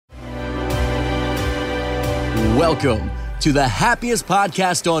Welcome to the happiest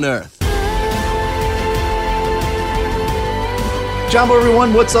podcast on earth. Jumbo,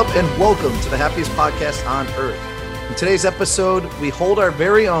 everyone, what's up, and welcome to the happiest podcast on earth. In today's episode, we hold our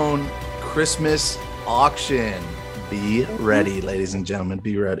very own Christmas auction. Be ready, ladies and gentlemen,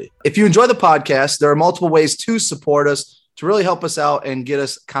 be ready. If you enjoy the podcast, there are multiple ways to support us, to really help us out and get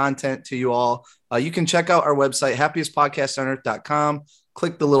us content to you all. You can check out our website, happiestpodcastonearth.com,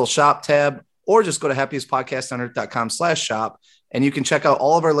 click the little shop tab, or just go to happiestpodcastonearth.com/shop, and you can check out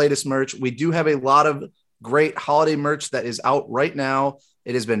all of our latest merch. We do have a lot of great holiday merch that is out right now.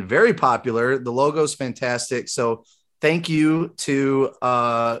 It has been very popular. The logo is fantastic. So thank you to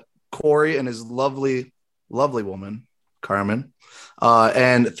Corey and his lovely woman, Carmen.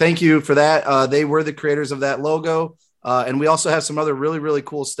 And thank you for that. They were the creators of that logo. And we also have some other really, really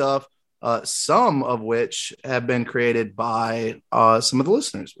cool stuff, some of which have been created by some of the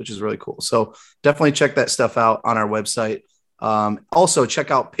listeners, which is really cool. So definitely check that stuff out on our website. Also check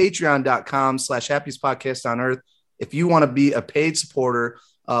out patreon.com/happiestpodcastonearth. If you want to be a paid supporter,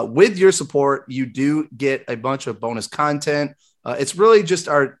 with your support, you do get a bunch of bonus content. It's really just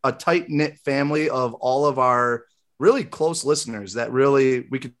a tight knit family of all of our really close listeners that really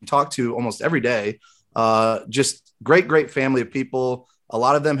we can talk to almost every day. Just great family of people. A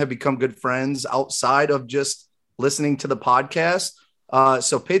lot of them have become good friends outside of just listening to the podcast.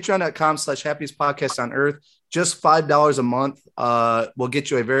 So patreon.com/happiestpodcastonearth. Just $5 a month will get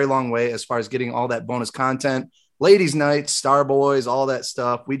you a very long way as far as getting all that bonus content, ladies' nights, Star Boys, all that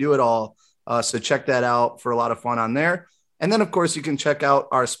stuff. We do it all. So check that out for a lot of fun on there. And then, of course, you can check out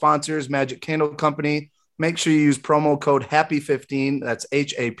our sponsors, Magic Candle Company. Make sure you use promo code HAPPY15. That's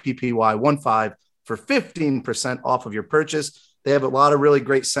HAPPY15 for 15% off of your purchase. They have a lot of really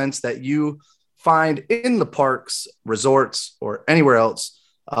great scents that you find in the parks, resorts, or anywhere else.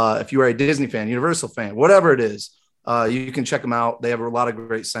 If you are a Disney fan, Universal fan, whatever it is, you can check them out. They have a lot of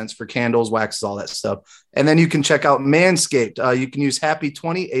great scents for candles, waxes, all that stuff. And then you can check out Manscaped. You can use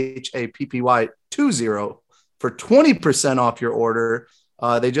HAPPY20, HAPPY20 for 20% off your order.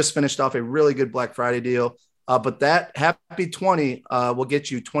 They just finished off a really good Black Friday deal. But that HAPPY20 will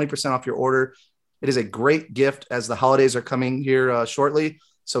get you 20% off your order. It is a great gift as the holidays are coming here shortly.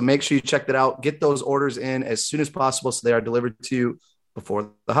 So make sure you check that out. Get those orders in as soon as possible so they are delivered to you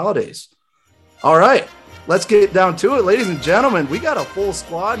before the holidays. All right, let's get down to it, ladies and gentlemen. We got a full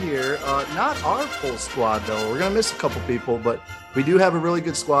squad here. Not our full squad, though. We're going to miss a couple people, but we do have a really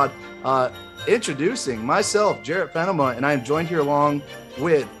good squad. Introducing myself, Jarrett Fenema, and I am joined here along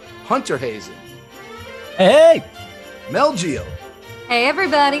with Hunter Hazen. Hey! Mel Gio. Hey,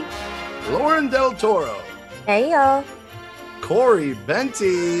 everybody. Lauren Del Toro. Hey, y'all. Corey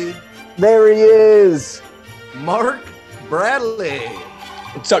Benty. There he is. Mark Bradley.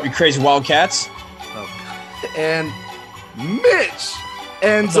 What's up, you crazy Wildcats? And Mitch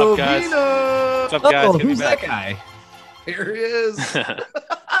Anzovina. What's up, guys? Good to be Who's that back. guy? Here he is.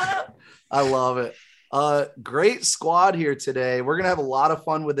 I love it. Great squad here today. We're going to have a lot of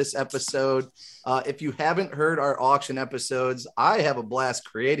fun with this episode. If you haven't heard our auction episodes, I have a blast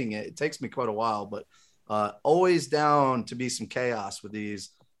creating it. It takes me quite a while, but always down to be some chaos with these.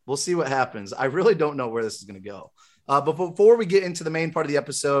 We'll see what happens. I really don't know where this is going to go. But before we get into the main part of the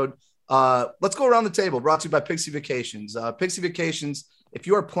episode, let's go around the table. Brought to you by Pixie Vacations. Pixie Vacations, if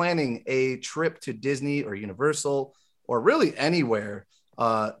you are planning a trip to Disney or Universal or really anywhere,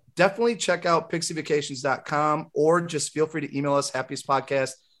 definitely check out pixievacations.com or just feel free to email us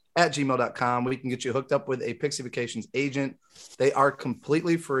happiestpodcast@gmail.com. We can get you hooked up with a Pixie Vacations agent. They are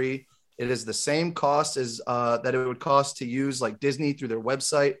completely free. It is the same cost as that it would cost to use like Disney through their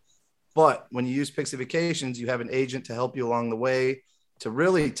website. But when you use Pixie Vacations, you have an agent to help you along the way to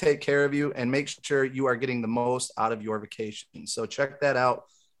really take care of you and make sure you are getting the most out of your vacation. So check that out.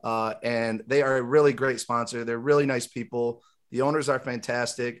 And they are a really great sponsor. They're really nice people. The owners are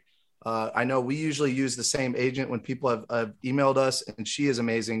fantastic. I know we usually use the same agent when people have emailed us, and she is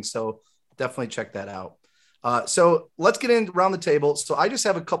amazing. So definitely check that out. So let's get in around the table. So I just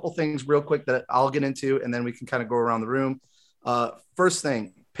have a couple things real quick that I'll get into, and then we can kind of go around the room. First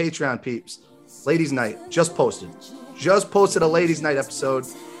thing, Patreon peeps, Ladies Night just posted a Ladies Night episode,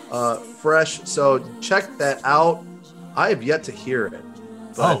 fresh. So check that out. I have yet to hear it,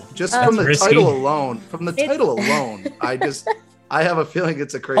 but from the title alone, I have a feeling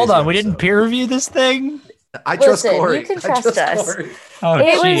it's a crazy. Hold on, we episode. didn't peer review this thing. I trust Listen, Corey. you can trust us. Corey. Oh,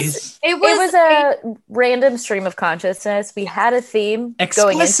 jeez. It was a random stream of consciousness. We had a theme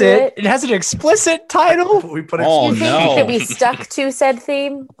going into Explicit. it. It has an explicit title. We put it. Oh, You think no. we could be stuck to said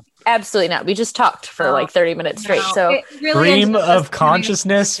theme? Absolutely not. We just talked for like 30 minutes straight. No, So it really Stream ended up of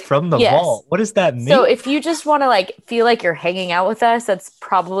consciousness from the Yes. vault. What does that mean? So if you just want to like feel like you're hanging out with us, that's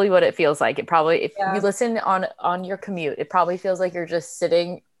probably what it feels like. It probably, if Yeah. you listen on your commute, it probably feels like you're just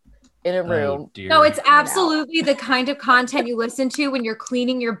sitting in a room. dear. No, it's absolutely the kind of content you listen to when you're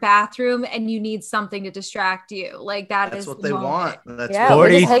cleaning your bathroom and you need something to distract you. Like That's is what the they moment. want. That's Yeah, what we're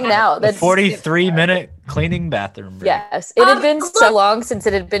just 40 hanging out. The That's 43-minute cleaning bathroom break. Yes, it had been so look- long since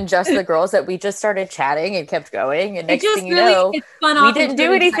it had been just the girls that we just started chatting and kept going. And It next just thing you really know, it's fun. we off didn't into do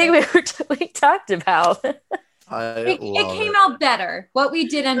an anything entire- we talked about. It came out better. What we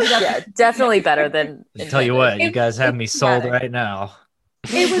did ended up. Yeah, definitely better than. I tell you what, you It- guys have me sold yeah. right now.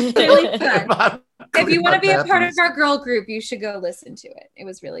 It was really fun. If you want to be a part Bathrooms. of our girl group, you should go listen to it. It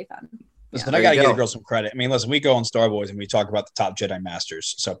was really fun. Listen, Yeah, I there got to you give go. the girls some credit. I mean, listen, we go on Star Boys and we talk about the top Jedi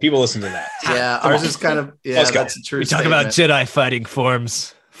Masters. So people listen to that. Yeah, Come ours on. is kind of Let's go. that's a true. We talk statement. about Jedi fighting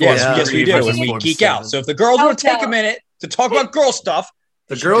forms. Yes, Yeah, yes, we do. And we geek out. So if the girls want to take a minute to talk about girl stuff,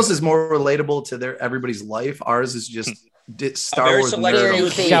 The girls is more relatable to their everybody's life. Ours is just Star very Wars select nerd. few only.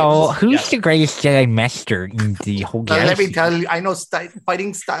 things. So, who's Yes. the greatest Jedi master in the whole Let galaxy? me tell you, I know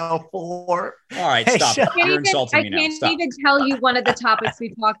fighting style 4. all right, Hey, stop. shut it. You're insulting I me now. can't Stop. even tell you one of the topics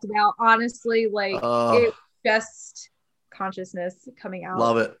we talked about. Honestly, like it just consciousness coming out.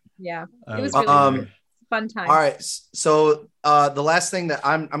 Love it. Yeah, Oh, it was really Um, fun time. All right. So the last thing that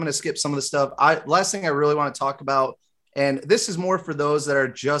I'm going to skip some of the stuff. Last thing I really want to talk about, and this is more for those that are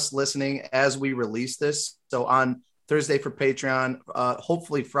just listening as we release this. So on Thursday for Patreon,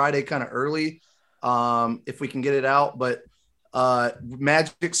 hopefully Friday kind of early, if we can get it out. But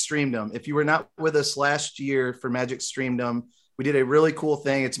Magic Streamdom. If you were not with us last year for Magic Streamdom, we did a really cool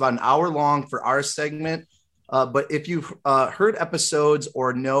thing. It's about an hour long for our segment. But if you've heard episodes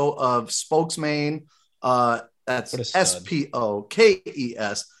or know of Spokesmayne, that's What a stud.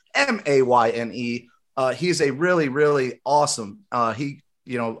 SPOKESMAYNE. He's a really, really awesome.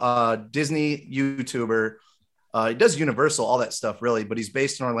 Disney YouTuber. He does Universal, all that stuff, really, but he's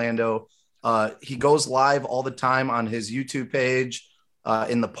based in Orlando. He goes live all the time on his YouTube page,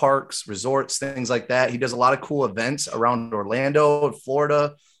 in the parks, resorts, things like that. He does a lot of cool events around Orlando,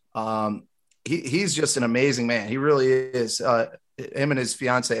 Florida. He's just an amazing man. He really is. Him and his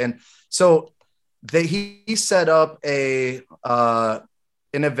fiance, and so he set up an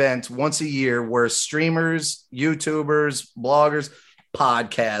event once a year where streamers, YouTubers, bloggers,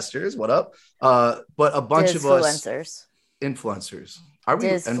 podcasters, what up? But a bunch of us influencers. Are we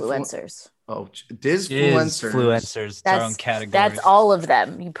Influencers? Disfluencers. Influencers, their own category. That's all of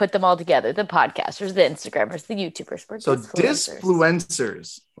them. You put them all together: the podcasters, the Instagrammers, the YouTubers. We're So disfluencers.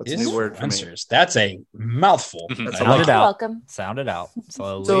 disfluencers. What's a new word for me? Influencers. That's a mouthful. That's a Sound lot. it You're out. welcome. Sound it out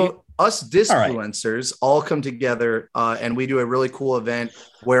slowly. So us disfluencers all come together and we do a really cool event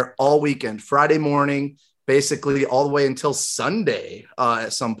where all weekend, Friday morning, basically all the way until Sunday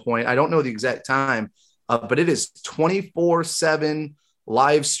at some point. I don't know the exact time, but it is 24/7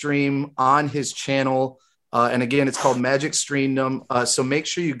 live stream on his channel. And again, it's called Magic Streamdom. So make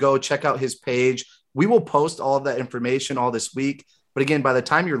sure you go check out his page. We will post all of that information all this week. But again, by the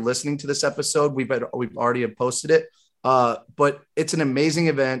time you're listening to this episode, we've already have posted it. But it's an amazing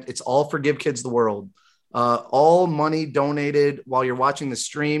event. It's all for Give Kids the World. All money donated while you're watching the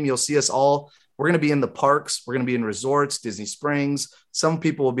stream. You'll see us all. We're going to be in the parks. We're going to be in resorts, Disney Springs. Some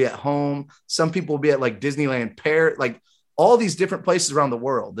people will be at home. Some people will be at like Disneyland Paris, like all these different places around the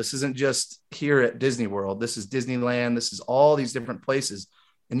world. This isn't just here at Disney World. This is Disneyland. This is all these different places.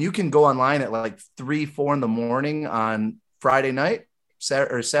 And you can go online at like 3-4 in the morning on Friday night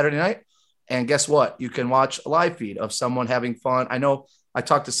or Saturday night. And guess what? You can watch a live feed of someone having fun. I know I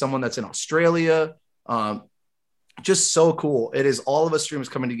talked to someone that's in Australia. Just so cool. It is all of us streamers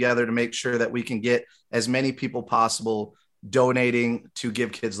coming together to make sure that we can get as many people possible donating to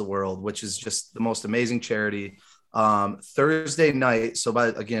Give Kids the World, which is just the most amazing charity. Thursday night. So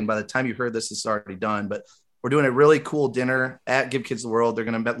by the time you heard this, it's already done, but we're doing a really cool dinner at Give Kids the World. They're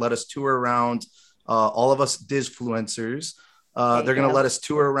going to let us tour around, all of us Disfluencers. They're going to let us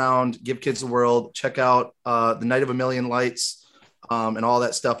tour around, Give Kids the World, check out the Night of a Million Lights and all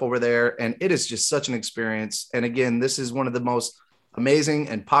that stuff over there. And it is just such an experience. And again, this is one of the most amazing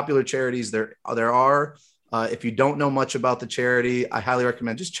and popular charities there are. If you don't know much about the charity, I highly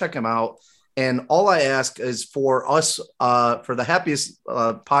recommend just check them out. And all I ask is for us, for the happiest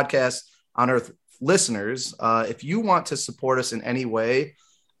podcast on earth listeners, if you want to support us in any way,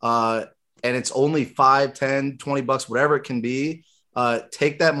 and it's only $5, $10, $20, whatever it can be,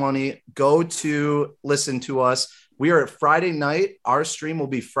 take that money, go to listen to us. We are at Friday night. Our stream will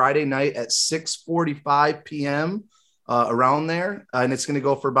be Friday night at 6:45 p.m. around there, and it's going to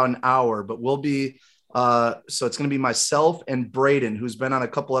go for about an hour. But we'll be so it's going to be myself and Braden, who's been on a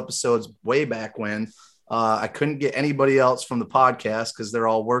couple episodes way back when. I couldn't get anybody else from the podcast because they're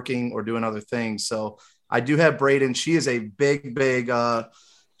all working or doing other things. So I do have Braden. She is a big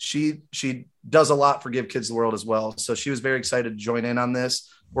she does a lot for Give Kids the World as well. So she was very excited to join in on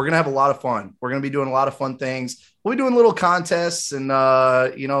this. We're going to have a lot of fun. We're going to be doing a lot of fun things. We'll be doing little contests and,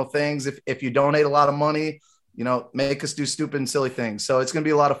 things. If you donate a lot of money, make us do stupid and silly things. So it's going to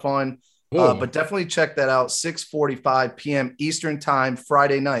be a lot of fun. But definitely check that out. 6:45 p.m. Eastern time,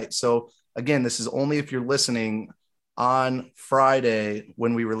 Friday night. So again, this is only if you're listening on Friday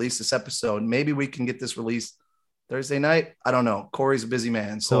when we release this episode. Maybe we can get this released Thursday night. I don't know. Corey's a busy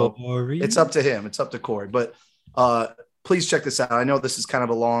man, so it's up to him. It's up to Corey. But please check this out. I know this is kind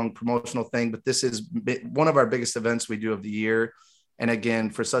of a long promotional thing, but this is one of our biggest events we do of the year. And again,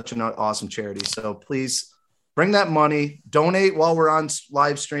 for such an awesome charity. So please bring that money, donate while we're on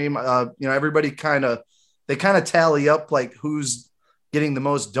live stream. Everybody kind of tally up like who's getting the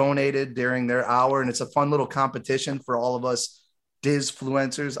most donated during their hour. And it's a fun little competition for all of us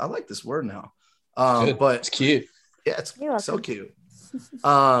Disfluencers. I like this word now. But it's cute. Yeah, it's so cute.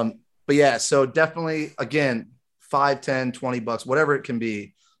 But yeah, so definitely, again, $5, $10, $20, whatever it can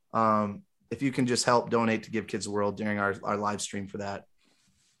be. If you can just help donate to Give Kids the World during our live stream for that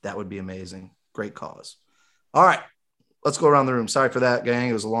would be amazing. Great cause. All right, let's go around the room. Sorry for that, gang.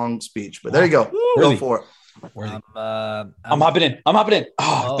 It was a long speech, but there you go. Go for it. I'm hopping in.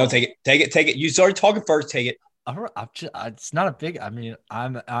 Oh, don't take it. You started talking first. Take it. It's not a big. I mean,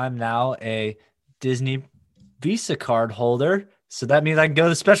 I'm now a Disney Visa card holder, so that means I can go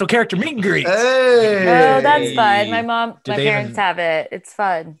to special character meet and greets. Hey, oh, that's fun. My parents have it. It's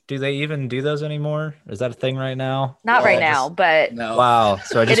fun. Do they even do those anymore? Is that a thing right now? Not right now, but no. Wow.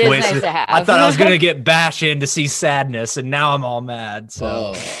 So I just wasted. Nice to have. I thought I was gonna get Bash in to see Sadness, and now I'm all mad.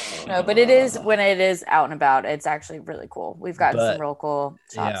 So no, but it is when it is out and about. It's actually really cool. We've got some real cool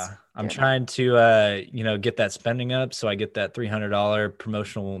shops. Yeah, I'm trying to get that spending up so I get that $300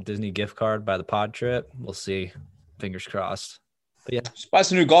 promotional Disney gift card by the pod trip. We'll see. Fingers crossed. But yeah, just buy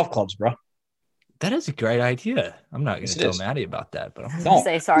some new golf clubs, bro. That is a great idea. I'm not going to tell Maddie about that, but I'm don't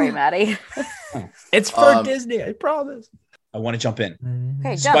say sorry, Maddie. It's for Disney, I promise. I want to jump in.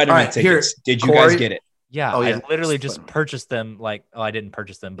 Okay, Spider-Man tickets. Did you guys get it? Yeah, I literally just purchased them. I didn't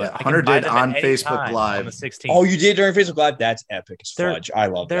purchase them, but Hunter did on Facebook Live on the 16th. Oh, you did during Facebook Live? That's epic as fudge. I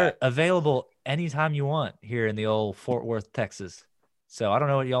love that. They're available anytime you want here in the old Fort Worth, Texas. So I don't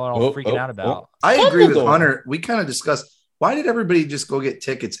know what y'all are all freaking out about. I agree with Hunter. We kind of discussed, why did everybody just go get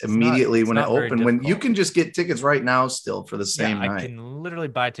tickets immediately when it opened? When you can just get tickets right now still for the same night. I can literally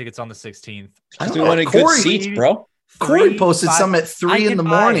buy tickets on the 16th. We wanted good seats, bro. Corey posted some at 3 in the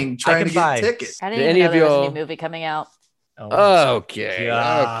morning trying to get tickets. I didn't even know there was a new movie coming out. Okay.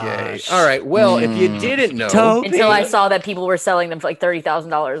 All right. Well, if you didn't know, until I saw that people were selling them for like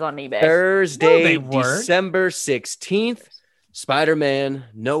 $30,000 on eBay. Thursday, December 16th, Spider-Man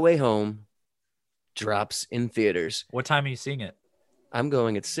No Way Home drops in theaters. What time are you seeing it? I'm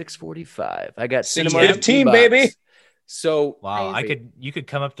going at 6:45. I got 6:15, baby. So wow, you could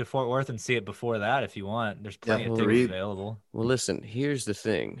come up to Fort Worth and see it before that if you want. There's plenty of tickets available. Well, listen, here's the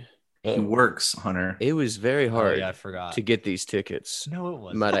thing. It works, Hunter. It was very hard I forgot. to get these tickets. No, it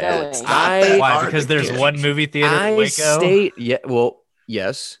wasn't. Why? Because there's one movie theater in Waco?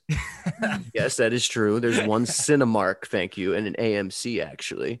 Yes. Yes, that is true. There's one Cinemark, thank you, and an AMC,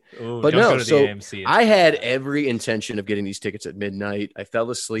 actually. Ooh, but no, so AMC. I had every intention of getting these tickets at midnight. I fell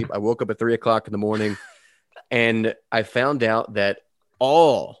asleep. I woke up at 3 o'clock in the morning, and I found out that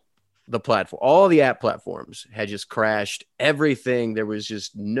all the app platforms had just crashed. Everything. There was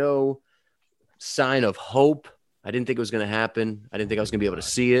just no sign of hope. I didn't think it was going to happen. I didn't think I was going to be able to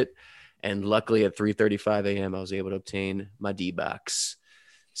see it. And luckily at 3:35 a.m., I was able to obtain my D-Box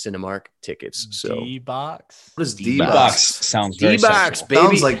Cinemark tickets. So D-Box? What is D-Box? Sounds very D-Box, baby.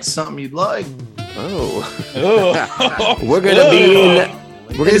 Sounds like something you'd like. Oh. We're gonna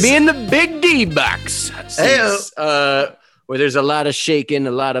be in the big D-Box. Where there's a lot of shaking,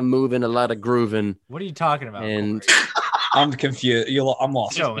 a lot of moving, a lot of grooving. What are you talking about? And I'm confused. I'm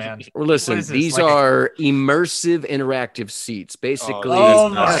lost. Yo, man. Well, listen, these are immersive interactive seats. Basically, you're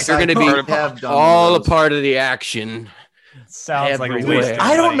going to be all a part of the action. Sounds like a waste.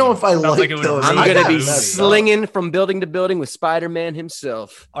 I don't know if I like those. I'm going to be slinging from building to building with Spider-Man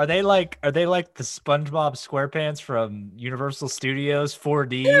himself. Are they like the SpongeBob SquarePants from Universal Studios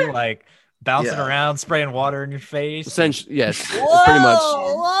 4D? Like bouncing around, spraying water in your face? Essentially, yes. Whoa, pretty much.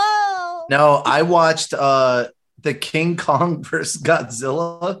 Whoa. No, I watched the King Kong versus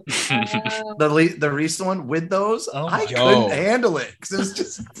Godzilla, the recent one with those, I couldn't handle it because it was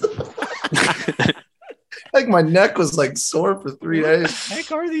just like my neck was like sore for 3 days.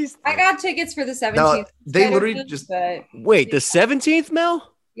 Heck are these? I got tickets for the 17th. No, they literally just Wait, the 17th,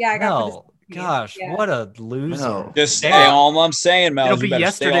 Mel? Yeah, I got for the 17th. Gosh, what a loser. No. Just all I'm saying, Mel, It'll is be you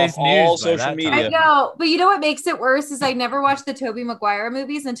better stay yesterday's off all news by social that media. I know, but you know what makes it worse is I never watched the Tobey Maguire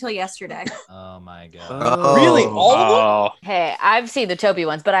movies until yesterday. Oh my god. Oh. Really? All of them? Hey, I've seen the Toby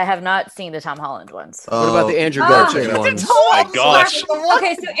ones, but I have not seen the Tom Holland ones. What about the Andrew Oh, Garfield the ones? Tom my gosh.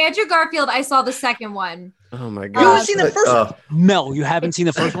 Okay, so Andrew Garfield, I saw the second one. Oh my You haven't god. seen the first one? Mel, you haven't seen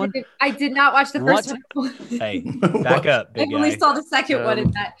the first one? I did not watch the first one. Hey, back up, I big only guy. saw the second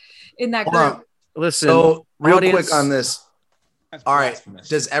one in that Hold on. group. Listen, So real audience- quick on this. That's All right. blasphemous.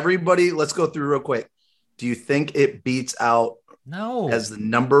 Does everybody, let's go through real quick. Do you think it beats out No. as the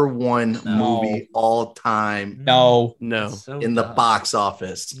number one No. movie all time No. No. So in the dumb. box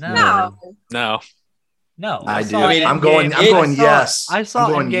office? No. No. No. I do. saw I'm Endgame- going yes. I saw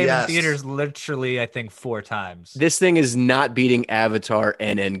I'm going Endgame yes. in theaters literally, I think, 4 times. This thing is not beating Avatar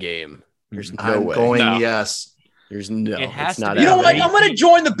and Endgame. There's no I'm way. going No. yes. There's no. It has it's to not be. You know what? happening. I'm going to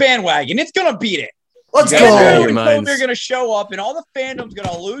join the bandwagon. It's going to beat it. Let's You guys guys are out of go. your and minds. They're going to show up, and all the fandom's going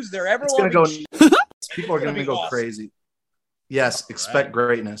to lose their ever It's gonna loving go. shit. People are It's gonna going to be go awesome. crazy. Yes, expect Right.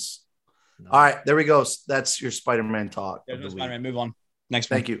 greatness. No. All right, there we go. That's your Spider-Man talk. Yeah, of the week. Spider-Man, move on. Next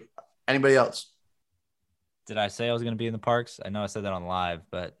one. Thank you. Anybody else? Did I say I was going to be in the parks? I know I said that on live,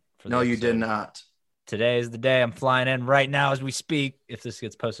 but for the No, you episode. did not. Today is the day. I'm flying in right now as we speak. If this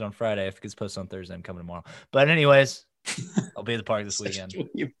gets posted on Friday, if it gets posted on Thursday, I'm coming tomorrow. But anyways, I'll be in the park this weekend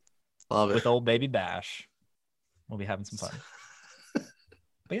Love it. with old baby Bash. We'll be having some fun.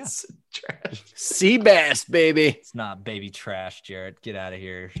 But yeah, It's trash. Sea bass, baby. it's not baby trash, Jarrett. Get out of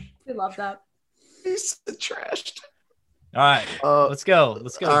here. I love that. He's trashed. All right, let's go.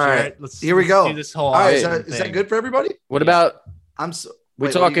 Let's go, all right. Jarrett. Here we let's go. do this whole All right, is Austin that thing. good for everybody? What about I'm so. we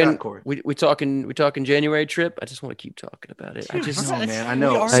wait, what do you talking? got, Corey? We talking January trip? I just want to keep talking about it. I Dude, just No, let's- man, I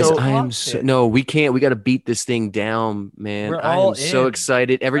know. we guys, already So- I am talked so, it. no. We can't. We got to beat this thing down, man. We're I all am so in.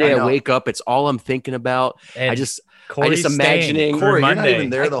 excited. Every I day I know. wake up, it's all I'm thinking about. And I just Corey's imagining- staying Corey, for you're not Monday, even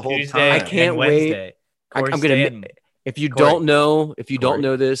there the whole Tuesday, time. I and can't wait. Wednesday. I'm Corey's gonna. staying. If you Corey. don't know,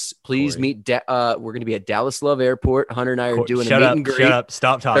 Corey. this, please Corey. meet. We're going to be at Dallas Love Airport. Hunter and I are doing a Shut meet up, and greet. Shut up.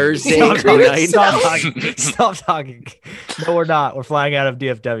 Stop talking. Thursday Stop talking. night. Stop talking. Stop talking. No, we're not. We're flying out of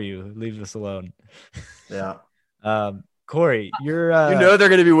DFW. Leave us alone. Yeah. Corey, you're You know they're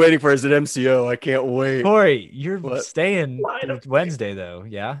going to be waiting for us at MCO. I can't wait. Corey, you're What? staying Wednesday though,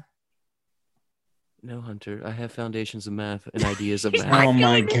 yeah? No, Hunter. I have foundations of math and ideas of math. Oh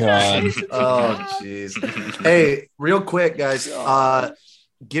my god. Oh, jeez. Hey, real quick, guys.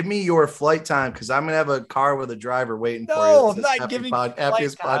 Give me your flight time because I'm gonna have a car with a driver waiting for you. No, It I'm says not giving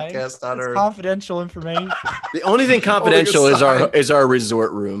happiest flight time. podcast on It's earth. confidential information. The only thing confidential is sign. our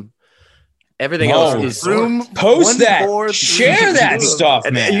resort room. Everything No. else is Room Post that. 143. Share that stuff,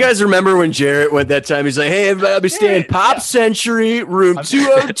 And man. you guys remember when Jarrett went that time? He's like, "Hey, everybody, I'll be staying Pop Century, room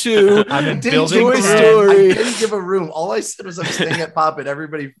 202." I'm in Didn't building give a 10. room. Story. I didn't give a room. All I said was I'm staying at Pop, and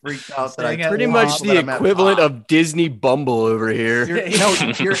everybody freaked out that I Staying at Pretty told much people the that I'm at equivalent Pop. of Disney Bumble over here.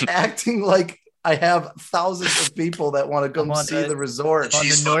 You're acting like I have thousands of people that want to come I'm on see the resort. On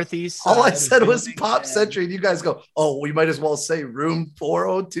the northeast All I side of said was building Pop 10. Century, and you guys go, "Oh, we might as well say room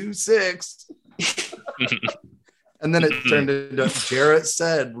 4026." And then it turned into Jarrett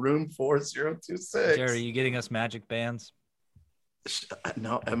said room 4026. Jared, are you getting us magic bands?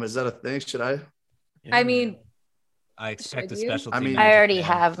 No, Emma, is that a thing? Should I? I mean, I expect a Should you? specialty. I mean- magic I already band.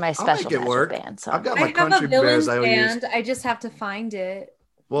 have my special make it magic work. band. So I've got I my have country a villains bears I would use. band. I just have to find it.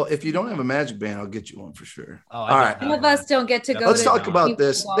 Well, if you don't have a magic band, I'll get you one for sure. Oh, All I right. get Some of us don't get to Yeah, go. Let's to talk about people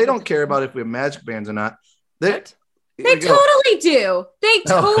this. all They the don't care time. about if we have magic bands or not. They What? They totally do. They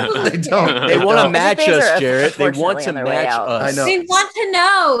No, totally they do. don't. They want to don't. match Magic bands us, are Jarrett. They want unfortunately to on their way match out. us. I know. They want to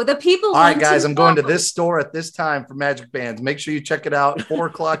know. The people. All right, want guys, to I'm going to know. this store at this time for magic bands. Make sure you check it out.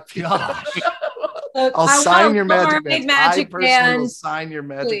 4:00 p.m. Gosh. Look, I'll I sign want your a magic mermaid band. magic I personally will band. sign your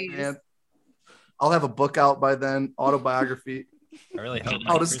magic please. band. I'll have a book out by then, autobiography, I really hope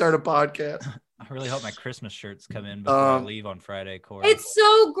how to start a podcast. I really hope my Christmas shirts come in before I Um, leave on Friday, Corey. It's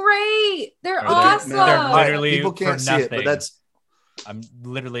so great. They're They're- awesome. they're All right, literally people can't for see it, nothing. but that's I'm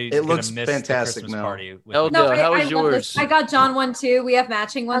literally It gonna looks miss fantastic, the Christmas Mel. party. With Elda, No, how I was love yours? this. I got John one too. We have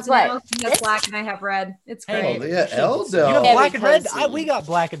matching ones That's now. what- He has black and I have red. It's Hey, great. yeah, Eldo. You have Yeah, black and red. because- We got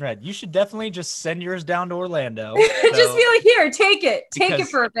black and red. You should definitely just send yours down to Orlando. Just So be like, here, take it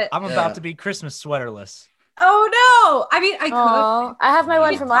Because for a bit. I'm Yeah. about to be Christmas sweaterless. Oh no! I mean, I could. Oh, I have my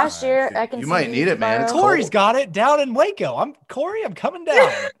one from last year. I can. You see might need it, man. It's borrow. Corey's got it down in Waco. I'm coming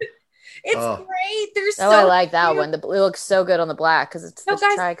down. It's Oh. great. They're so. Oh, I like that cute. one. It looks so good on the black because it's No, this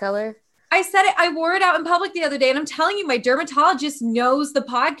guys. tricolor. I said it. I wore it out in public the other day, and I'm telling you, my dermatologist knows the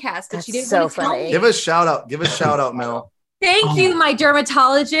podcast, but she That's didn't so want to tell funny. me. Give us shout out. Give us shout out, Mel. Thank you, my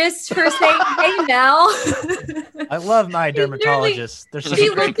dermatologist, for saying, "Hey, Mel." I love my She literally- dermatologist. They're such She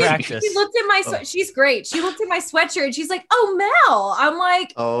a great looked at, practice. she looked at my. Oh. She's great. She looked at my sweatshirt and she's like, "Oh, Mel." I'm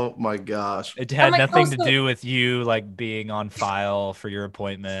like, Oh my gosh. It had like, nothing oh, to so- do with you like being on file for your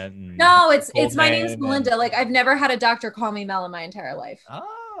appointment. And "No, it's full my name's name and- Melinda." Like I've never had a doctor call me Mel in my entire life.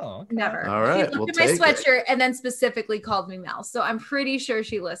 Oh, okay. Never. All right, She we'll looked at my take it. sweatshirt and then specifically called me Mel. So I'm pretty sure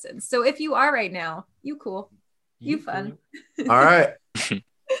she listens. So if you are right now, you cool. You fun. All right.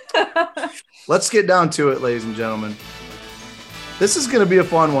 Let's get down to it, ladies and gentlemen. This is going to be a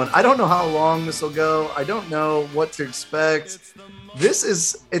fun one. I don't know how long this will go. I don't know what to expect.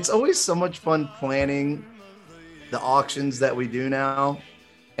 It's always so much fun planning the auctions that we do now.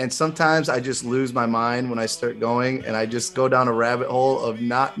 And sometimes I just lose my mind when I start going and I just go down a rabbit hole of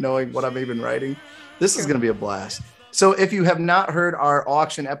not knowing what I'm even writing. This is going to be a blast. So if you have not heard our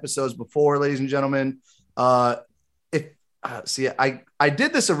auction episodes before, ladies and gentlemen, I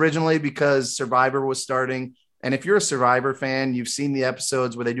did this originally because Survivor was starting. And if you're a Survivor fan, you've seen the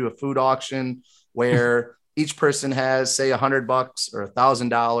episodes where they do a food auction where each person has, say, $100 or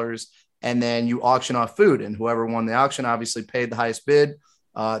 $1,000, and then you auction off food. And whoever won the auction obviously paid the highest bid.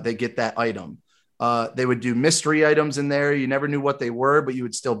 They get that item. They would do mystery items in there. You never knew what they were, but you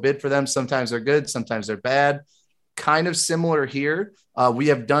would still bid for them. Sometimes they're good, sometimes they're bad. Kind of similar here.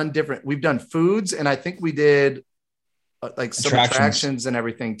 We've done foods, and I think we did like some attractions and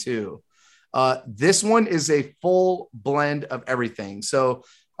everything too. This one is a full blend of everything. So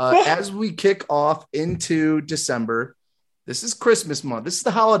as we kick off into December, this is Christmas month. This is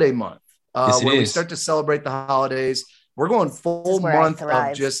the holiday month Yes, it where we is. start to celebrate the holidays. We're going full where I month of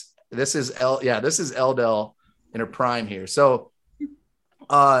thrive. just this is Eldel in her prime here. So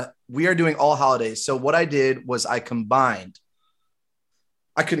we are doing all holidays. So what I did was I combined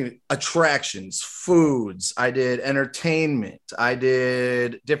attractions, foods, I did entertainment, I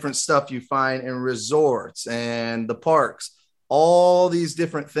did different stuff you find in resorts and the parks, all these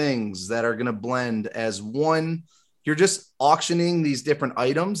different things that are going to blend as one. You're just auctioning these different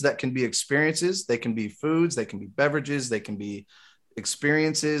items that can be experiences. They can be foods, they can be beverages, they can be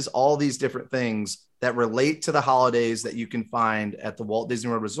experiences, all these different things that relate to the holidays that you can find at the Walt Disney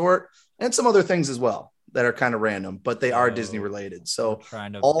World Resort and some other things as well that are kind of random, but they are Disney related. So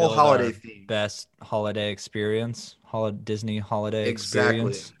Trying to all build holiday our themed. best holiday experience, Disney holiday Exactly.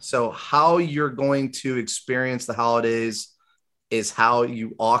 experience. So how you're going to experience the holidays is how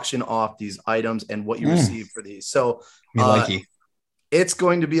you auction off these items and what you receive for these. So Me likey. it's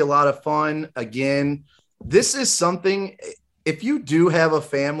going to be a lot of fun. Again, this is something, if you do have a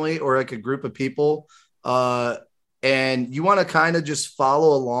family or like a group of people, and you want to kind of just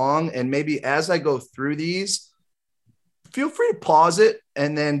follow along, and maybe as I go through these, feel free to pause it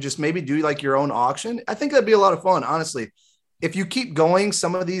and then just maybe do like your own auction. I think that'd be a lot of fun, honestly. If you keep going,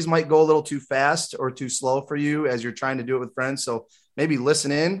 some of these might go a little too fast or too slow for you as you're trying to do it with friends. So maybe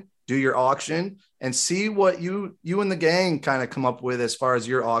listen in, do your auction, and see what you and the gang kind of come up with as far as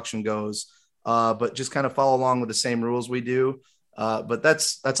your auction goes. But just kind of follow along with the same rules we do. But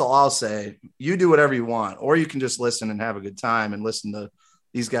that's all I'll say. You do whatever you want, or you can just listen and have a good time and listen to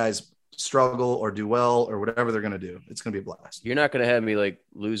these guys struggle or do well or whatever they're going to do. It's going to be a blast. You're not going to have me like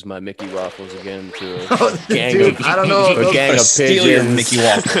lose my Mickey waffles again to a Oh, gang dude, of, I don't know. a gang of Steal your pigeons Mickey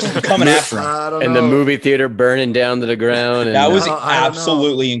waffles. I'm coming after him. I don't and know. the movie theater burning down to the ground. And That was I don't know.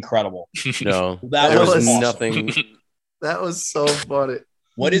 absolutely incredible. no, That there was was awesome. nothing. That was so funny.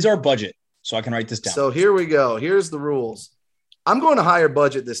 What is our budget? So I can write this down. So here we go. Here's the rules. I'm going to higher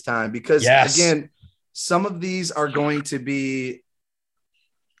budget this time because, Yes. again, some of these are going to be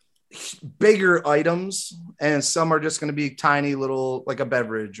bigger items and some are just going to be tiny little, like a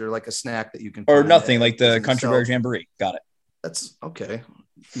beverage or like a snack that you can or find nothing, at like the Disney. Country So Bear Jamboree. Got it. That's okay.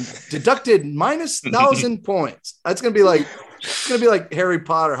 Deducted minus 1,000 points. That's going to be like Harry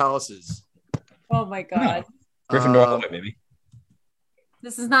Potter houses. Oh my God. Gryffindor, all the way, baby.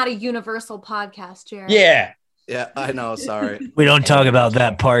 This is not a universal podcast, Jared. Yeah. Yeah, I know. Sorry. We don't talk about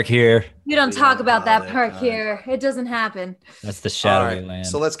that park here. We don't We talk don't about that bother. park here. It doesn't happen. That's the All shadowy right, land.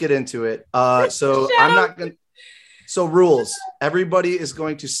 so let's get into it. So I'm not going to. So rules. Everybody is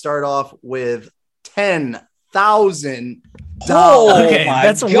going to start off with $10,000. Okay, my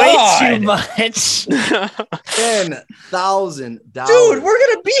that's way God. too much. $10,000. Dude, we're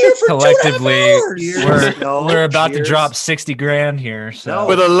gonna be here for Collectively, 2.5 hours. Cheers. No, we're about to cheers. drop 60 grand here. So No.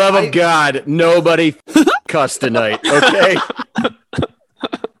 For the love of God, nobody cuss tonight, okay?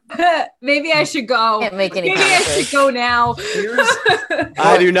 Maybe I should go. Can't make any Maybe I promises. should go now.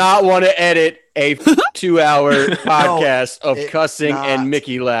 I do not want to edit a 2-hour podcast of it's cussing not. and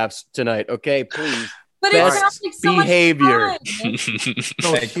Mickey laughs tonight, okay? Please. But Best it sounds like so much behavior. fun.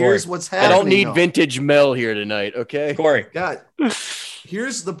 So Hey, here's Corey. what's I happening. don't need though. vintage Mel here tonight, okay? Corey, God,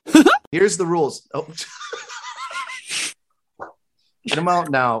 here's the rules. Oh. Get them out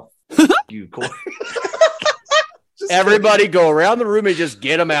now. You, Corey. Just Everybody go around the room and just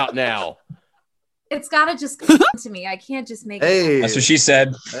get them out now. It's got to just come to me. I can't just make it. Hey, that's what she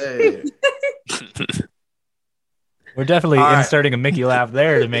said. hey. we're definitely All right. inserting a Mickey laugh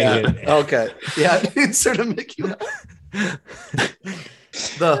there to make Yeah. it. Okay. Yeah. Insert a Mickey.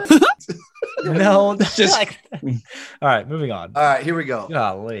 The. No, Just- like, all right, moving on. All right. Here we go.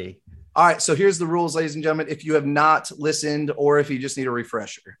 Golly. All right. So here's the rules, ladies and gentlemen. If you have not listened or if you just need a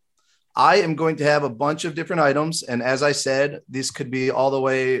refresher, I am going to have a bunch of different items. And as I said, this could be all the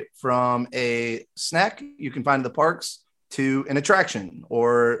way from a snack you can find in the parks to an attraction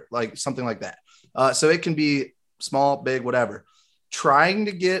or like something like that. So it can be small, big, whatever.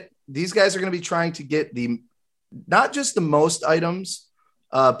 These guys are going to be trying to get not just the most items,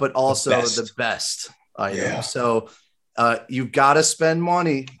 but also the best items. Yeah. So you've got to spend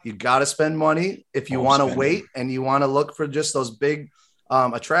money. You got to spend money if you want to wait and you want to look for just those big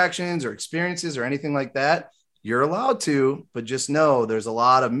attractions or experiences or anything like that. You're allowed to, but just know there's a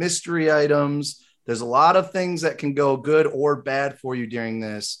lot of mystery items. There's a lot of things that can go good or bad for you during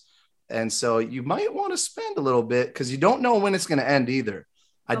this. And so you might want to spend a little bit because you don't know when it's going to end either.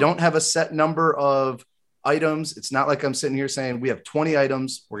 I don't have a set number of items. It's not like I'm sitting here saying we have 20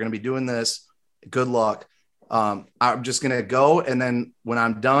 items. We're going to be doing this. Good luck. I'm just going to go. And then when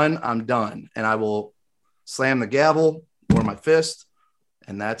I'm done, I'm done. And I will slam the gavel or my fist.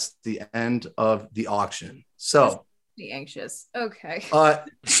 And that's the end of the auction. So Be anxious. Okay.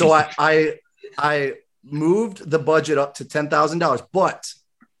 so I moved the budget up to $10,000, but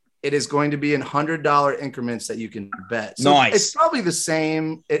it is going to be in $100 increments that you can bet. So Nice. It's probably the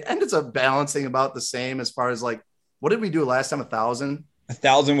same. It ends up balancing about the same as far as like, what did we do last time? 1,000?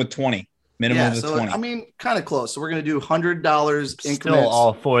 1,000 with 20. Minimum Yeah. of So 20. I mean, kind of close. So we're going to do $100 Still increments.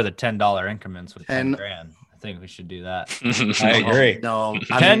 all for the $10 increments with 10 And- grand. I think we should do that. I agree. No,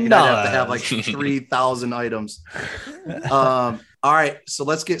 I mean, I'd have to have $10. like 3,000 items. All right, so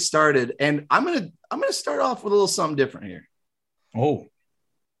let's get started. And I'm gonna start off with a little something different here. Oh,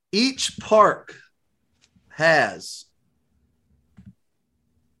 Each park has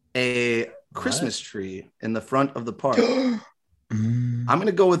a Christmas tree in the front of the park. I'm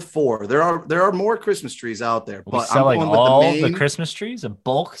gonna go with 4. There are more Christmas trees out there, We but I'm selling going with all the main. the Christmas trees, a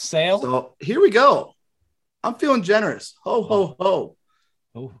bulk sale. So here we go. I'm feeling generous. Ho ho ho!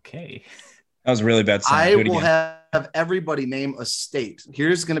 Okay. that was a really bad. I Do it will again. have everybody name a state.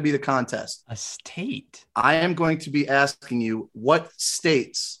 Here's going to be the contest. A state. I am going to be asking you what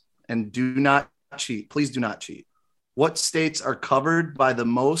states, and do not cheat. Please do not cheat. What states are covered by the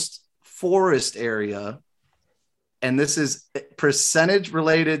most forest area? And this is percentage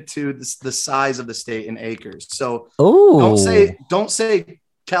related to the size of the state in acres. So Oh, don't say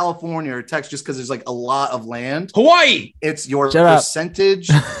California or Texas just because there's like a lot of land. Hawaii. It's your Shut up. percentage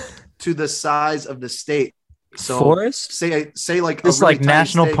to the size of the state. So forest. say like This a really like tiny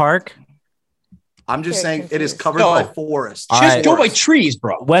national state. park, I'm just Very saying it is confused. covered No. by forest. All Just right. go by trees,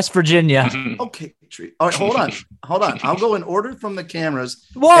 bro. West Virginia. Okay, tree. All right, hold on. I'll go in order from the cameras.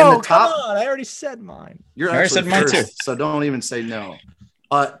 Whoa, And the top- come on! I already said mine. You're I already actually said mine first, too. so don't even say no.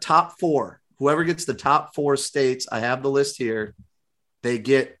 Top 4. Whoever gets the top 4 states, I have the list here. They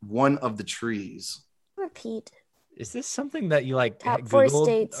get one of the trees. Repeat. Is this something that you like Top 4 Googled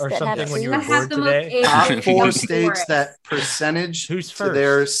states or that have something when you were I have bored the most today? acres. Top 4 in states forest. that percentage Who's to first?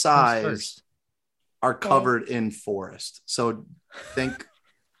 their Who's size first? are covered in forest. So think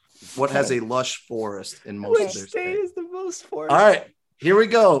what has a lush forest in most Which of their state states. is the most forest? All right, here we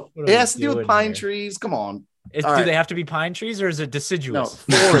go. What are It we has to do with doing pine here? trees. Come on. Do All right. they have to be pine trees or is it No, deciduous?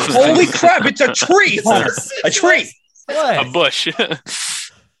 forest. Holy crap! It's a tree, Hunter. A tree. What? A bush.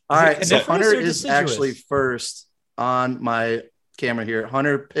 All right, it so coniferous Hunter or is deciduous? actually first on my camera here.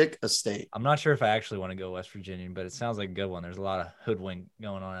 Hunter, pick a state. I'm not sure if I actually want to go West Virginia, but it sounds like a good one. There's a lot of hoodwink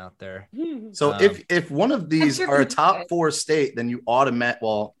going on out there. So if one of these sure are a it's top good. 4 state, then you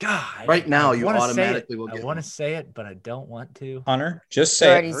God, right now you wanna say automatically it. will I get want to one. say it, but I don't want to. Hunter, just You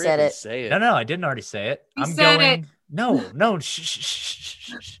say already it. said it. Say it. No, I didn't already say it. You I'm said going. No.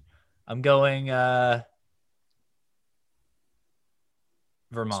 Shh. I'm going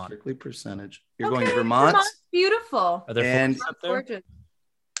Vermont. Strictly percentage. You're Okay, going Vermont Vermont's beautiful. Are there and forests up there? Gorgeous.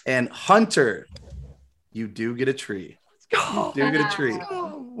 and Hunter. You do get a tree. You do get a tree.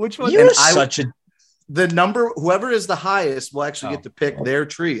 Which one? You're And I- such a The number, whoever is the highest, will actually get to pick their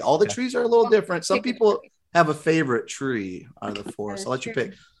tree. All the Okay. trees are a little different. Some Pick a people tree. have a favorite tree out of the 4, so I'll let you True.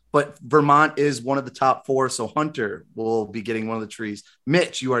 pick. But Vermont is one of the top 4, so Hunter will be getting one of the trees.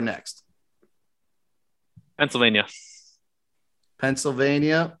 Mitch, you are next. Pennsylvania.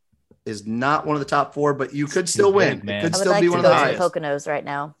 Pennsylvania is not one of the top 4, but you could still Too win. big, man. It could I would still like be to one of go the to highest. Poconos right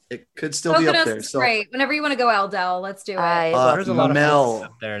now. It could still be up Poconos there. is So great. Whenever you want to go Eldel, let's do it. I There's a lot of Mel, folks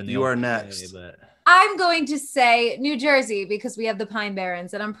up there in the you old are PA, next. but I'm going to say New Jersey because we have the Pine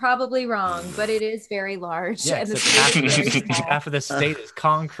Barrens, and I'm probably wrong, but it is very large. yeah, and the except state is very half, small. half of the state is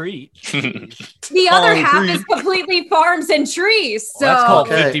concrete. Jeez. The other half Concrete. is completely farms and trees. So Well, that's called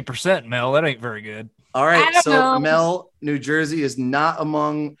Okay. 50%, Mel. That ain't very good. all I right. don't So know. Mel, New Jersey is not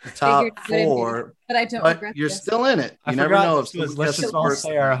among the top Figured it wouldn't be. 4, but I don't but regret you're this. still in it. I You never forgot know this if was- someone let's guesses just all first.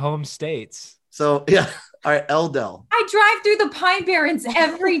 say our home states. So yeah. All right, Eldel. I drive through the Pine Barrens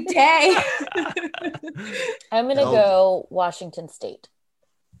every day. I'm gonna Hell. go Washington State.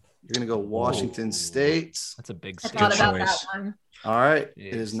 You're gonna go Washington State. That's a big I state. thought about that choice. one. All right,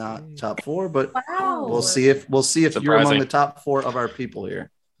 it is not top 4, but Wow. we'll see if you're among Surprising. the top 4 of our people here.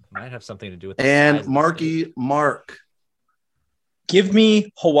 Might have something to do with the And size of the state. Marky Mark. give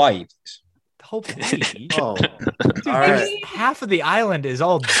me Hawaii. Hawaii. Oh, Dude, all right. half of the island is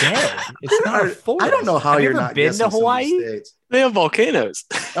all dead. It's not a forest. I don't know how Have you you're ever not been guessing to some of these Hawaii? states. They have volcanoes.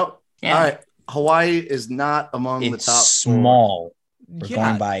 Oh, Yeah. all right. Hawaii is not among It's the top 4. small. We're Yeah,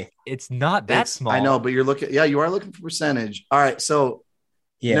 going by. it's not that It's- small. I know, but you're looking. Yeah, you are looking for percentage. All right, so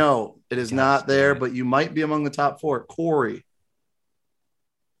Yeah. no, it is Gosh, not there, damn it. but you might be among the top 4. Corey,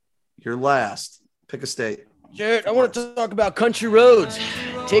 you're last. Pick a state. Jared, I want to talk about country roads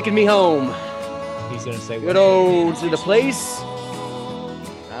taking me home. He's gonna say Good old to the place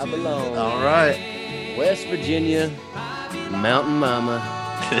I belong. All right, West Virginia, Mountain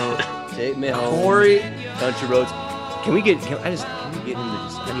Mama. Take me home. Corey. Country roads. Can we get him to just?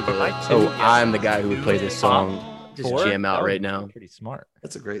 I need to. I too, Oh, yes. I'm the guy who would play this song. Just Four? jam out That right would be now. Pretty smart.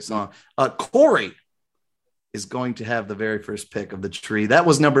 That's a great song. Corey is going to have the very first pick of the tree. That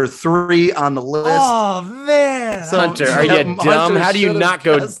was number 3 on the list. Oh man, So- Hunter, are Yeah, you Hunter dumb? How do you should've not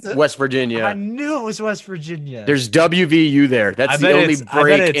go guessed it. West I Virginia? knew it was West Virginia. There's WVU there. That's the only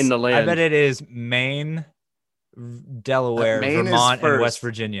break in the land. I bet it is Maine, Delaware, Maine is Vermont, and first. West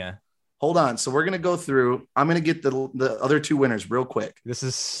Virginia. Hold on. So we're going to go through. I'm going to get the other 2 winners real quick. This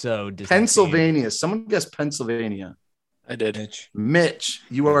is so Disney. Pennsylvania. Someone guessed Pennsylvania. I did. Mitch. Mitch,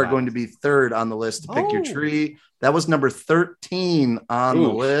 you are Wow. going to be 3rd on the list to pick your Oh. tree. That was number 13 on the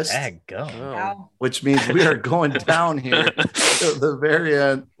Ooh, list, Go. Oh. Wow. which means we are going down here to the very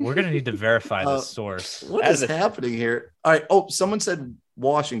end. We're gonna need to verify Uh, this source. What As is happening here? All right. Oh, someone said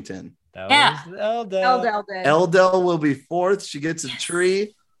Washington. That Yeah. was Eldel. Eldel did. Eldel will be 4th. She gets a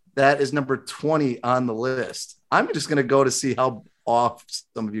tree. That is number 20 on the list. I'm just going to go to see how off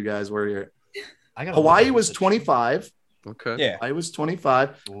some of you guys were here. I gotta Hawaii look up was the- 25. Okay. Yeah. I was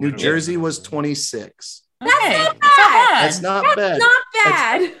 25. New Jersey was 26. Hey, not That's bad. not bad. Not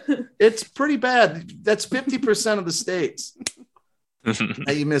bad. It's pretty bad. That's 50% of the states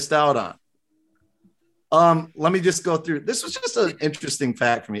that you missed out on. Let me just go through. This was just an interesting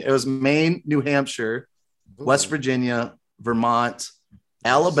fact for me. It was Maine, New Hampshire, West Virginia, Vermont,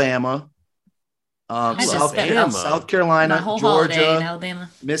 Alabama, South Alabama. Carolina, my whole holiday in Georgia, Alabama.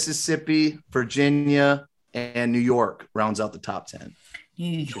 Mississippi, Virginia, and New York rounds out the top 10.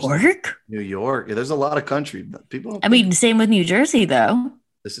 New York? New York. Yeah, there's a lot of country. But people don't I mean, same with New Jersey, though.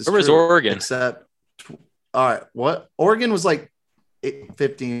 this is Where was true, Oregon? Except, all right, what? Oregon was like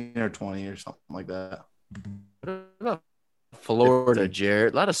 15 or 20 or something like that. What about Florida,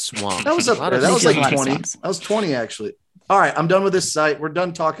 Jared? A lot of swamp. That was up A lot there. of That was There's a like lot of 20. swamps. That was 20 actually. All right, I'm done with this site. We're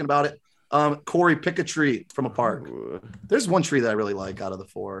done talking about it. Corey, pick a tree from a park. Ooh. There's one tree that I really like out of the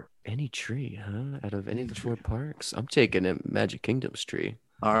 4. Any tree, huh? Out of any of the 4 parks, I'm taking a Magic Kingdom's tree.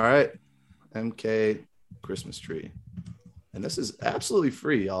 All right, MK Christmas tree, and this is absolutely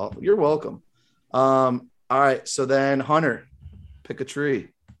free, y'all. You're welcome. All right, so then Hunter, pick a tree.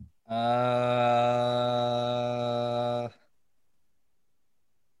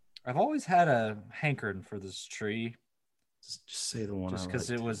 I've always had a hankering for this tree, Just say the one. just I because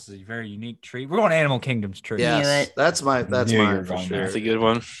liked. it was a very unique tree. We're going Animal Kingdom's tree. Yes, it. that's Knew mine you were for going sure. there. That's a good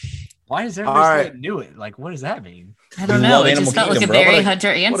one. Why does All everybody say right. it knew it? Like, what does that mean? I don't You know. love It Animal just felt like a Kingdom, bro. very What a- Hunter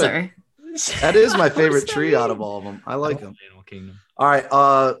what a- answer. That is my What does favorite that tree mean? out of all of them. I like love them. Animal Kingdom. All right,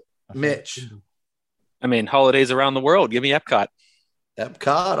 My Mitch. favorite kingdom. I mean, holidays around the world. Give me Epcot.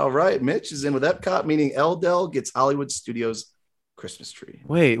 Epcot. All right, Mitch is in with Epcot, meaning Eldell gets Hollywood Studios Christmas tree.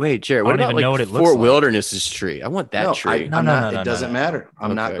 Wait, Jared. I What don't about even like know what it looks Fort like. Wilderness's tree? I want that No, tree. No, I'm no, not. no, It doesn't no. matter.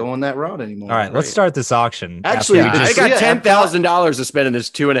 I'm not Okay. going that route anymore. All right, let's Wait. start this auction. Actually, after we I I just- got got Yeah, $10,000 to spend in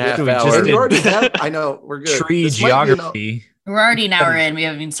this 2.5 Dude, we just hours. And did- you already have. I know we're good. tree This might be an- geography. We're already an hour in. We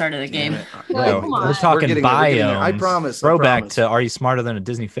haven't even started the Damn game. it. No, No, come we're on. We're talking getting there, we're getting there. biomes. I promise. I Throwback promise. to Are You Smarter Than a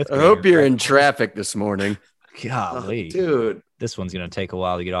Disney fifth I grader? hope you're in traffic this morning. Golly. Dude, This one's going to take a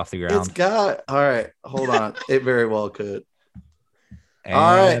while to get off the it's ground. got. All right, hold on. It very well could. And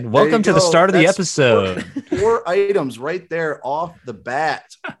all right, there welcome you to the go. start of the That's episode. Four items right there off the bat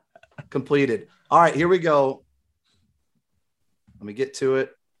completed. All right, here we go. Let me get to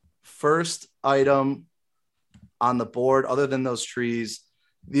it. First item on the board, other than those trees,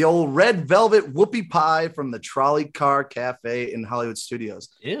 the old red velvet whoopie pie from the Trolley Car Cafe in Hollywood Studios.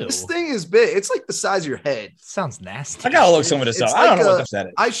 Ew. This thing is big. It's like the size of your head. Sounds nasty. I gotta look some of this It's up. I don't like know a- what that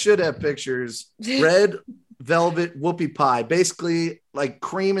is. I should have pictures. Red velvet whoopie pie, basically like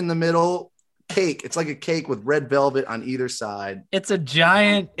cream in the middle, cake. It's like a cake with red velvet on either side. It's a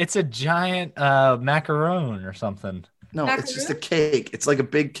giant macaron or something. No, it's just a cake. It's like a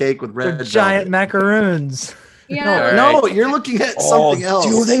big cake with red They're giant velvet. macaroons. Yeah, All No, you're looking at something else.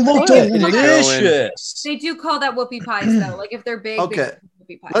 Dude, they look Look at it. delicious. they do call that whoopie pies though. Like if they're big, Okay. they call them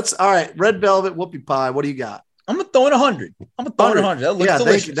whoopie pies. Let's all right. Red velvet whoopie pie. What do you got? I'm gonna throw in 100. I'm gonna throw in 100. That looks yeah,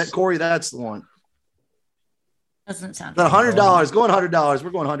 delicious. thank you. That Corey, that's the one. Doesn't sound. Then $100. Going $100. We're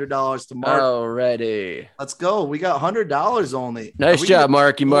going $100 to Mark. Already. Let's go. We got $100 only. Nice Are we job, gonna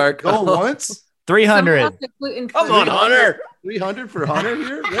Marky Mark. Go once. Someone 300. has to gluten Come free. on, Hunter. 300 for Hunter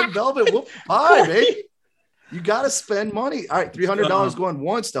here. Red velvet whoopie pie, baby. You got to spend money. All right, $300 going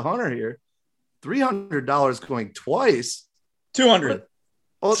once to Hunter here. $300 going twice. 200.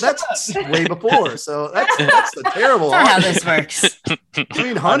 Well, that's way before. So that's a terrible. That's not how offer. this works. I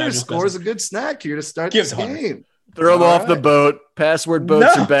mean, Hunter scores a good snack here to start Give this it to Hunter. game. Throw him All off the right. boat. Password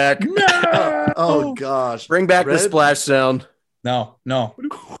boats No. are back. Oh gosh. Bring back the Red- splash sound. No.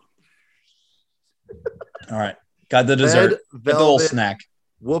 All right. Got the dessert. Red Get the little velvet snack.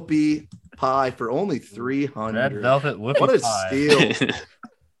 whoopie pie for only 300. Red velvet whoopie What a pie. steal.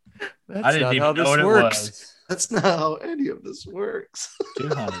 That's I didn't not even how know this what works. it was. That's not how any of this works.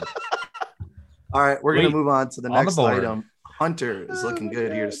 200. All right, we're going to Sweet. move on to the On the next board. item. Hunter is looking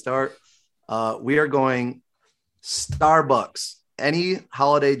good here to start. We are going Starbucks. Any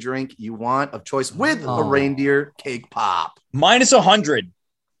holiday drink you want of choice with a Oh. reindeer cake pop. Minus 100.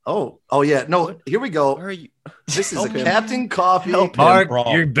 Oh yeah. No, here we Where go. are you? This is Help a him. Captain Coffee. Help him. Mark,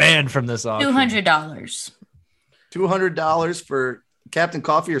 wrong. you're banned from this auction. $200. $200 for Captain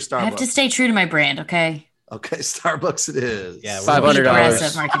Coffee or Starbucks? I have to stay true to my brand, okay? Okay, Starbucks it is. Yeah, we're $500. Be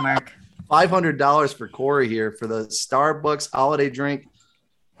aggressive, Marky Mark. $500 for Corey here for the Starbucks holiday drink,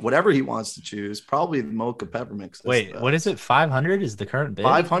 whatever he wants to choose. Probably the mocha peppermint. Wait, what is it? 500 is the current bid?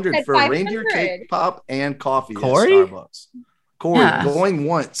 500 Said for a reindeer 500. cake pop and coffee Corey? at Starbucks. Corey Yeah. going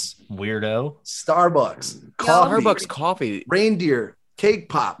once. Weirdo. Starbucks coffee, Starbucks coffee reindeer cake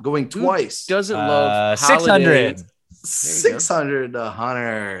pop going Who twice. doesn't love 600. 600 to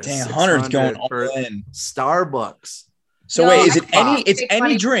Hunter. Damn, Hunter's going 600 all for in. Starbucks. So No, wait, is it I- any? It's Big any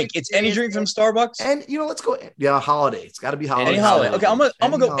money drink. for It's any drink from seriously. Starbucks. And let's go. Yeah, holiday. It's got to be holiday. Any holiday. Okay, I'm gonna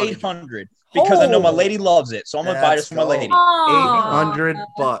Any go holiday. 800 because I know my lady loves it. So I'm gonna buy this Let's for my go. lady. Aw.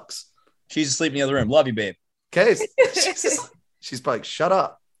 $800. She's asleep in the other room. Love you, babe. Okay. She's probably shut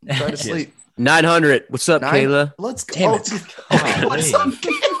up. I'm trying to Yes. sleep. 900. What's up, Nine? Kayla? Let's go. Damn it. Okay, what's up?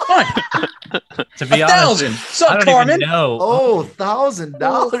 To be honest, 1,000. I Sup, don't Carmen? even know. Oh,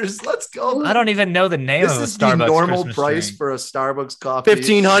 $1,000. Let's go. I don't even know the name This of a is the Starbucks normal Christmas price drink. for a Starbucks coffee.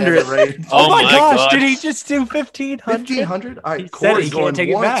 1,500. and a rate. Oh my my gosh, God. did he just do 1,500? 1,500. All He right, said Corey's he can't going take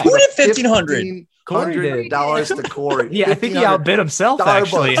it once back. with Who did 1,500? Corey did. $1,500 to Corey. Yeah, I think he 1,500. outbid himself, Starbucks.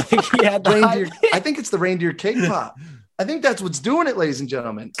 actually. I think he had the Reindeer. high- I think it's the reindeer cake pop. I think that's what's doing it, ladies and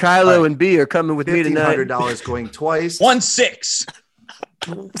gentlemen. Kylo and B are coming with me tonight. $1,500 going twice. 1,600.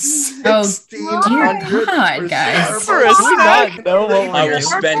 $1,600 God, guys. For a Do we snack. not know what I we're will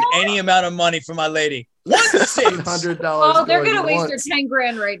doing? spend any amount of money for my lady. 1,600. $1,600. Oh, they're going gonna waste once. their 10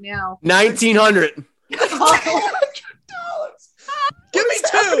 grand right now. 1,900. Give me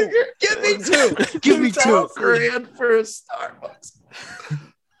two. Give me two. Give me $2,000 for a Starbucks.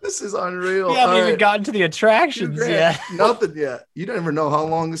 This is unreal. We haven't All even right. gotten to the attractions $2,000. yet. Nothing yet. You don't even know how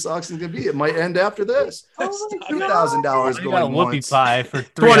long this auction's gonna be. It might end after this. $2,000 You got a going whoopie once. pie for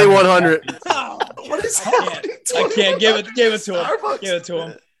 2,100. What is happening? I can't give it to him. Starbucks. Give it to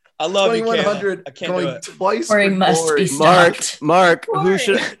him. I love you, Kayla. 2,100 I can't do going it. twice. Corey for must Corey. be stopped. Mark, who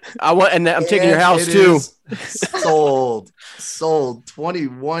should I want? And I'm taking your And house it too. is Sold.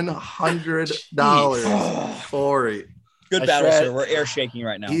 $2,100. Corey. Good I battle, tried- sir. We're air shaking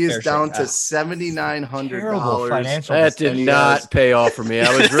right now. He is Air down shaking. to $7,900. Terrible financial That did decision. not pay off for me.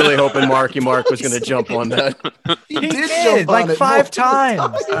 I was really hoping Marky Mark was going to jump on that. He He did did, jump like on it 5 multiple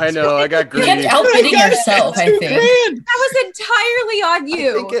times. I know. I got You kept greedy. outbidding yourself, I think. That was entirely on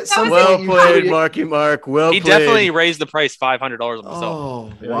you. think at That some was Well You played, created- Marky Mark. Well He played. definitely raised the price $500 on himself.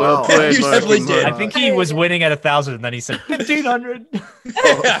 Oh, Yeah. wow. Well played, You Marky definitely did. I think he was winning at 1,000, and then he said 1,500.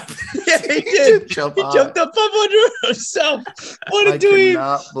 Yeah, he did. Jump He on. jumped up 500 himself. What I a dweeb.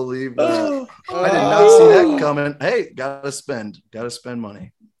 cannot believe that. Oh. I did not see that coming. Hey, gotta spend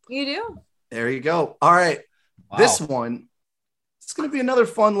money. You do. There you go. All right. Wow. This one, it's going to be another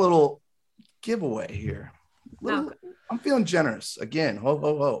fun little giveaway here. I'm feeling generous again. Ho,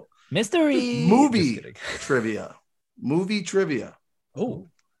 ho, ho. Mystery. Movie Just kidding. trivia. Movie trivia. Oh,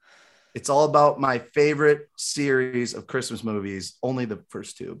 It's all about my favorite series of Christmas movies. Only the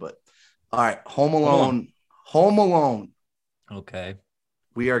first two, but all right. Home Alone. Home Alone. Okay.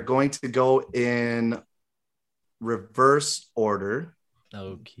 We are going to go in reverse order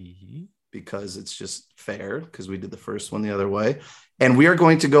Okay. because it's just fair because we did the first one the other way. And we are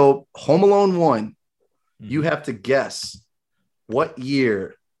going to go Home Alone 1. You have to guess what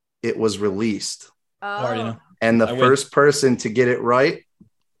year it was released. I already know. And the I win. first person to get it right,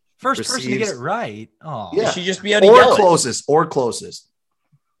 First person to get receives- it right. Oh. Yeah. You should just be able to yell it. or closest.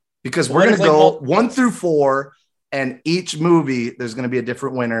 Because We're we're going to gonna go play both. 1 through 4, and each movie, there's going to be a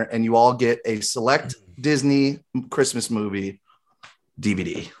different winner, and you all get a select Disney Christmas movie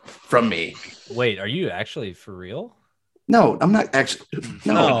DVD from me. Wait, are you actually for real? No, I'm not actually.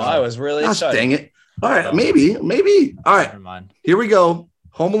 No, No, I was really gosh, excited. dang it. All right, maybe. All right, Never mind. here we go.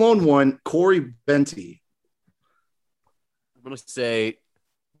 Home Alone 1, Corey Benty. I'm going to say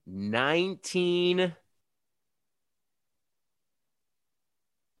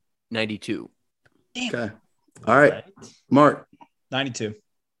 1992. Okay. All right, Mark. 92.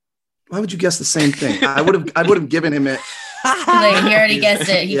 Why would you guess the same thing? I would have given him it. Like, he already guessed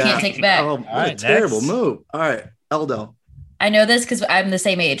it. He Yeah. can't take it back. Oh, what a right, terrible next. move. All right, Eldo. I know this because I'm the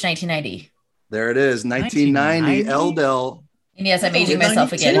same age, 1990. There it is, 1990. 1990? Eldel. And yes, I'm aging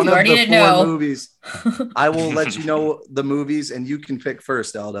myself again. One If you of already the didn't 4 know. movies. I will let you know the movies, and you can pick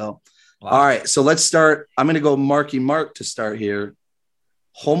first, Eldo. Wow. All right, so let's start. I'm going to go Marky Mark to start here.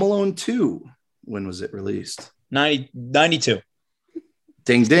 Home Alone 2. When was it released? 92.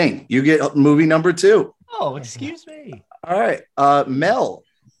 Ding, ding. You get movie number 2. Oh, excuse me. All right, Mel.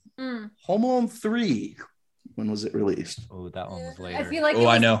 Mm. Home Alone 3. When was it released? Oh, that one was I later. feel like Oh,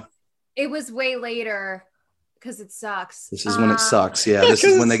 I know. it was way later because it sucks. This is when it sucks. Yeah, this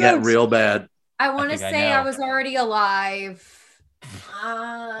is when they get real bad. I want to think I say I know. was already alive.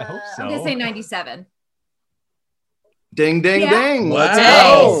 I hope so. I'm gonna say 97. Ding, ding, Yeah. ding. Let's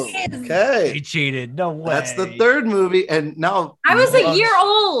Wow. go. Okay. He cheated. No way. That's the third movie. And now I was a year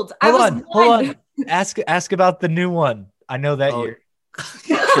old. I was Hold on. Ask about the new one. I know that Oh, year.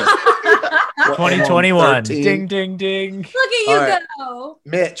 What, Home Alone 2021. 13? Ding, ding, ding. Look at you All right. go.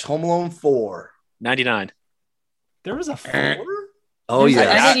 Mitch, Home Alone 4. 99. There was a 4? Oh, I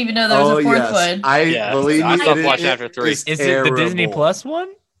yeah. didn't even know there was a fourth one. I Yeah, believe I me, stopped it watching after 3. is Is it the Disney terrible. Plus one?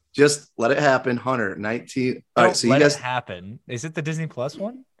 Just let it happen, Hunter. 19. All right, Don't so you let guys. it happen. Is it the Disney Plus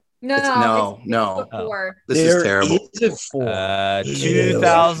one? No, No. it's before. This is terrible. Is it 4?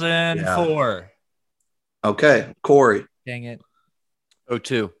 2004. Okay, Corey. Dang it.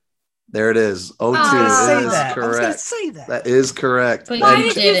 02. There it is. Oh, 02 I was is correct. say that. That is correct. But Why you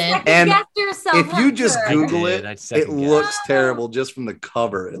did you didn't. second And guess yourself? If you just Hunter? Google did. it, I it second guessed. looks terrible just from the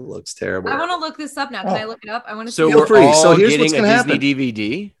cover. It looks terrible. I want to look this up now. Can I look it up? I want to So see. Feel we're free. all So here's getting what's a gonna Disney happen.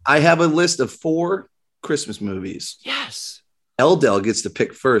 DVD. I have a list of 4 Christmas movies. Yes. Eldel gets to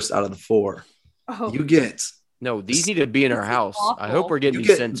pick first out of the 4. Oh. You get. No, these need to be in our This is house. I awful. hope we're getting You these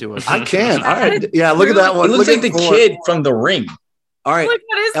get- sent to us. I can. All right. Yeah, look at that It one. looks Look like at the 4. kid from The Ring. All right. Look,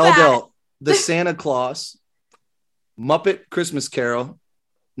 what is that? Eldel, The Santa Claus, Muppet Christmas Carol,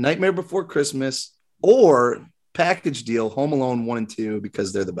 Nightmare Before Christmas, or package deal Home Alone 1 and 2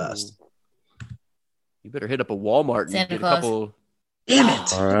 because they're the best. You better hit up a Walmart and Santa get a Claus. couple. Damn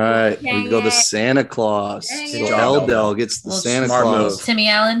it. All right. Dang We go the it. Santa Claus. Dang So it. Eldel gets the Well, Santa smart Claus. move. Timmy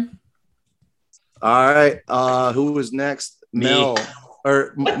Allen. All right. Who was next? Me. Mel.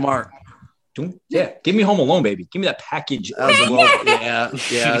 or Mark. Yeah, give me Home Alone, baby. Give me that package. That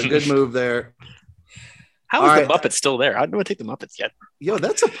was yeah, good move there. How is the Muppets still there? I don't know take the Muppets yet. Yo,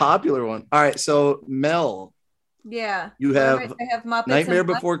 that's a popular one. All right, so Mel. Yeah. You have, I have Muppets Nightmare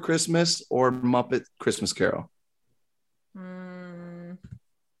Before Christmas or Muppet Christmas Carol?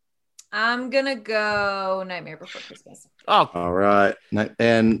 I'm going to go Nightmare Before Christmas. Oh, all right.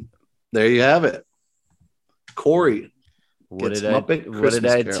 And there you have it. Corey. What did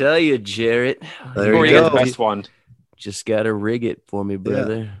I tell you, Jarrett? There Corey you go. got the best one. Just got to rig it for me,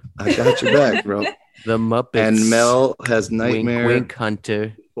 brother. Yeah, I got your back, bro. The Muppets. And Mel has Nightmare Wink, wink,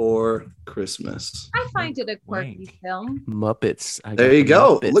 Hunter. For Christmas. I find it a quirky film. Muppets. There you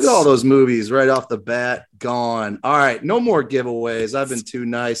go. Muppets. Look at all those movies right off the bat. Gone. All right. No more giveaways. I've been too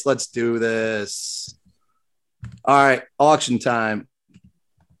nice. Let's do this. All right. Auction time.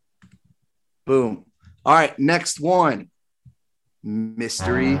 Boom. All right. Next one.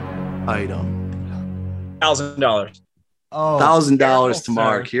 Mystery item. $1,000. Oh, $1,000 to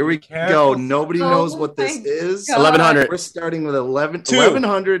Mark. Here we go. Nobody knows what this is. 1,100. We're starting with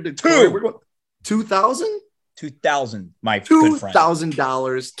 1,100 to Corey. We're going 2,000. 2,000. My good friend.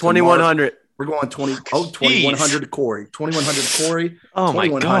 $2,000. 2,100. We're going 2,100 to Corey. 2,100 to Corey. Oh my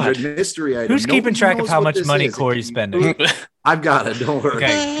 2,100 God. mystery item. Who's keeping track of how much money is. Corey's spending? I've got it. Don't worry.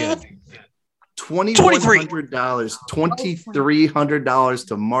 Okay, good. $2,100. $2,300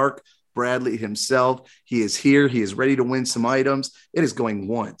 to Mark Bradley himself. He is here. He is ready to win some items. It is going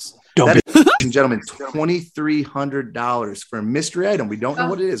once. Ladies and gentlemen, $2,300 for a mystery item. We don't know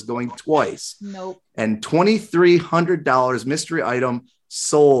what it is, going twice. Nope. And $2,300 mystery item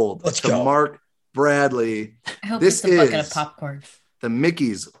sold to Mark Bradley. I hope this it's a bucket is of popcorn. the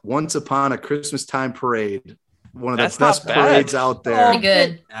Mickey's Once Upon a Christmas Time Parade. One of That's the best not bad. parades out there. Pretty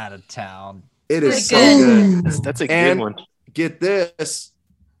good. Out of town. It is so Pretty good. That's a good And one. get this.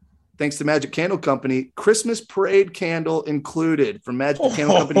 Thanks to Magic Candle Company, Christmas parade candle included from Magic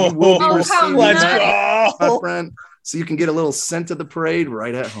Candle Company. You will be receiving that, my friend. So you can get a little scent of the parade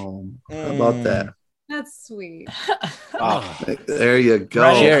right at home. How about that? That's sweet. There you go.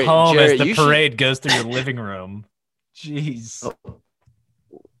 Right Jared, at home Jared, as the you should- parade goes through your living room. Jeez.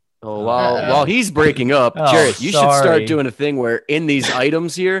 Oh, while he's breaking up, Oh, Jarrett, you should sorry. start doing a thing where in these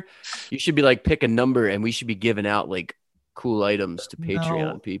items here, you should be like pick a number and we should be giving out like cool items to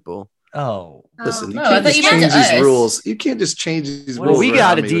Patreon No. people. Oh. Listen, you No, I can't thought just you meant change to these us. rules. You can't just change these Well, rules. we around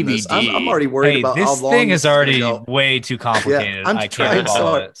got a me with this. DVD. I'm already worried Hey, about how this long thing this is already gonna go. way too complicated. I'm I trying can't so follow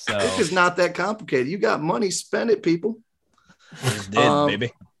hard. it. So This is not that complicated. You got money, spend it, people. Just did,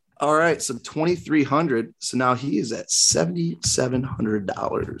 baby. All right, so 2,300. So now he is at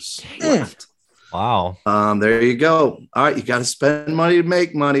 $7,700 left. wow. There you go. All right, you got to spend money to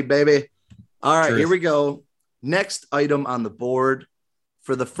make money, baby. All right, Truth. here we go. Next item on the board.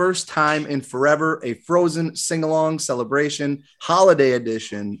 For the first time in forever, a Frozen sing-along celebration holiday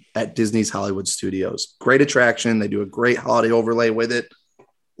edition at Disney's Hollywood Studios. Great attraction. They do a great holiday overlay with it.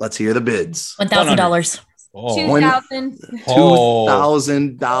 Let's hear the bids. $1,000. Oh. 2,000.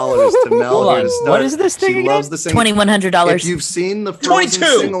 $2,000 to Mel. Hold on. here to start. What is this thing She again? loves the sing. $2,100. If you've seen the Frozen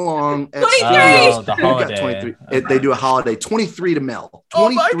 22. sing-along at 23. Studios, Oh, the you got holiday. 23. They do a holiday. 23 to Mel. Oh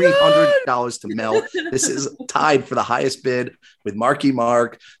my $2,300 to Mel. This is tied for the highest bid with Marky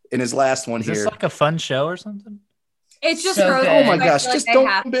Mark in his last one Is this here. like a fun show or something? It's just So Frozen. good. Oh my I gosh! feel like Just they don't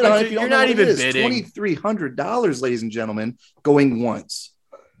have bid to. on it if you You're don't know not what even it is. bidding. $2,300, ladies and gentlemen, going once.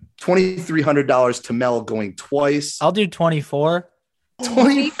 $2,300 to Mel going twice. I'll do 24.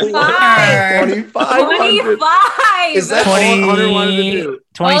 24. 25. 2,500. 25. Is that all Hunter wanted to do?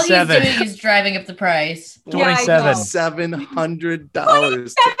 All he's 27. doing is driving up the price. Yeah, I 27. know. $700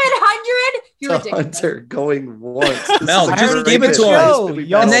 $700? You're to ridiculous. Hunter going once. This Mel, is a just great give it bid. to him. Yo, It's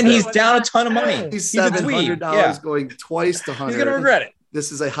y'all And then best he's bet. down a ton of money. He's He's a dweeb. $700 Yeah. going twice to Hunter. He's gonna regret it.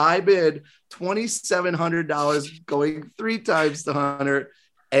 This is a high bid. $2,700 going 3 times to Hunter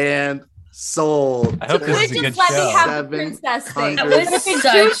and sold. I hope You this could is a just good let me show. have the princess thing. It $700. would have been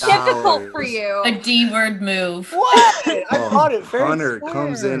too difficult for you. A D-word move. What? I Oh, bought it very Hunter fair.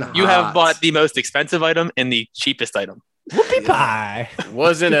 comes in. You have hot. bought the most expensive item and the cheapest item. Whoopie pie.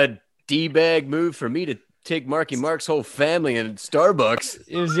 Wasn't a D-bag move for me to take Marky Mark's whole family in Starbucks.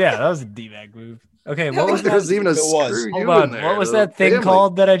 It was, yeah, that was a D-bag move. Okay, I what think was there was that? even a It was. screw Hold you on. in there. What was The that thing family.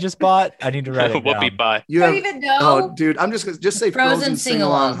 called that I just bought? I need to write it Whoopie down. pie. You I have, don't even know. oh, dude, I'm just gonna say Frozen Frozen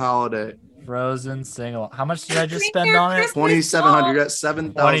sing-along sing-along. holiday. Frozen single. How much did I just Bring spend your on it? Christmas 2,700. You songs.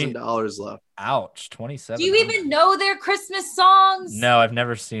 got $7,000 left. Ouch, 27. Do you even know their Christmas songs? No, I've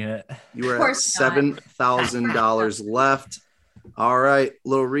never seen it. You were Of at course not. $7,000 left. All right,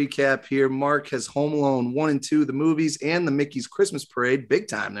 little recap here. Mark has Home Alone 1 and 2, the movies, and the Mickey's Christmas Parade, big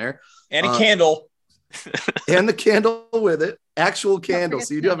time there, And a candle. and the candle with it, actual candle.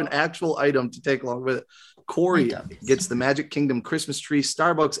 So you do have an actual item to take along with it. Corey gets the Magic Kingdom Christmas tree,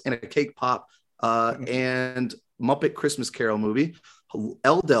 Starbucks, and a cake pop, and Muppet Christmas Carol movie.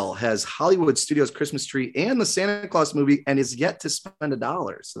 Eldel has Hollywood Studios Christmas tree and the Santa Claus movie and is yet to spend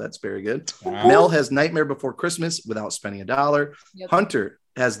 $1. So that's very good. Wow. Mel has Nightmare Before Christmas without spending $1. Yep. Hunter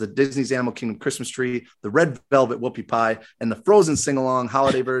has the Disney's Animal Kingdom Christmas tree, the Red Velvet Whoopie Pie, and the Frozen sing-along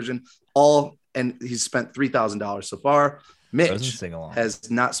holiday version. And he's spent $3,000 so far. Mitch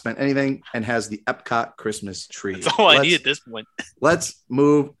has not spent anything and has the Epcot Christmas tree. That's all I need at this point. Let's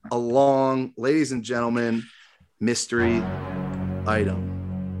move along, ladies and gentlemen. Mystery item.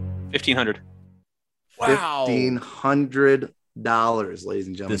 1,500. Wow. $1,500, ladies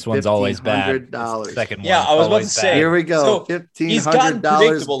and gentlemen. This one's always bad. $1,500. Second one. Yeah, I was about to always say. bad. Here we go. So, he's gotten $1,500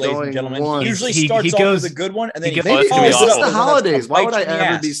 predictable, ladies and going gentlemen. once. He usually He starts goes- off with a good one, and then he he goes- Maybe Oh, it's yeah. just the That's holidays. Why would I bites you in the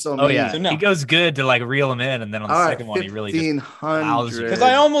ever ass. be so Oh mean? yeah, So no. he goes good to like reel him in, and then on the All right, second one, he really just $1,500. Because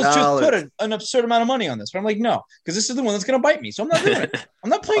I almost just put an absurd amount of money on this, but I'm like, no, because this is the one that's going to bite me. So I'm not doing it. I'm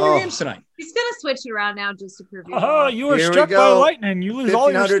not playing your games tonight. He's gonna switch it around now just to prove you. Oh, you were Here we struck by go. lightning. You lose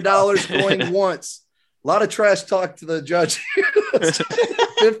all your $1,500 stuff. going once. A lot of trash talk to the judge.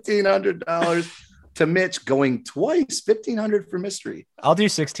 $1,500 to Mitch going twice. $1,500 for mystery. I'll do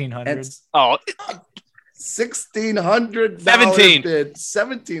 1,600. And Oh, $1,600 17. bid.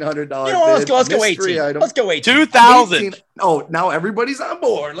 $1,700 You know what? bid. Let's go Mystery 18. item. Let's go 18. 2,000. Oh, now everybody's on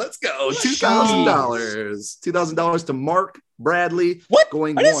board. Let's go. $2,000. $2,000 to Mark Bradley. What?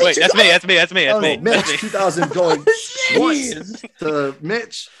 Going I didn't once. Wait, that's me. Oh, That's Mitch, me. 2,000 going once Jeez. to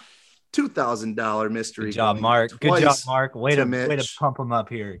Mitch. $2,000 mystery. Good job, going Mark. Good job, twice Mark. Way to to Mitch. pump him up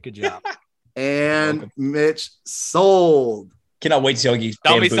here. Good job. And Mitch sold Cannot wait to see how you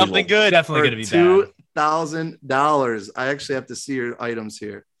Tell me something good. Definitely for going to be bad. $2,000. I actually have to see your items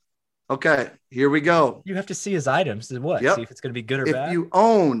here. Okay, here we go. You have to see his items. What? Yep. See if it's going to be good or If bad. you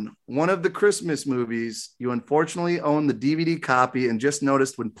own one of the Christmas movies, you unfortunately own the DVD copy and just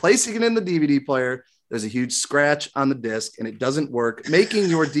noticed when placing it in the DVD player, there's a huge scratch on the disc and it doesn't work, making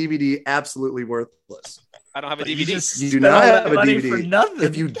your DVD absolutely worthless. I don't have a You DVD. just You do spent not all that have a money for DVD. nothing.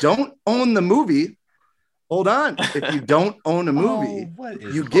 If you don't own the movie, hold on. If you don't own a movie, Oh, what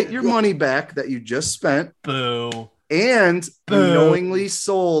is you get your money back that you just spent, boo. and you Boo. knowingly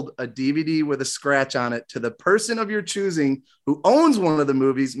sold a DVD with a scratch on it to the person of your choosing who owns one of the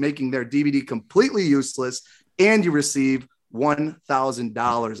movies, making their DVD completely useless, and you receive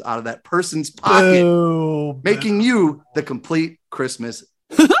 $1,000 out of that person's pocket, Boo. making you the complete Christmas.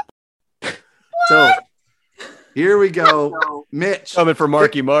 So here we go. Mitch. Coming for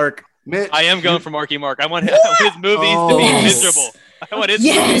Marky Mark. Mitch. I am going for Marky Mark. I want his movies to be Yes. miserable. I want his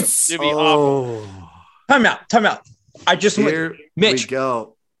Yes. movies to be awful. Oh, Time out. I just went. here Mitch. we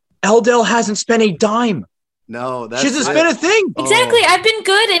go. Eldel hasn't spent a dime. No, that's She hasn't it. spent a thing. Exactly. Oh. I've been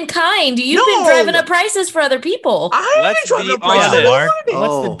good and kind. You've been No. driving up prices for other people. I Let's ain't trying be to price Come on, honest. it. Mark.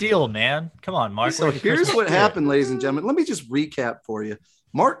 Oh. What's the deal, man? Come on, Mark. So Look at here's Christmas what here. happened, ladies and gentlemen. Let me just recap for you.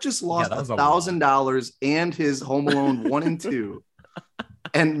 Mark just lost that was a $1,000 and his Home Alone 1 and 2.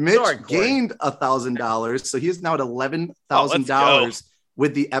 And Mitch Sorry, Corey. gained $1,000. So he is now at $11,000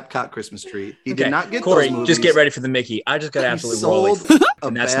 with the Epcot Christmas tree. He did not get Corey, those movies. just get ready for the Mickey. I just got He absolutely rolled. sold a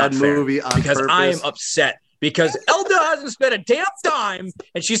And that's bad not fair, movie on because purpose. I am upset because Elda hasn't spent a damn dime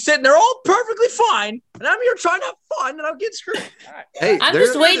and she's sitting there all perfectly fine, and I'm here trying to have fun and I'm getting screwed. All right. Hey, I'm there-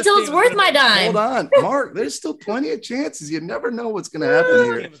 just waiting till it's worth my dime. Hold on, Mark. There's still plenty of chances. You never know what's going to happen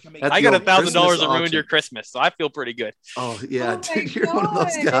here. at I the got old $1,000 Christmas to ruin auction. your Christmas, so I feel pretty good. Oh yeah, Oh my dude, you're one of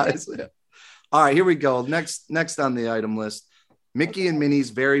those God. guys. All right, here we go. Next on the item list, Mickey and Minnie's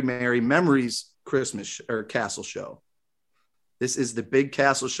Very Merry Memories Christmas or Castle Show. This is the big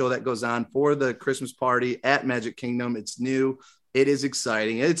castle show that goes on for the Christmas party at Magic Kingdom. It's new. It is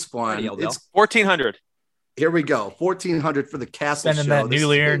exciting. It's fun. Alrighty, Eldel. It's 1,400. here we go. $1,400 for the castle Spending show. that This is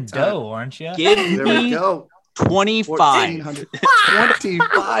newly big earned time. dough, aren't you? Give There we me go. 25.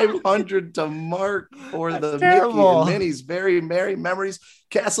 $2,500 to Mark for the Mickey terrible. and Minnie's Very Merry Memories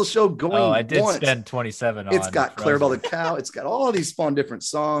Castle Show going Oh, I did once. spend 27 on It's got Frozen. Clarabelle the Cow. It's got all these fun different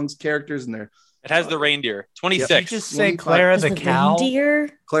songs, characters in there. It has the reindeer. Did you 26. just say 25. Clara Was the the cow? reindeer?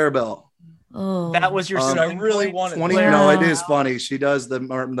 Clarabelle. Oh, That was your Um, selling I really point? wanted 20. Wow. No, it is funny. She does the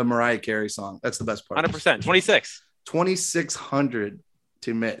Mariah Carey song. That's the best part. 100%. 26. 2,600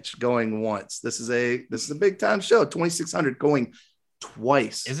 to Mitch going once. This is a big time show. 2,600 going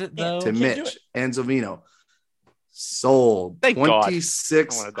twice Is it though? to Can't do Mitch and Zovino. Sold. Thank God.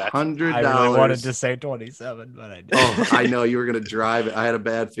 $2,600. I really wanted to say 27, but I didn't. Oh, I know you were going to drive it. I had a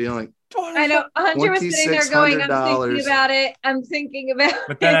bad feeling. I know. Hunter was sitting there going, I'm $2,600. thinking about it. I'm thinking about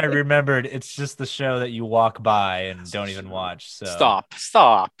But then I it. remembered it's just the show that you walk by and don't even watch. So Stop.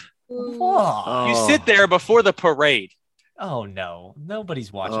 Ooh. Whoa. You sit there before the parade. Oh no,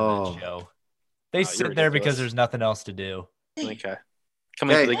 nobody's watching Oh. that show. They you're sit there because ridiculous. there's nothing else to do. Okay.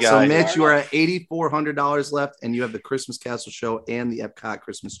 Coming to Okay, the so guy. Mitch, you are at $8,400 left, and you have the Christmas Castle show and the Epcot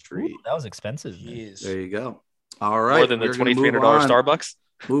Christmas tree. Ooh, that was expensive. man. Jeez. There you go. All right. More than the we're gonna $2,300 move on. Starbucks.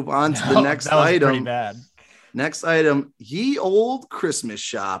 Move on to the No, next that was pretty item. bad. Next item, Ye Old Christmas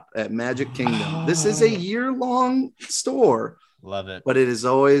Shop at Magic Kingdom. This is a year-long store, Love it. but it is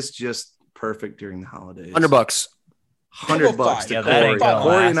always just perfect during the holidays. $100. $100 to Yeah, that ain't Corey. gonna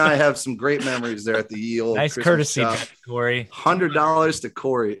Corey last. and I have some great memories there at the Ye Old Nice Christmas courtesy, Shop. Corey. $100 to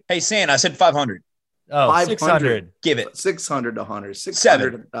Corey. Hey, San, I said 500. Oh, 500. 600. Give it. 600 to Hunter.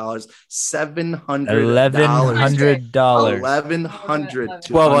 Seven. $600. $700. $1,100. $1,100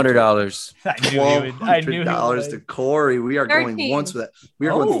 to $1,200. I knew he $1,200 would. to Corey. We are going 13. once with that. We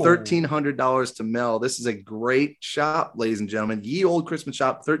are Oh. going $1,300 to Mel. This is a great shop, ladies and gentlemen. Ye Old Christmas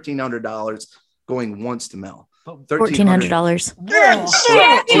Shop, $1,300 going once to Mel. $1,400. Yeah.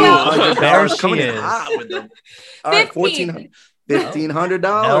 There she coming in is. hot with them. All right, 15. $1,500.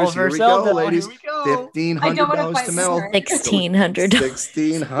 Mel Here we versus go, Elda. ladies. Here we go. I don't wanna $1,500 fight to Mel. Sarah. $1,600.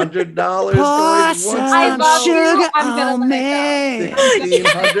 $1,600 Pour going once some to I Mel. love you. I'm gonna let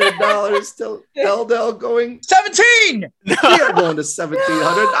it $1,600 to Eldel going. 17. We are going to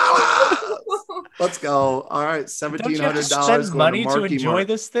 $1,700. go. Let's go. All right, Don't you have to $1,700 spend going money to to Marky enjoy Mark.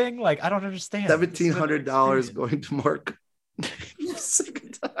 this thing? Like, I don't understand. $1,700 going to Mark.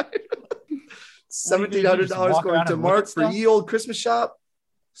 Second time. $1,700 walk going around to and look Mark at for stuff? Ye Old Christmas Shop.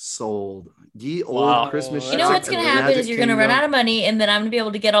 Sold. Ye Old Wow. Christmas Shop. You know what's at going the to happen Magic is you're going to run Kingdom. out of money, and then I'm going to be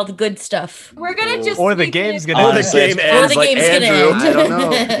able to get all the good stuff. We're gonna just Or the sneak game's it gonna in. end. the game Or ends the like game's gonna Andrew. end. I don't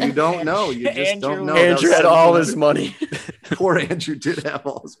know. You don't know. You just don't Andrew- know. Andrew That had was all his $1,700. money. Poor Andrew did have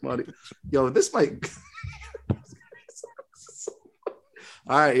all his money. Yo, this might.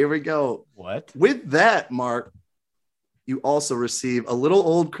 All right, here we go. What? With that, Mark, you also receive a little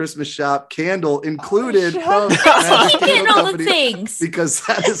old Christmas shop candle included from Keep Magic getting Candle all the Company things. because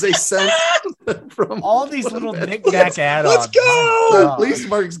that is a scent from All these little knick-knack add-ons. Let's go! My At God. least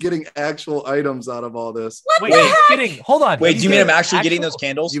Mark's getting actual items out of all this. Wait, he's getting. Hold on. Wait, he's do you mean I'm getting actually getting actual- those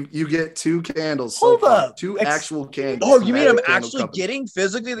candles? You get 2 candles. Hold so far. up. 2 actual candles. Oh, from you mean I'm Magic Candle actually Company. getting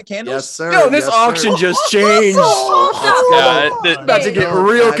physically the candles? Yes, sir. No, this Yes, sir. auction just changed. Yeah, About to get No,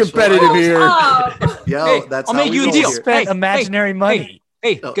 real actual- competitive here. Oh. Yo, Hey, that's I'll how make we you a roll deal. here. Spent Hey, imaginary money.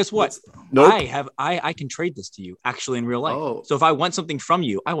 Hey, Oh, guess what? Nope. I can trade this to you actually in real life. Oh. So if I want something from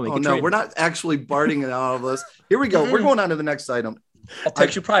you, I will make Oh a no, trade. we're not actually barting it out of this. Here we go. We're going on to the next item. I'll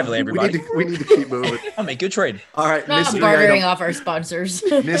text you privately, everybody. We need to keep moving. I'll make you a trade. All right, Not mystery bartering item. off our sponsors.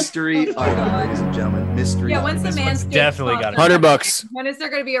 Mystery item, ladies and gentlemen. Mystery. Yeah, when's the item. Manscaped definitely got sponsor? it. $100. When is there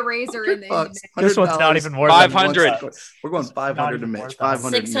going to be a razor in the $100. This one's not even worth $100. 500. We're going 500 to even Mitch. worth it.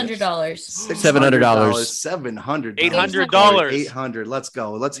 500 to Mitch. $600. $700. $700. $800. 800. Let's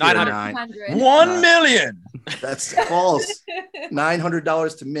go. Let's get a 900. 9. 1 million. That's false.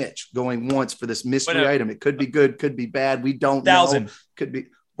 $900 to Mitch going once for this mystery Whatever. item. It could be good, could be bad. We don't know. 1,000. Could be.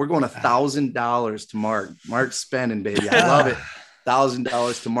 We're going $1,000 to Mark. Mark's spending, baby. I love it.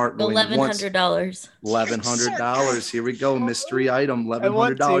 $1,000 to Mark going once. $1,100. $1,100. Here we go. Mystery item.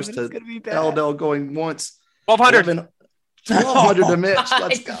 $1,100 to Eldel going once. 1,200. $1,200 to Mitch.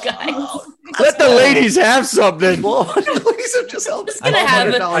 Let's go. Guys. Let the ladies have something. $1,200. Ladies have just held It's going to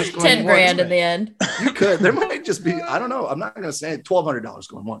have $1,200 going 10 grand once. in the end. You could. There might just be. I don't know. I'm not going to say it. $1,200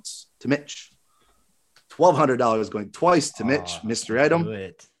 going once to Mitch. $1,200 going twice to Mitch. Mystery item. Do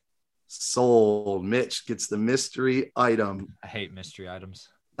it. Sold. Mitch gets the mystery item. I hate mystery items.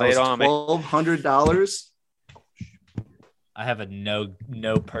 That Lay was it on me. $1,200. I have a no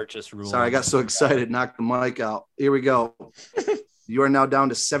purchase rule. Sorry, I got so excited, knocked the mic out. Here we go. You are now down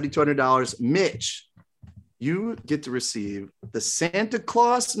to $7,200. Mitch, you get to receive the Santa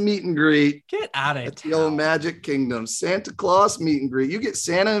Claus meet and greet Get out of at the old town. Magic Kingdom. Santa Claus meet and greet. You get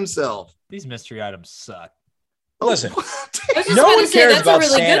Santa himself. These mystery items suck. Listen. I was just No going one to say, cares that's a about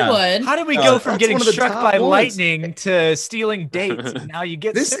really Santa. good one. How did we go from that's getting one of the struck top by ones. lightning to stealing dates? Now you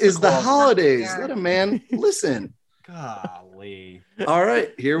get This Santa is the Claus. holidays. Yeah. Let a man listen. Golly, All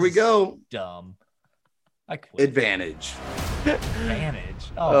right, here we go. dumb. I quit. Advantage.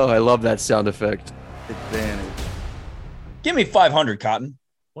 Advantage. Oh, I love that sound effect. Advantage. Give me 500, Cotton.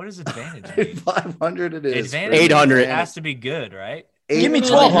 What does advantage mean? 500 it is. Advantage 800. has to be good, right? Give me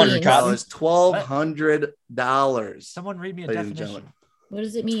 $1,200, Cotton. $1,200. Someone read me a Ladies and definition. gentlemen. What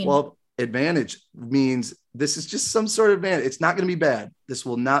does it mean? Well, advantage means this is just some sort of advantage. It's not going to be bad. This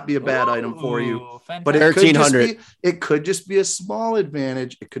will not be a bad item for you. Ooh, But it fantastic. could just be a small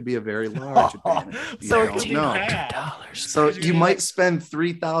advantage. It could be a very large advantage. You So don't it could be know. bad. So you might spend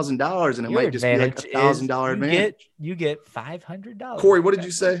 $3,000 and it Your might just be like advantage $1,000 is advantage. You get $500. Corey, what did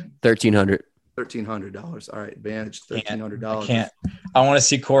you say? 1,300. $1,300. All right, advantage $1,300. I can't. I want to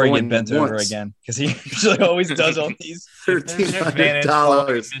see Corey Going get bent over once. again because he usually always does all these. If there's an advantage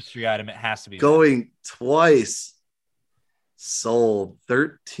following a $1,300 mystery item, it has to be going twice. Sold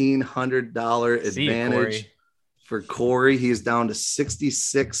 $1,300 See you, advantage Corey. for Corey. He's down to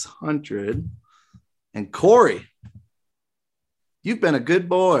 6,600. And Corey, you've been a good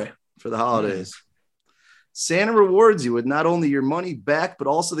boy for the holidays. Santa rewards you with not only your money back, but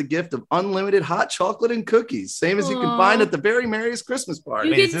also the gift of unlimited hot chocolate and cookies, same as you can Aw. find at the very merriest Christmas party.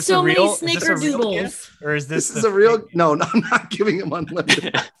 You Wait, is get this so a many real- is this a real snickerdoodles. gift? Or is This this is a real no, I'm not giving him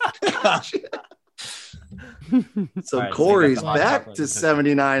unlimited. So All right, so Corey's you got the hot back chocolate to and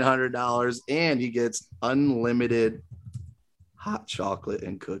cookies. $7,900 and he gets unlimited hot chocolate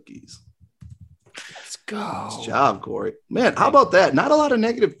and cookies. Let's go. Nice job, Corey. Man, how about that? Not a lot of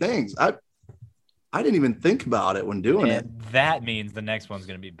negative things. I didn't even think about it when doing it. And that means the next one's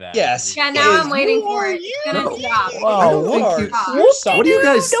going to be bad. Yes. Yeah, now Yes. I'm waiting Who for are it. you? It's gonna No. stop. I Oh, don't think Lord. you- what do you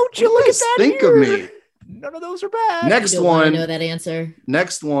guys? Don't you what look do at guys that think here. of me? None of those are bad. Next You don't wanna one. know that answer.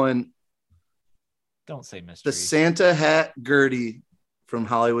 Next one. Don't say mystery. The Santa hat Gertie from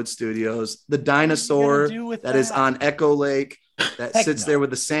Hollywood Studios. The dinosaur that is on Echo Lake that Heck sits no. there with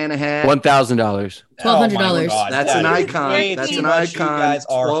the Santa hat. $1,000. $1,200. Oh my God. That's an That is icon. way That's too an much. You icon. guys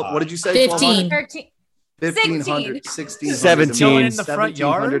are 12 hot. what did you say? 15. 13. 1,500, 1,600, 17. In the front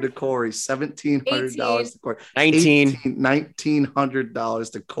yard? $1,700 to Corey, $1,700 to Corey, 19.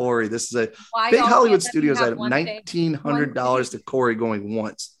 $1,900 to Corey. This is a Why big y'all Hollywood can't let me Studios have item. one thing? $1,900 to Corey going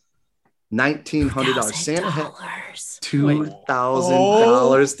once. $1,900. Santa hat.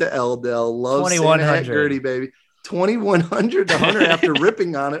 $2,000 to Eldell. Love Santa hat 2,100. Gertie, baby. $2,100 to Hunter after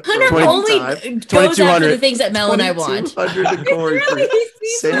ripping on it. for a Hunter long only time. goes after 2,200. the things that Mel and I want. $2,200 to Corey for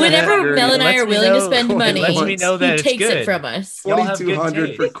Santa hat Whenever Gertie. Mel and I lets are me willing to know- spend it money, lets me know that he it's takes good. it from us. Y'all have good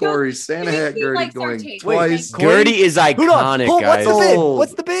 2,200 for taste. Corey. Santa hat He Gertie likes our going taste. twice. Gertie is iconic, guys. Sold.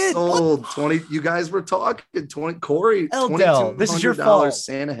 What's the bid? Sold 20. You guys were talking 20. Corey, Eldell, this is your $2,200 fault.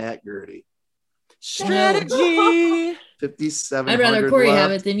 Santa hat Gertie. Strategy. 5,700. I'd rather Corey left.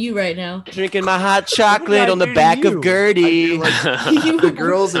 have it than you right now. Drinking my hot chocolate on the do to back you? of Gertie. I feel like the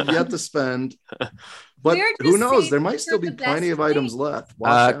girls have yet to spend, but We're who just knows? saying There might still they're be the plenty best of items thing. left.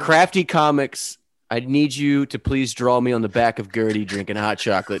 Watch out. Crafty Comics, I need you to please draw me on the back of Gertie drinking hot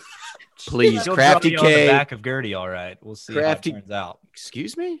chocolate. Please, She'll Crafty drop you on the K. back of Gertie, all right. We'll see Crafty- how it turns out.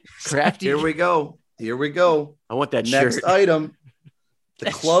 Excuse me? Crafty. Here we go. Here we go. I want that Next shirt. item, the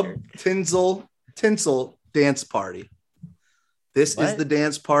That Club shirt. Tinsel Dance Party. This is What? the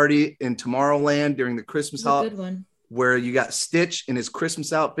dance party in Tomorrowland during the Christmas It's a holiday, good one. where you got Stitch in his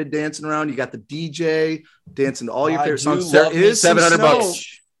Christmas outfit dancing around. You got the DJ dancing to all your I favorite do songs. love There me is some $700 snow.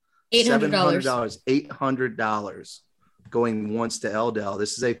 bucks. $800. $800 going once to Eldell.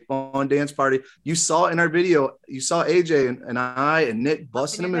 This is a fun dance party. You saw in our video, you saw AJ and I and Nick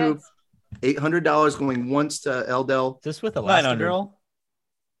busting a move. $800 going once to Eldell. Is this with 900. Elastigirl?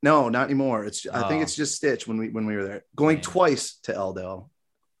 No, not anymore. It's I think Oh. it's just Stitch when we were there. Going Man. twice to Eldell.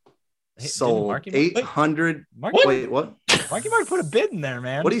 Hey, didn't Sold Marky Mark- 800. Marky, Wait, what? Marky Mark put a bid in there,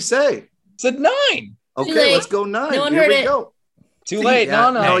 man. What do you say? Said 9. Okay, late. let's go 9. No one Here heard we it. go. Too late.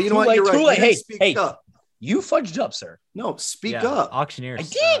 Yeah, No. no, you know Too what? late. You're right. Too You late. didn't Hey, speak hey, up. you fudged up, sir. No, speak Yeah, up. Auctioneers. I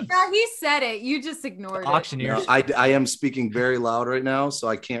did. Yeah, he said it. You just ignored it. Auctioneers. No, I am speaking very loud right now, so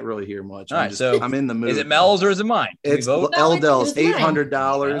I can't really hear much. All right, I'm so I'm in the mood. Is it Mel's or is it mine? Can we It's vote? No, Eldell's it's mine.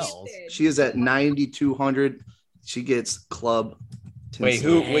 $800. Mel's. She is at 9,200. She gets Club Wait,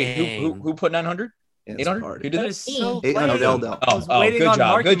 Tinsel who put 900? Dance 800? Party. Who did That this? is so 800 lame. Eldell. I was Oh, waiting good on job,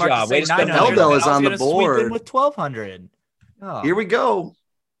 Marky good Mark to job. say Way to spend 900. Eldell is I was on the gonna sweep board. in with 1,200. Oh. Here we go.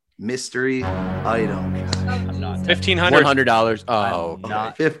 Mystery item. I'm not. $1,500. $100. Oh, I'm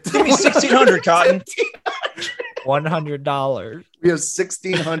not. Give me 1,600, Cotton. $100. We have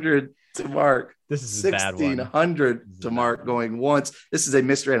 1,600 to Mark. This is a bad one. 1,600 to Mark going once. This is a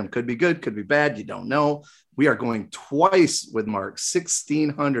mystery item. Could be good, could be bad. You don't know. We are going twice with Mark.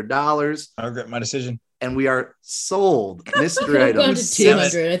 $1,600. I regret my decision. And we are sold. Mystery Could have gone item. to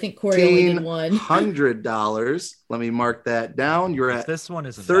 200. I think Corey only did one. $1,600. Let me mark that down. You're at This one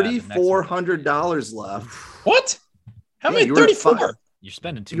is $3,400 left. What? How Yeah, many you were at 34? You're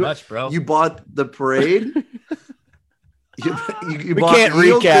spending too You- much, bro. You bought the parade. You We bought can't the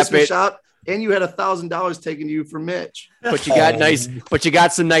Yield recap Christmas it. shop, and you had $1,000 taken to you from Mitch. But you got but you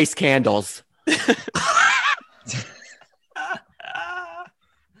got some nice candles.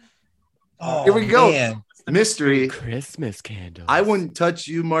 Oh, Here we go. man. Mystery. Christmas candles. I wouldn't touch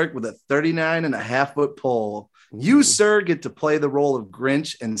you, Mark, with a 39.5-foot pole. You, sir, get to play the role of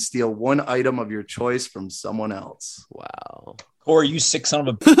Grinch and steal one item of your choice from someone else. Wow. Corey, you sick son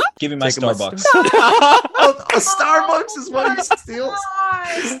of a. Give me my Taking my Starbucks. A Starbucks is what he steals.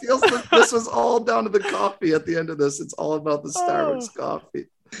 He God. steals this was all down to the coffee at the end of this. It's all about the Starbucks coffee.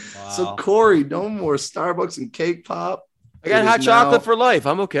 So, Corey, no more Starbucks and cake pop. I got It hot is chocolate now- for life.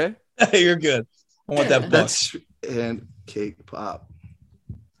 I'm okay. You're good. I want that buck. That's and cake pop.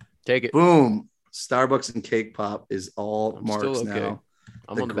 Take it. Boom. Starbucks and cake pop is all I'm Mark's still okay. now.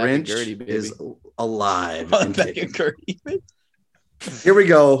 I'm The on the back of Grinch Gertie, baby. is alive. On and the back kicking. of Gertie. Here we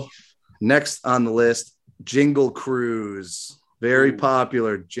go. Next on the list, Jingle Cruise. Very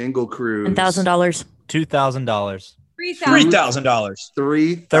popular. Jingle Cruise. $1,000. $2,000. $3,000.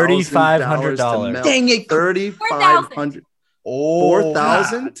 $3,500. Dang it. $3,500. Oh,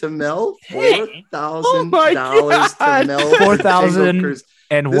 4,000 to Mel. Hey. $4,000 to Mel. for Jingle Cruise.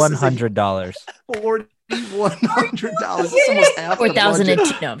 And This is a- $100. $4,100. This is almost half the 4,000 budget.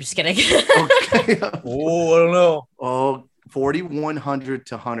 and no, I'm just kidding. Okay. Oh, I don't know. Oh, 4,100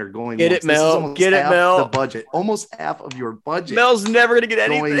 to Hunter going. Get once. it, This is Mel. almost Get it, half Mel. The budget, almost half of your budget. Mel's never gonna get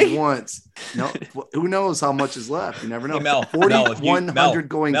going anything. once. No, who knows how much is left? You never know. Hey, Mel, 4,100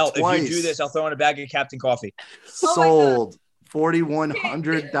 going Mel, twice. if you do this, I'll throw in a bag of Captain Coffee. Sold.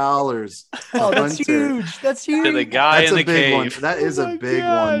 $4,100. Oh, that's huge. That's To the huge. guy That's in a the big one. cave. That is Oh a my big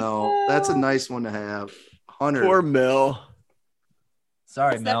God. one, though. That's a nice one to have. Hunter. Poor Mel.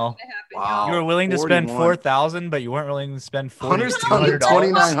 Sorry, Mel. Wow. You were willing to spend 41. 4,000, but you weren't willing to spend Hunter's down to $4,200.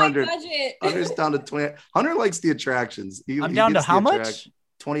 $2,900. Budget. Hunter's down to 20. Hunter likes the attractions. I'm down to gets the how much? attraction.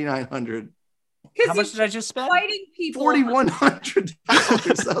 2,900. How much did I just spend? Fighting people. $4,100.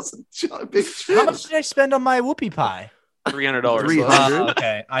 That's a big How much did I spend on my whoopie pie? $300. 300.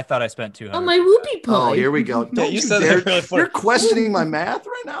 Okay, I thought I spent 200. On my whoopie pie. Oh, here we go. Yeah, Don't you you said dare. that really funny. You're questioning my math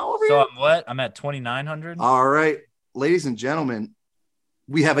right now over So here. I'm what? I'm at 2,900. All right, ladies and gentlemen,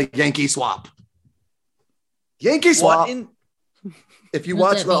 we have a Yankee swap. Yankee swap. What in? If you What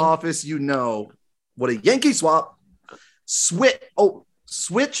watch does The that mean? Office, you know what a Yankee swap.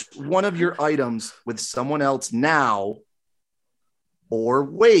 Switch one of your items with someone else now, or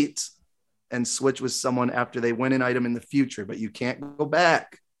wait and switch with someone after they win an item in the future. But you can't go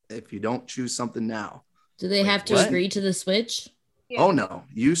back if you don't choose something now. Do they have to what? agree to the switch? Yeah. Oh no,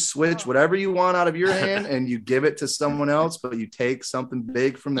 you switch whatever you want out of your hand and you give it to someone else, but you take something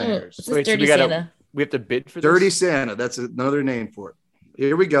big from Oh, theirs. what's this Wait, so dirty we gotta- Santa? We have to bid for this. Dirty Santa. That's another name for it.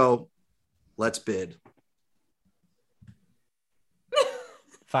 Here we go. Let's bid.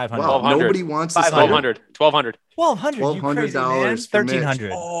 500. Wow, 1,200. nobody wants this. 1,200. 1,200. $1,200. $1,200 for Mitch.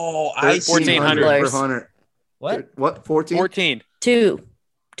 $1,300. Oh, I see. 1,400. for Hunter. What? What? 14? 14.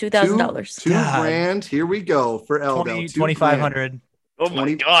 $2,000. Two grand. Here we go for Eldel. 2,500. Oh my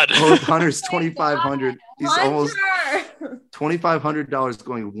 20 God. Oh, Hunter's 2,500. He's almost Hunter! $2,500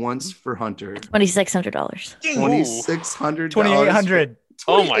 going once for Hunter. $2,600. 2,600. 2,800.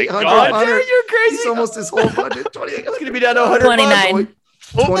 Oh my $2,800 God. Hunter. You're crazy. He's almost his whole budget. 2,800. It's gonna be down to 100. 29.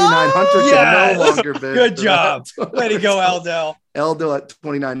 29. Hunter Yes. can no longer bid. Good for job. that. Way to go, Eldel. Eldel at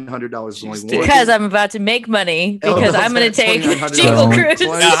 $2,900 going once. Because I'm about to make money. Because I'm going to take $2,900. Jingle Cruise.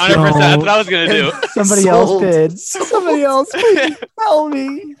 Yeah, 100%. That's what I was going to do. Somebody Sold. else bid. Somebody else bid. Tell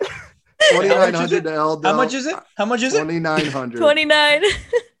me. 2,900 to Eldel. How much is it? How much is it? 2,900. 29.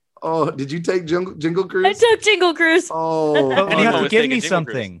 Oh, did you take Jingle Cruise? I took Jingle Cruise. Oh, But you Anyone have to was give taking me Jingle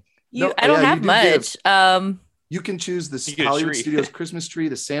Cruise. something. No, I don't yeah, have you do much. you can choose the You get a Hollywood tree. Studios Christmas tree,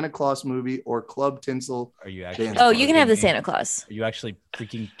 the Santa Claus movie, or Club Tinsel. Are you actually? Oh, You can have the kidding me? Santa Claus. Are you actually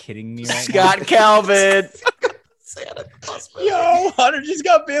freaking kidding me right Scott Calvin. Santa Claus movie. Yo, Hunter just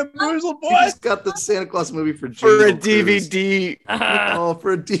got bamboozled, You boy. just got the Santa Claus movie for For a Jingle Cruise. DVD. Oh,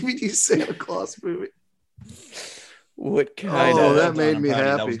 for a DVD Santa Claus movie. What kind Oh, of? that made I'm me proud of you.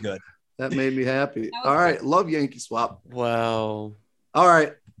 That happy. was good. That made me happy. was All right, love Yankee Swap. Wow. All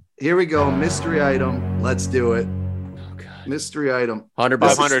right, here we go. Mystery item. Let's do it. Oh God. Mystery item. 100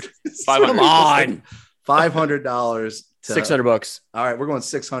 This bucks. is- 500. Come on. $500. to- 600 bucks. All right, we're going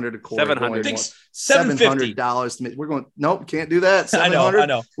 600 to Corey. 700. Going $750. $700 to me. We're going. Nope, can't do that. I know. 700. I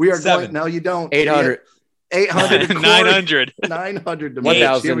know. We are Seven. going. No, you don't. 800. 800 to Corey. 900. 900 to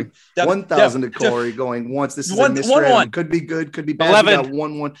 1,000. Mitch. Def- 1,000 to def- Corey going once. This is One- a mystery one, item. one. Could be good, could be bad. 11. We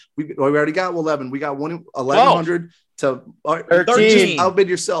got 1. We already got 11. We got 1 1,100 to 13. Outbid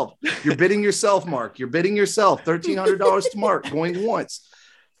yourself. You're bidding yourself, Mark. You're bidding yourself. $1,300 to Mark going once.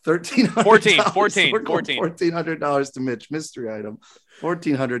 $1,300. 14. $1,400 to Mitch. Mystery item.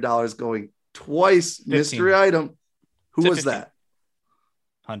 $1,400 going twice. 15. Mystery item. Who Said was 15. that?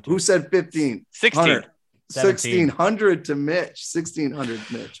 Hunter. Who said 15? 16. Hunter. 17. $1,600 to Mitch.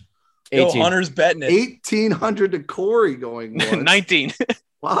 $1,600 Mitch. Yo, 18. Hunter's betting it. $1,800 to Corey going once. 19.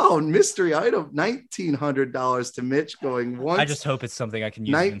 Wow, mystery item. $1,900 to Mitch going once. I just hope it's something I can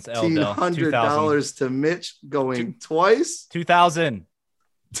use against Eldel. $1,900 to Mitch going twice. 2,000.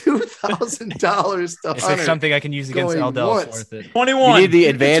 $2,000 to If Hunter. it's something I can use against going Eldel, once. it's worth it. 21. You need the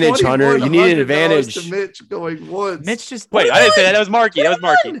advantage, Hunter. You need an $2,100 advantage. to Mitch going once. Mitch just Wait, I didn't say that. That was Marky.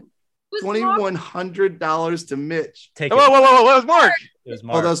 $2,100 to Mitch. take Whoa, it. That was Mark. It was Oh,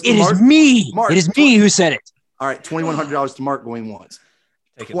 Mark. that was It is Mark. me. Mark. It is me who said it. All right, $2,100 to Mark going once.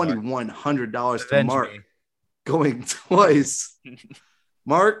 Take it, Mark. $2,100 to Avenge Mark me. going twice.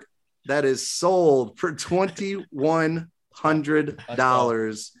 Mark, that is sold for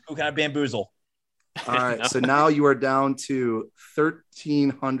 $2,100. Who can I bamboozle? All right, so now you are down to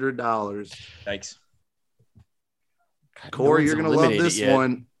 $1,300. Thanks. Corey, one's you're gonna love eliminated this yet.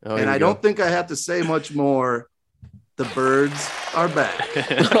 one, Oh, and here I we go. don't think I have to say much more. The birds are back.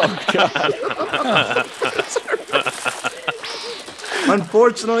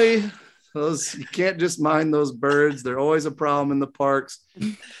 Unfortunately, you can't just mind those birds. They're always a problem in the parks.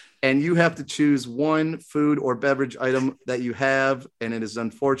 And you have to choose one food or beverage item that you have, and it is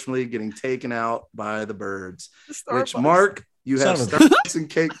unfortunately getting taken out by the birds. Which, Mark, you have Son of a- Starbucks and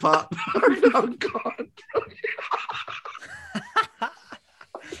Cake Pop are now gone.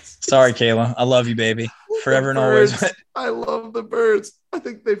 Sorry, Kayla. I love you, baby. Forever and always. Birds. I love the birds. I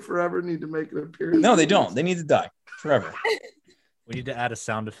think they forever need to make an appearance. No, they don't. They need to die forever. We need to add a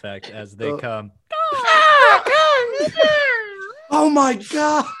sound effect as they come. Oh my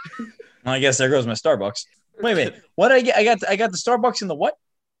god! I guess there goes my Starbucks. Wait a minute. What did I get? I got the Starbucks in the what?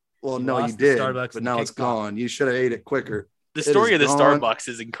 Well, You no, you lost the did, Starbucks but and now Cake it's Pop. gone. You should have ate it quicker. The It story is of the gone. Starbucks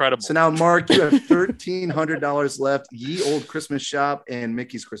is incredible. So now, Mark, you have $1,300 left. Ye Old Christmas Shop and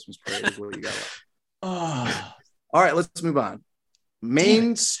Mickey's Christmas Parade is what you got left. Oh, All right, let's move on.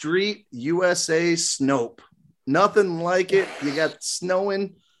 Main Street USA Snope. Nothing like it. You got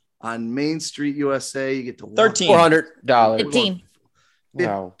snowing on Main Street USA. You get to walk 13. $400. 15.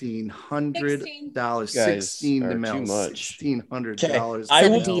 Wow. $1,500. Guys 16 to are Mel. too much. $1,600. I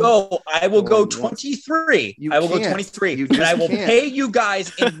will 17. go. I will go Going once. 23. You I will go can't. 23. You And I just will can't. pay you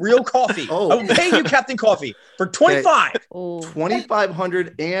guys in real coffee. Oh. I will pay you Captain Coffee for 25. Oh,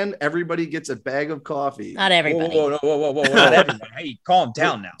 $2,500 and everybody gets a bag of coffee. not Whoa, everybody. whoa. Not everybody. Hey, calm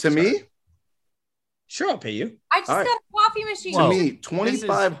down now. To me, Sure, I'll pay you. I just All right. got a coffee machine. to Whoa. me, Hold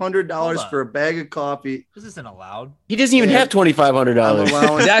 $2,500 up. for a bag of coffee. This isn't allowed. He doesn't even Yeah. have $2,500. I'm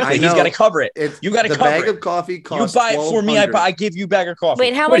allowing- Exactly. I He's know. got to cover it. It's, You gotta the cover bag it. of coffee You costs buy it for me. I give you a bag of coffee.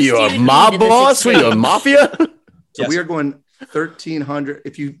 Wait, how What much are you, do a need mob in this boss? What are you, a exchange? mafia? So Yes. we are going 1,300.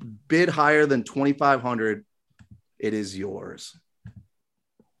 If you bid higher than 2,500, it is yours.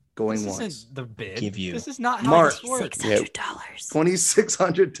 Going This once. isn't the bid. Give you. This is not how Mark. this works. $600.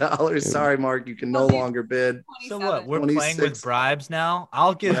 $2,600. Sorry, Mark. You can no longer bid. So what? We're 26. playing with bribes now.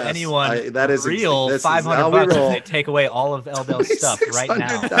 I'll give Yes, anyone that is real this is how $500 we if roll. they take away all of Eldel's stuff right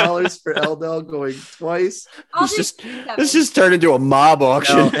now. $2,600 for Eldel going twice. I'll It's do just- 27. This just turned into a mob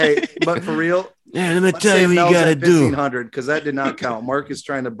auction. No, hey, but for real, Yeah, let me let's say Mel's at do. 1,500 because that did not count. Mark is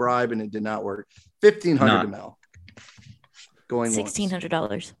trying to bribe and it did not work. 1,500 to Mel. Going once.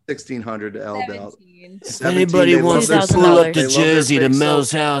 $1,600. 1,600 to Eldel. 17. If 17, anybody they wants love to their $2,000. pull soap. up They the love their Jersey to fake Mel's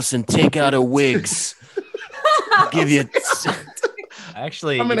soap. house and take out her wigs, give you.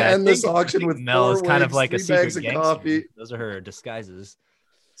 Actually, I'm gonna I end this think auction with Mel 4 is kind of wigs, like a 3 secret bags of gangster. coffee, Those are her disguises.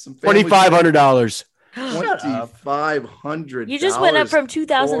 some family- $2,500. $2,500. You just went up from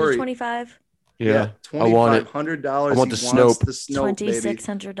 2,000 Corey. to 25. Yeah, I want it. $2,500. I want the He wants Snope. the Snope, baby.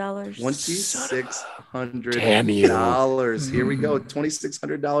 $2,600. $2,600. Damn you. Here we go.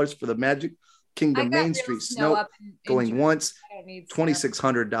 $2,600 for the Magic I Kingdom got Main real Street snow Snope up in going Georgia. once. I don't need snow.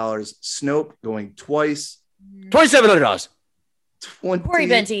 $2,600 Snope going twice. $2,700. Corey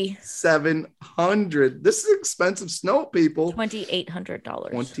Benty. $2,700. This is expensive Snope, people. $2,800.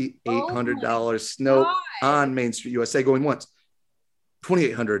 $2,800 Snope God. on Main Street USA going once.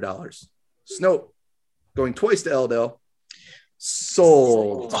 $2,800 Snope going twice to Eldel.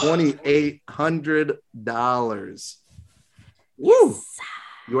 Sold $2,800. Woo!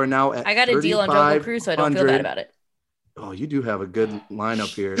 You are now at I got a deal on Jungle Cruise, so I don't feel bad about it. Oh, you do have a good lineup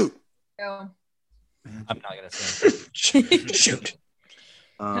here. So, I'm not gonna say. Shoot.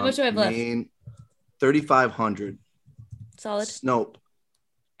 How much do I have left? 3,500. Solid. Snope.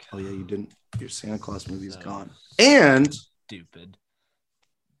 Oh yeah, you didn't. Your Santa Claus movie is gone. And Stupid.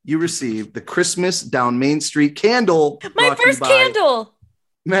 you received the Christmas Down Main Street candle. My brought to you first by candle.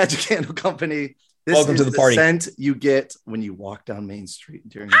 Magic Candle Company. This Welcome is to the party. scent you get when you walk down Main Street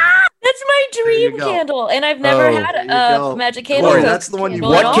during. That's my There you dream go. candle, and I've never Oh, had there you a go. magic candle. Corey, that's the one you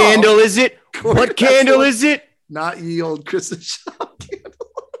candle want. at What all. candle is it? Corey, What that's candle the- is it? Not ye old Christmas shop candle.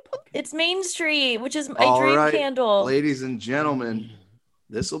 It's Main Street, which is my All dream right, candle. ladies and gentlemen,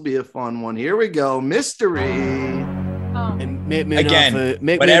 this will be a fun one. Here we go, mystery. And make me Again, an offer- make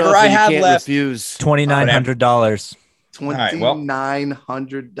me an whatever offer I you have can't left- refuse. $2,900. right, well.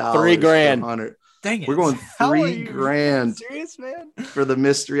 $2,900. $3,000. Dang it. We're going How are $3 you grand serious, man? for the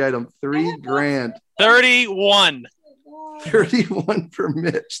mystery item. $3 grand. 31. 31 for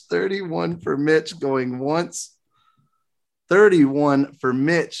Mitch. 31 for Mitch going once. 31 for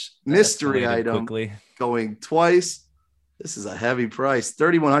Mitch. Mystery Escalated item quickly. going twice. This is a heavy price.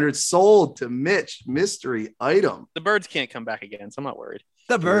 3,100 sold to Mitch. Mystery item. The birds can't come back again, so I'm not worried.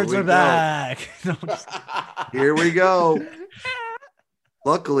 The birds we are go. back. No, I'm just- Here we go.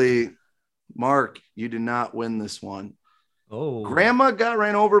 Luckily, Mark, you did not win this one. oh, Grandma got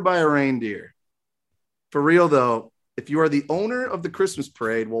ran over by a reindeer. For real, though, if you are the owner of the Christmas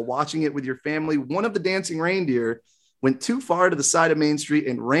parade while watching it with your family, one of the dancing reindeer went too far to the side of Main Street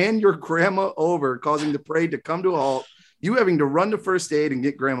and ran your grandma over, causing the parade to come to a halt. You having to run to first aid and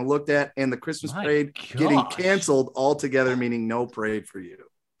get grandma looked at, and the Christmas My parade getting gosh. canceled altogether, meaning no parade for you.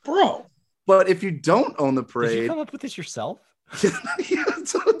 Bro. But if you don't own the did you parade, come up with this yourself? yeah,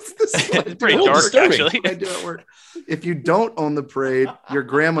 so this is what I It's pretty do. dark, disturbing. actually. I do at work. If you don't own the parade, your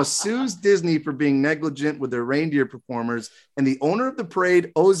grandma sues Disney for being negligent with their reindeer performers, and the owner of the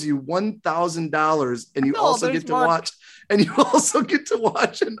parade owes you $1,000, and you No, also there's get to Mark. watch, and you also get to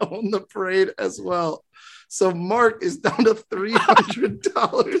watch and own the parade as well. So Mark is down to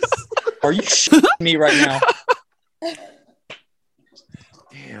 $300. Are you shitting me right now?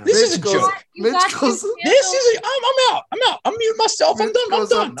 Damn. This is a Mitch goes- joke. Mitch goes, This is I'm out. I'm out. I'm muting myself. I'm Mitch done. I'm goes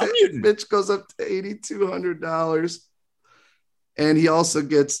done. up I'm to- muting. Mitch goes up to $8,200, and he also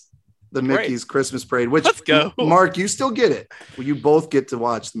gets the Great. Mickey's Christmas Parade. Which Let's go. Mark, you still get it. Well, you both get to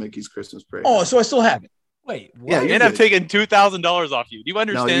watch the Mickey's Christmas Parade. Oh, so I still have it. Wait, what? Yeah, you And I'm did. taking $2,000 off you. Do you No,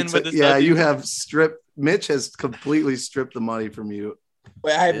 understand what this yeah, does? you have stripped. Mitch has completely stripped the money from you.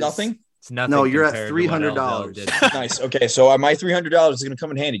 Wait, I have Is- nothing. It's nothing. No, you're at compared to what $300. LDL did. Nice. Okay, so my $300 is going to come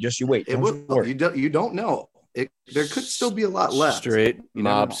in handy. Just you wait. It Don't will. worry. You don't know. There could still be a lot left. Straight You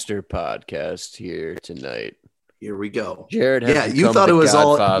never know. mobster podcast here tonight. Here we go. Jared has Yeah, you become thought the it was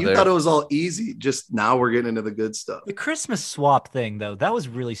all. You Godfather. thought it was all easy. Just now we're getting into the good stuff. The Christmas swap thing, though, that was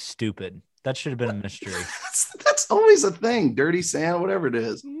really stupid. That should have been a mystery. That's always a thing. Dirty Santa, whatever it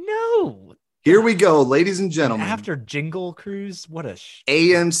is. No. Here we go, ladies and gentlemen. After Jingle Cruise, what a.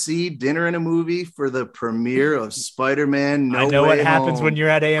 AMC dinner and a movie for the premiere of Spider-Man. No I know Way what happens Home. when you're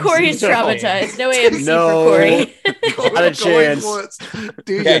at AMC. Corey's traumatized. No AMC No. for Corey. Not a chance.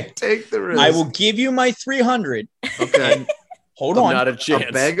 Dude, Okay. take the risk. I will give you my 300. Okay. Hold on. Not a A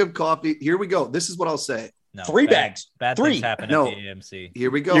chance. bag of coffee. Here we go. This is what I'll say. No, 3 bad- bags. Bad 3. things happen No. at the AMC. Here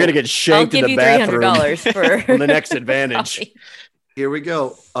we go. You're gonna get I'll shanked in give the you bathroom $300 for on the next advantage. coffee. Here we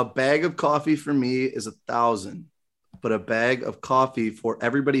go. A bag of coffee for me is $1,000, but a bag of coffee for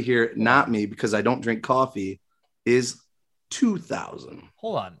everybody here, not me, because I don't drink coffee, is $2,000.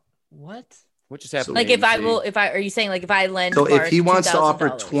 Hold on. What? What just happened? Like to if I AMC? will, are you saying like if I lend? So if Mark he wants to offer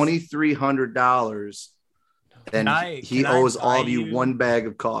 $2,000? $2,300, then he Can I owes all buy of you you- one bag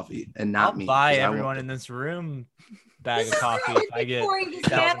of coffee and not I'll me. buy 'cause I won't. everyone in this room bag This of is coffee hard if I get for this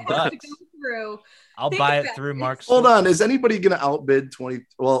man $1,000 has to bucks. go through. I'll Think buy it about through it. Mark's. Hold on. Is anybody going to outbid 20?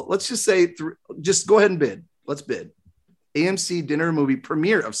 Well, let's just say, just go ahead and bid. Let's bid. AMC dinner movie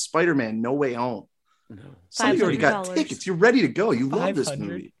premiere of Spider-Man No Way Home. No. Somebody already got $500. tickets. You're ready to go. You love this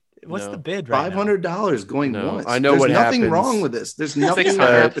 500? movie. What's No. the bid right now? $500 going No, once. I know There's what nothing happens. wrong with this. There's nothing that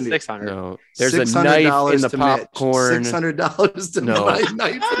 600. happened. 600. No, there's a knife in the popcorn. $600 to No. buy a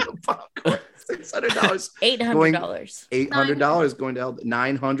knife in the popcorn. $600. $800. $800 going to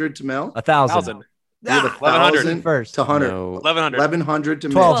 $900 to Mel. 1,000. 1,000. You're the 1,100. 1,000 First. to Hunter. No. 1,100. 1,100 to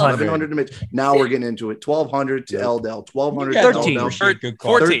Mitch. 1,200. 1,100 to Mitch. Now we're getting into it. 1,200 to Yep. Eldell. 1,200 You to guys $13. don't Eldell. appreciate good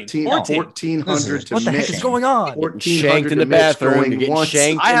 14. coffee. 1,400 to What the Mitch. heck is going on? 1,400 Shanked in to the Mitch bathroom. going You're getting once.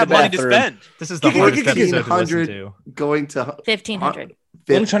 shanked I in have the money to bathroom. spend. This is the Give me hardest episode to 1,500. listen to. Going to 1,500.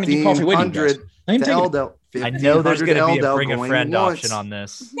 I'm trying to get coffee with you guys. 1,500 I ain't to taking it. Eldell. I know there's going to be a Eldell bring a going friend once. option on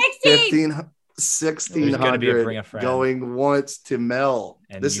this. 16. $1,600 going once to Mel.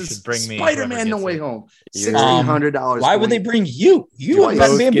 And this you is should bring me Spider-Man No whoever Way gets it. Home. You're- $1,600. Why would they bring you? You Twice. have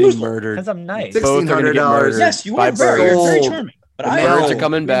Both been getting bamboozled. murdered. Because I'm nice. Both are gonna get $1,600. murdered. Yes, you by are very, you're very birds. charming. But The I birds Birds Mel- are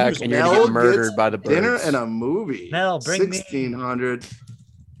coming back, and you're gonna Mel get murdered gets by the dinner birds. and a movie. Mel, bring me. $1,600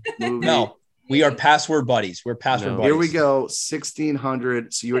 movie. No, we are password buddies. We're password No. buddies. Here we go.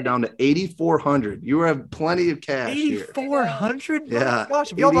 $1,600. So you are down to $8,400. You have plenty of cash here. $8,400? Yeah, Gosh,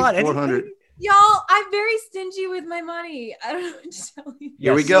 have y'all bought $8,400. anything? Y'all, I'm very stingy with my money. I don't know what to tell you.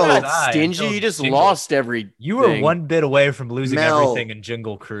 Here we Yes, go. so Not did I, stingy. until You just Jingle. lost every. You were one bit away from losing Mel. everything in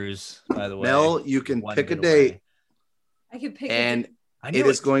Jingle Cruise, by the way. Mel, you can One pick a bit date, away. I could pick and I it knew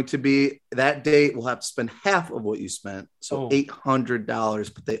is going to be that date. We'll have to spend half of what you spent, so Oh.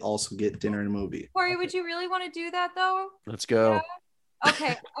 $800. But they also get dinner and a movie. Corey, would you really want to do that though? Let's go.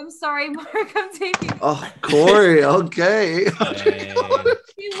 Okay, I'm sorry, Mark. I'm taking. Oh, Corey. Okay. Dang.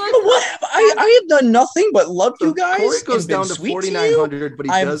 You But look what? I have done nothing but love you guys. Corey goes and been down to sweet $4,900, but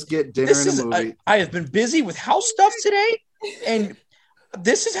he I'm- does get dinner This and is. a movie. I have been busy with house stuff today, and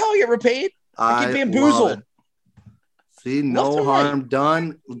this is how I get repaid. I get bamboozled. love it. See, no Left and right. harm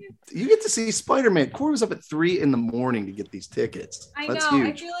done. You get to see Spider-Man. Corey was up at 3 a.m. to get these tickets. I That's know. I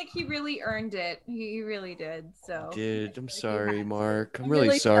huge. feel like he really earned it. He really did. So. Dude, I'm sorry, Mark. I'm I'm really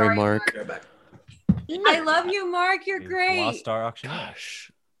really sorry, sorry, Mark. I love you, Mark. You're Lost great. Star auction.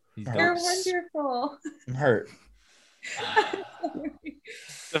 Gosh. He's You're done. wonderful. I'm hurt.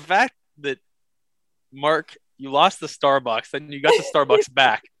 The fact that Mark, you lost the Starbucks, then you got the Starbucks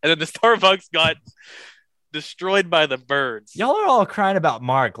back, and then the Starbucks got destroyed by the birds. Y'all are all crying about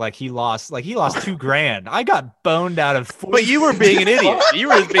Mark like he lost $2,000. I got boned out of 40. But you were being an idiot. You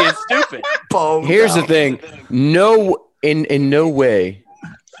were just being stupid. Here's the thing. No, in no way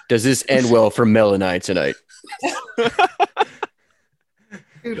does this end well for Mel and I tonight.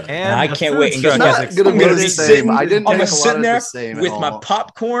 And I the can't food wait and get truck not is gonna be exploded. the be same. sitting- I didn't I'm take gonna a sit lot of there the same at with my all.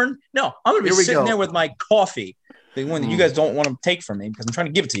 popcorn. No, I'm gonna be Here we sitting go. there with my coffee, the one that you guys don't want to take from me because I'm trying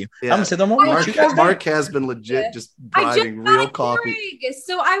to give it to you. Yeah. I'm gonna sit there. I'm gonna watch you guys. Mark has been legit just I just driving real got coffee. Keurig,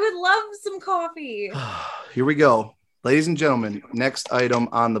 so I would love some coffee. Here we go. Ladies and gentlemen, next item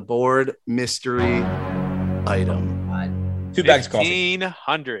on the board, mystery item. 2 bags of coffee.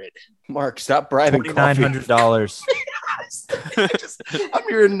 1,500. Mark, stop bribing coffee. $4,900. I'm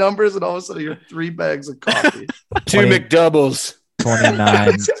hearing numbers and all of a sudden you're 3 bags of coffee. 2 20. McDoubles.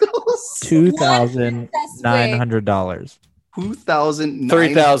 29 $2,900. $2,900.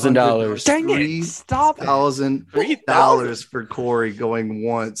 $3,000. Dang it! Stop it. $3,000 for Corey going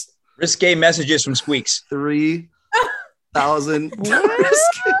once. Risque messages from Squeaks. 3,000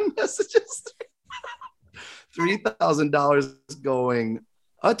 messages. $3,000 going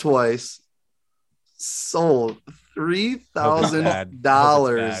twice. Sold.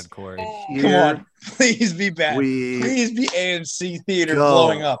 $3,000 Corey. here. Come on, please be bad. We Please be AMC theater go.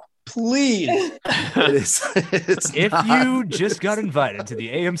 blowing up. Please. it's If not. you just got invited to the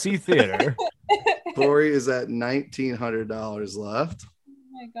AMC theater, Corey is at $1,900 left. Oh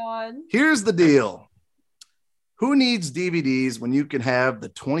my god. Here's the deal. Who needs DVDs when you can have the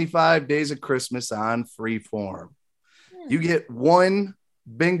 25 Days of Christmas on Freeform? You get one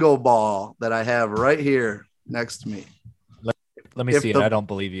bingo ball that I have right here next to me. let me If see it. the- I don't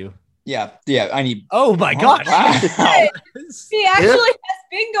believe you. Yeah, I need. Oh my gosh! Wow. He actually has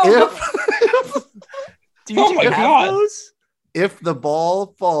bingo. If, Do you Oh my have God. those? if the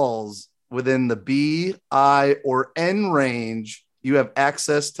ball falls within the B, I, or N range, you have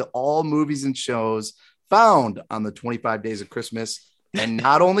access to all movies and shows found on the 25 Days of Christmas. And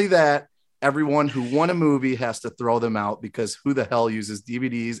not only that, everyone who won a movie has to throw them out because who the hell uses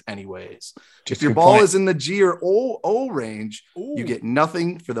DVDs anyways? If your ball is in the G or O range, you get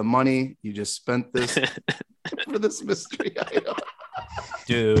nothing for the money you just spent this for this mystery item.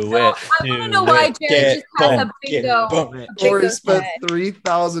 Do So, it. I want to know why Jared just has a bingo. Corey bingo spent set.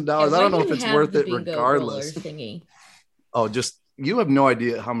 $3,000. I don't know if it's worth it regardless. Thingy. Oh, just you have no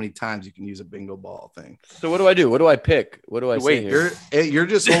idea how many times you can use a bingo ball thing. So what do I do? What do I pick? What do I say Wait, here? You're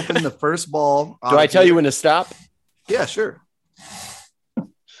just hoping the first ball. Do I tell you when to stop? Yeah, sure.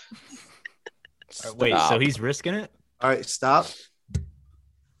 Wait, Stop. so he's risking it? All right, stop.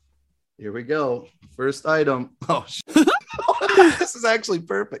 Here we go. First item. Oh, this is actually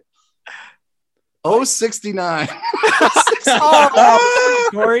perfect. 069.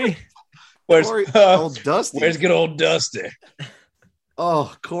 Corey? Where's Corey, old Dusty. Where's good old Dusty?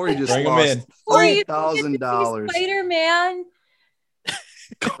 Oh, Corey just Bring him lost in. Corey, you $4,000. Spider-Man.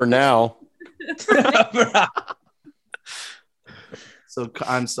 For now. So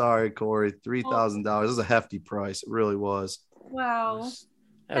I'm sorry, Corey. $3,000. This is a hefty price. It really was. Wow.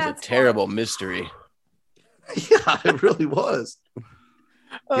 That was That's a terrible mystery. Yeah, it really was.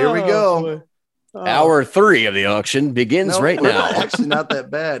 Here we go. Hour 3 of the auction begins No, right we're now. actually not that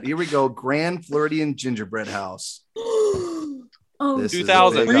bad. Here we go. Grand Floridian Gingerbread House. Oh, This is a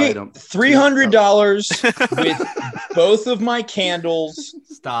 2,000. big item. $300 with both of my candles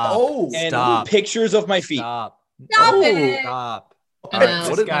Stop. and Stop. pictures of my feet. Stop. Stop Oh, it. Stop. I'm right, out. what Get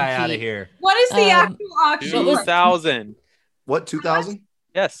this did- guy out of here. What is the actual auction? what was- 2,000. What, 2,000?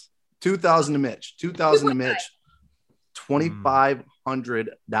 Yes. 2,000 to Mitch. 2,000 to Mitch.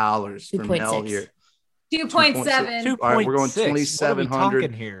 $2,500 for Mel 2.6. here. 2.7. All right, we're going 2.6. 2,700. What are we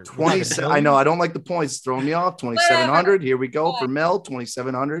talking here? 27. I know. I don't like the points. Throwing me off. 2,700. Here we go for Mel.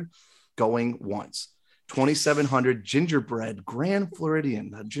 2,700 going once. 2,700 gingerbread Grand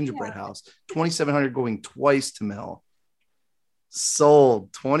Floridian gingerbread house. 2,700 going twice to Mel.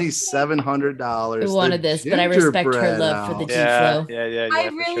 Sold $2,700. I wanted this, but I respect her love for the G Yeah, flow. yeah. I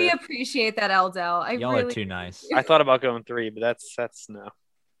for really sure. appreciate that, Eldel. I Y'all really are too nice. I thought about going 3, but that's no.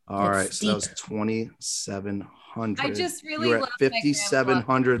 All That's right, so that was steep. 2,700. I just really You're at love my grandpa.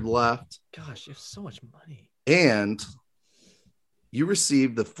 5,700 left, Gosh, you have so much money. and you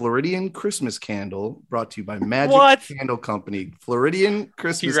received the Floridian Christmas candle brought to you by Magic What? Candle Company. Floridian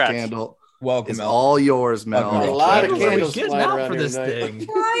Christmas Congrats. candle Welcome, is Mel. all yours, Mel. Welcome. A lot of What are we candles getting flying out around for here this tonight. thing? Guys,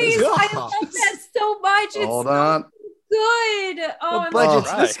 I love that so much. It's Hold so on, good. Oh, What I'm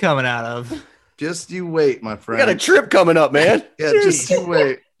budget's All this right. coming out of? just you wait, my We friend. got a trip coming up, man. Yeah, just you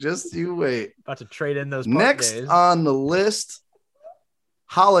wait. Just you wait. About to trade in those park Next days. on the list,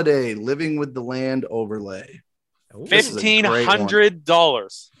 Holiday Living with the Land overlay. Ooh. This is a great one. $1,500.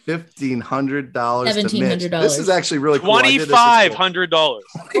 $1,500 to Mitch. $1,700. This is actually really cool. I did this at school. $2,500.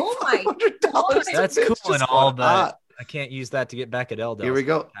 oh my. $100. That's Mitch cool just and all, went but hot. I can't use that to get back at Eldel. Here we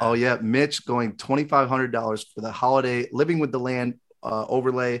go. Oh yeah, Mitch going $2,500 for the Holiday Living with the Land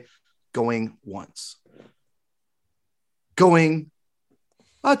overlay, going once, going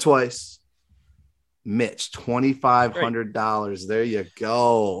twice. Mitch $2,500. There you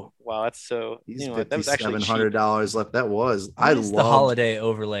go. Wow, that's so. He's You know what, that was actually cheap. $5,700 left. That was. What I is love the holiday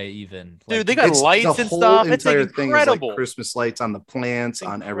overlay even. Dude, they got It's lights the and whole stuff. It's entire thing is like incredible. Christmas lights on the plants,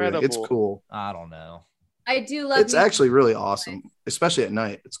 on everything. It's Incredible. cool. I don't know. I do love It's you. actually really awesome, especially at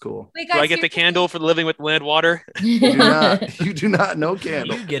night. It's cool. Wait, Do I guys, get the here's candle for living with land water? You do not. You do not know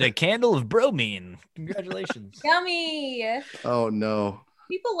candle. You get a candle of bromine. Congratulations. Yummy. Oh no.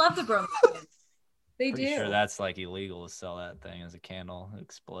 People love the bromine. They Pretty do. sure that's like illegal to sell that thing as a candle. It'll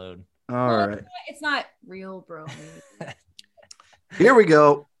explode. All Well, right. It's not real bromine. Here we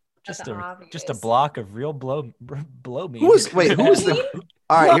go. Just That's just a obvious. block of real blow me. Who was the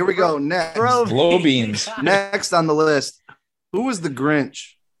all right, here we go. Next. Blow beans. Next on the list. Who was the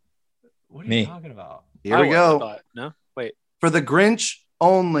Grinch? What are Me. you talking about? Here we I go. thought. No, wait. For the Grinch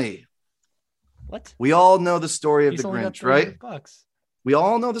only. What? We all know the story of He's the only got Grinch, right? $300. We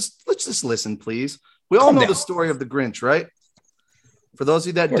all know this. Let's just listen, please. We all Calm know down. the story of the Grinch, right? For those of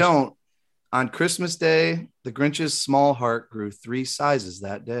you that course. don't, on Christmas Day, the Grinch's small heart grew 3 sizes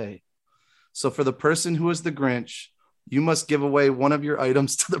that day. So for the person who is the Grinch, you must give away one of your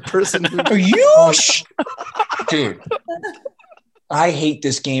items to the person who. Are you? Dude, I hate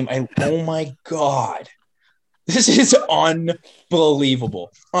this game. Oh my God. This is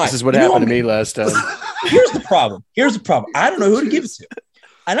unbelievable. All right, This is what you know happened to I'm- me last time. Here's the problem. I don't know who to give it to.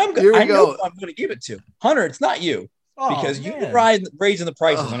 And Here we I know go. who I'm going to give it to. Hunter, it's not you. Oh, Because you man. raising the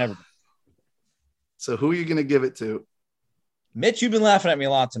prices Ugh. whenever. So who are you going to give it to? Mitch, you've been laughing at me a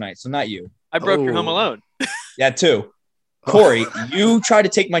lot tonight, so not you. I broke your Home Oh. Alone. Yeah, too. Corey, you tried to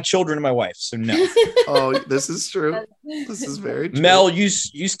take my children and my wife, so no. Oh, this is true. This is very true. Mel, you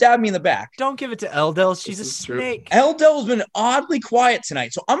stabbed me in the back. Don't give it to Eldel. She's a This is true. snake. Eldell's been oddly quiet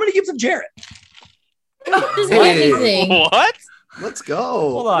tonight, so I'm going to give it to Jarrett. Doesn't Hey. anything. What? Let's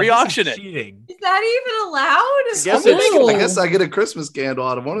Hold go. on. Re-auction this is it. Cheating. Is that even allowed? Yes, Oh, it is. no. I guess I get a Christmas candle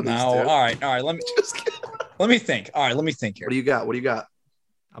out of one of these No, two. all right. Let me Just kidding. think. All right, let me think here. What do you got? What do you got?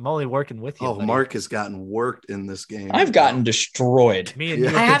 I'm only working with you. Oh, buddy. Mark has gotten worked in this game. I've gotten destroyed. Me and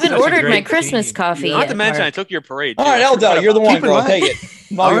Yeah. you I have haven't such a ordered great my Christmas team. coffee Not yet. to mention, I Mark. took your parade. All too. right, I forgot Eldell, you're the about one, Keep in girl. I'll mind- take it.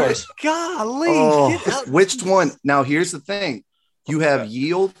 All All right. yours. Golly. Oh, get out. which one? Now, here's the thing. You have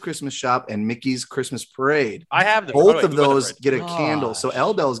Ye Olde Christmas Shop and Mickey's Christmas Parade. I have them. Both Oh, of you got the those parade. get a candle. So Gosh.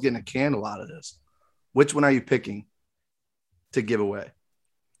 Eldell's getting a candle out of this. Which one are you picking to give away?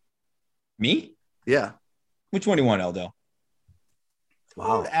 Me? Yeah. Which one do you want, Eldell?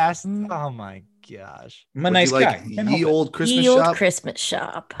 Wow. Oh my gosh. I'm a Would nice you guy. like Can't help Ye it. Olde Christmas Ye Olde Shop? Christmas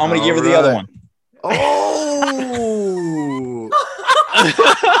shop. I'm going to give her All the other right. one. Oh.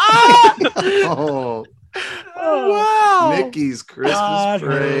 Oh. Wow. Mickey's Christmas Got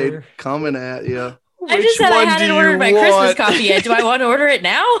Parade her. coming at you. I just said I hadn't ordered my Christmas coffee yet. Do I want to order it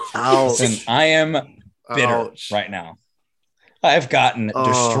now? Ouch. Listen, I am bitter Ouch. right now. I've gotten Oh.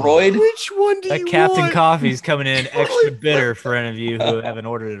 destroyed. Which one do That you Captain want? Coffee's coming in extra bitter for any of you who haven't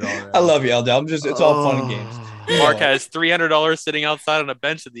ordered it already. I love you, Eldel. It's all fun and games. Mark has $300 sitting outside on a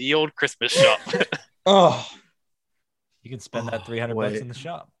bench at the old Christmas shop. Oh, You can spend that 300 wait. bucks in the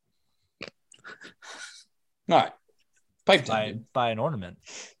shop. all right. Pipe down. Buy an ornament.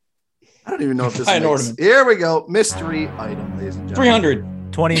 I don't even know if this Buy an makes. ornament. Here we go. Mystery item, ladies and gentlemen. 300.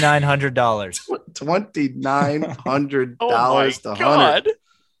 $2,900. $2,900 Oh my to Hunter. God.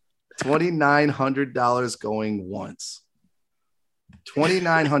 $2,900 going once.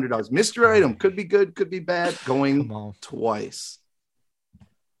 $2,900. Mystery item could be good, could be bad. Going Come on. twice.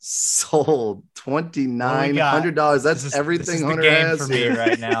 Sold $2,900. That's This is everything the Hunter game has for me here.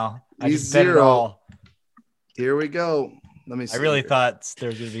 right now. I He's just bet it zero. all. Here we go. Let me see. I really here. thought there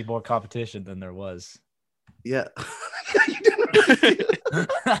was going to be more competition than there was. Yeah. You didn't really-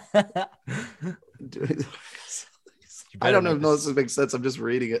 Dude, I don't know if this makes sense. I'm just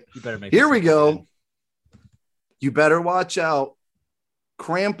reading it. You better make Here this we sense, go. man. You better watch out.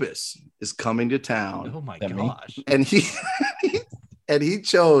 Krampus is coming to town. Oh my That me? gosh. And he and he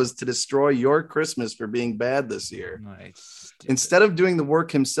chose to destroy your Christmas for being bad this year. Nice. Instead of doing the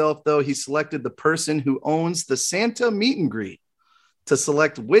work himself, though, he selected the person who owns the Santa meet and greet to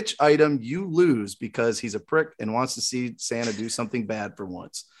select which item you lose because he's a prick and wants to see Santa do something bad for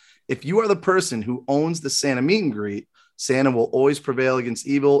once. If you are the person who owns the Santa meet and greet, Santa will always prevail against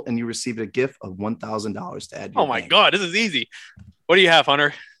evil, and you receive a gift of $1,000 to add. To Oh your my game. God, this is easy. What do you have,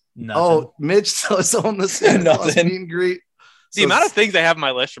 Hunter? Nothing. Oh, Mitch does own the Santa Claus Nothing. meet and greet. The amount of things I have on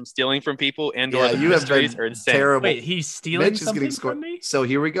my list from stealing from people and or Yeah, the you have mysteries been are insane. terrible. Wait, he's stealing Mitch is something getting from scored. me? So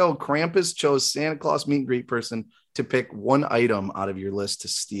here we go. Krampus chose Santa Claus meet and greet person to pick one item out of your list to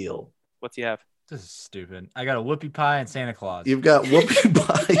steal. What's he have? This is stupid. I got a whoopie pie and Santa Claus. You've got whoopie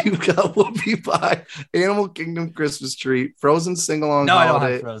pie. You've got whoopie pie, Animal Kingdom Christmas tree, Frozen sing along no, I don't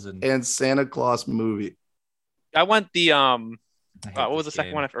holiday, have Frozen. and Santa Claus movie. I want the I hate what was the this second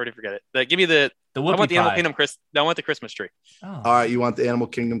game. one? I already forget it. Give me the. The I whoopie want the Animal pie. Kingdom I want the Christmas tree. Oh. All right, you want the Animal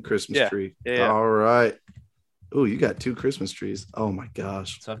Kingdom Christmas Yeah, tree. yeah. All right. Oh, you got two Christmas trees. Oh my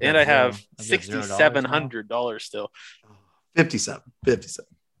gosh. So I've got And I zero- have I've got $0 now. $6,700 still. 57.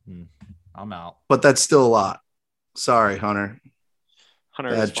 I'm out. But that's still a lot. Sorry, Hunter.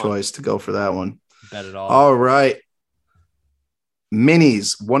 Hunter is Bad fun. choice to go for that one. Bet it all. All right.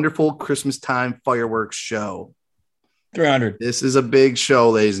 Minnie's Wonderful Christmas Time Fireworks Show. 300. This is a big show,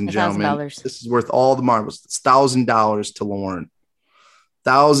 ladies and gentlemen. $1,000. This is worth all the marbles. It's $1,000 to Lauren.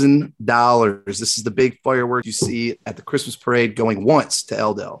 $1,000. This is the big firework you see at the Christmas parade going once to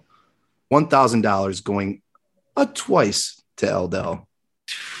Eldel. $1,000 going twice to Eldel.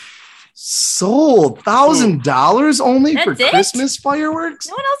 Sold $1,000 only for That's it? Christmas fireworks.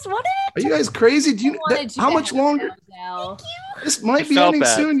 No one else wanted Are you guys crazy? Do you wanted you how to much have longer? Now. This might I be felt ending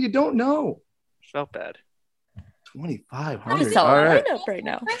bad. soon. You don't know. Felt bad. I'm 2,500. selling All mine right. up right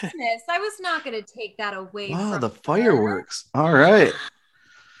now. Christmas. I was not going to take that away. Wow, from the her. fireworks. All right.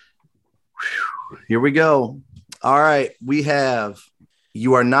 Whew. Here we go. All right. We have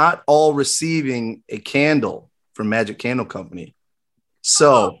you are not all receiving a candle from Magic Candle Company.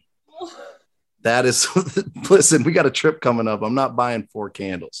 So that is listen, we got a trip coming up. I'm not buying 4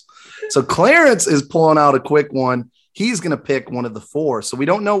 candles. So Clarence is pulling out a quick one. He's going to pick one of the 4. So we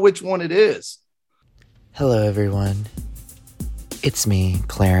don't know which one it is. Hello, everyone. It's me,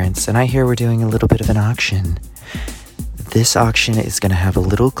 Clarence, and I hear we're doing a little bit of an auction. This auction is going to have a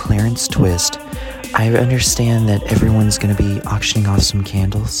little Clarence twist. I understand that everyone's going to be auctioning off some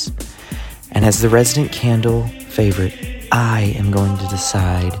candles. And as the resident candle favorite, I am going to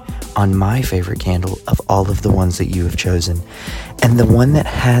decide on my favorite candle of all of the ones that you have chosen. And the one that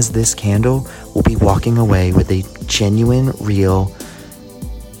has this candle will be walking away with a genuine, real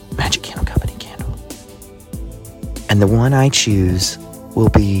Magic Candle Company candle. And the one I choose will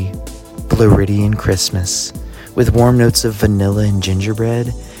be Floridian Christmas, with warm notes of vanilla and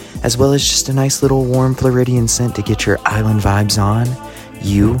gingerbread, as well as just a nice little warm Floridian scent to get your island vibes on.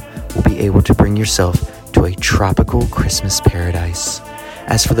 You will be able to bring yourself to a tropical Christmas paradise.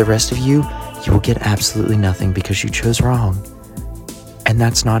 As for the rest of you, you will get absolutely nothing because you chose wrong. And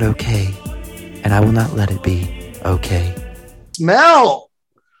that's not okay. And I will not let it be okay. Mel,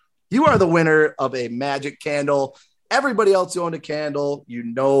 you are the winner of a magic candle. Everybody else who owned a candle, you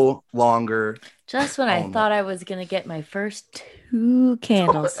no longer. Just when I Oh, thought I was going to get my first 2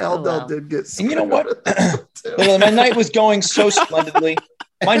 candles. Oh, Eldel well. did get. And you know what? too. My night was going so splendidly.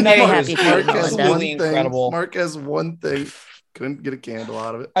 My Very night happy was for you, absolutely One incredible. thing. Mark has one thing. Couldn't get a candle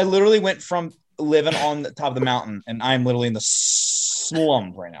out of it. I literally went from living on the top of the mountain, and I'm literally in the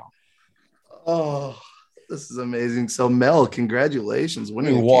slum right now. Oh, this is amazing. So Mel, congratulations. I'm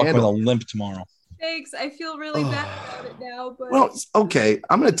Winning gonna a walk with a candle. limp tomorrow. Thanks. I feel really bad about it now, but Well, it's okay.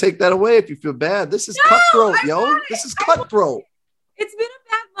 I'm going to take that away if you feel bad. This is No, cutthroat, I yo. want it. This is I want cutthroat. it's been a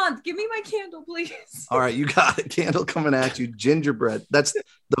bad month. Give me my candle, please. All right, you got a candle coming at you. Gingerbread. That's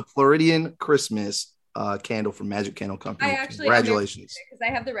the Floridian Christmas candle from Magic Candle Company. Congratulations. Because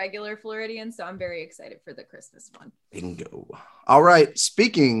I have the regular Floridian, so I'm very excited for the Christmas one. Bingo. All right.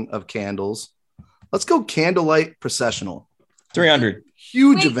 Speaking of candles, let's go candlelight processional. 300.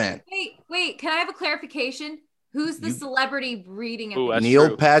 Huge event. Wait. Can I have a clarification? Who's the celebrity reading? Ooh, that's Neil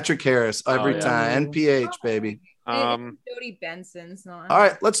true. Patrick Harris every yeah. time. NPH, baby. Jody Benson's not. All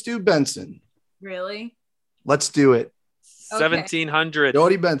right, let's do Benson. Really? Let's do it. 1,700.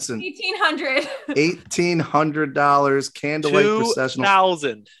 Jody Benson. 1,800. $1,800 candlelight processional.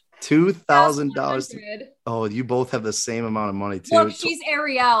 2,000. $2,000. Oh, you both have the same amount of money too. Look, she's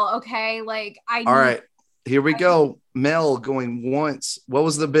Ariel. Okay, like I. All right, here we go. Mel going once. What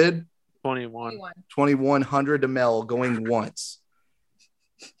was the bid? 21. 2,100 to Mel going once.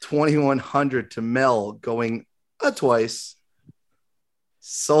 2,100 to Mel going twice.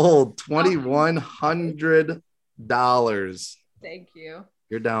 Sold $2,100. Thank you.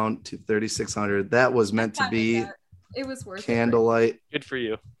 You're down to 3,600. That was meant to be It was worth candlelight. Good for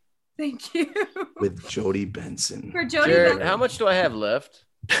you. Thank you. With Jody Benson. For Jody Jared, Benson. how much do I have left?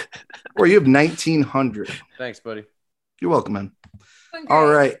 Or you have 1,900. Thanks, buddy. You're welcome, man. All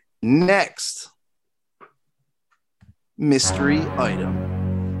right. Next mystery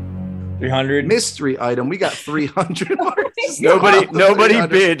item. 300. Mystery item. We got 300. Nobody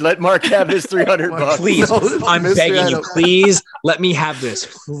bid. Let Mark have his 300 bucks. Please, I'm begging you. Please let me have this.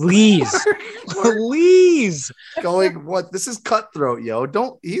 Please, please. Going what? This is cutthroat, yo.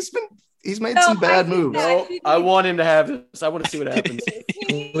 Don't. He's made some bad moves. No, I want him to have this. I want to see what happens.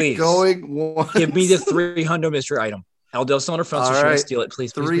 Please. Going once. Give me the 300 mystery item. Eldell's on her phone, so All she won't right. steal it.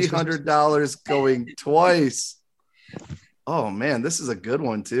 Please, please, please, please. $300 going twice. Oh man, this is a good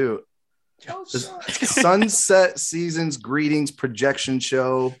one too. The Sunset Seasons Greetings projection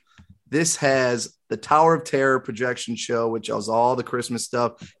show. This has the Tower of Terror projection show, which has all the Christmas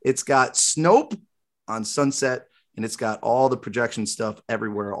stuff. It's got Snope on Sunset, and it's got all the projection stuff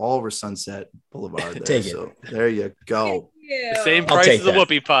everywhere, all over Sunset Boulevard. There. Take it. So there you go. The same price as a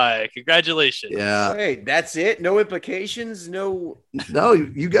whoopie pie. Congratulations. Yeah. Hey, that's it? No implications? No. No,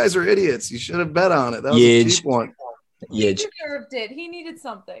 you guys are idiots. You should have bet on it. That was a cheap one. He deserved it. He needed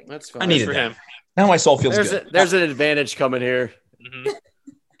something. That's fine. I needed for that. him. Now my soul feels good. There's an advantage coming here.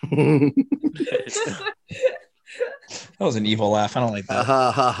 That was an evil laugh. I don't like that.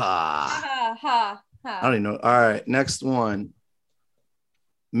 Ha ha ha. Ha ha ha. I don't even know. All right, next one.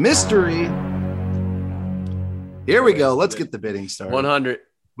 Mystery. Here we go. Let's get the bidding started. 100.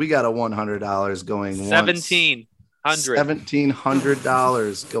 We got a $100 going once. 1,700.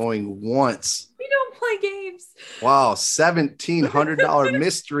 $1,700 going once. We don't play games. Wow, $1,700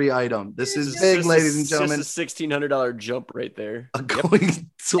 mystery item. This is big, ladies and gentlemen. Just a $1,600 jump right there.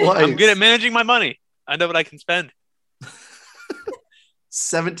 Going twice. I'm good at managing my money. I know what I can spend.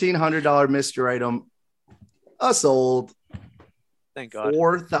 $1,700 mystery item. Sold. Thank God.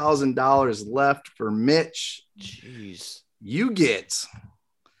 $4,000 left for Mitch. Jeez. You get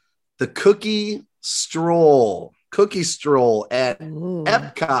the cookie stroll at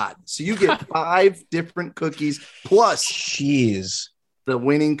Epcot. So you get 5 different cookies plus the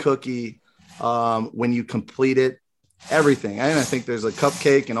winning cookie when you complete it. Everything. And I think there's a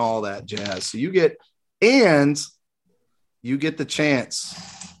cupcake and all that jazz. So you get the chance.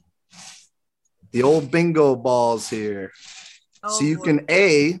 The old bingo balls here. So you can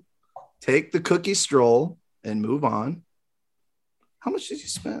take the cookie stroll and move on. How much did you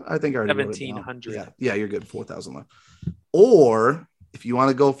spend? I think I already wrote it down. 1,700. Yeah, you're good. 4,000 left. Or if you want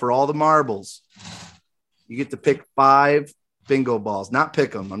to go for all the marbles, you get to pick 5 bingo balls. Not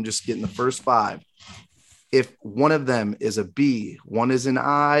pick them. I'm just getting the first 5. If one of them is a B, one is an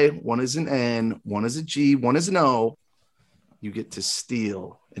I, one is an N, one is a G, one is an O, you get to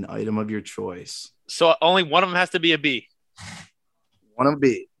steal an item of your choice. So only one of them has to be a B. One of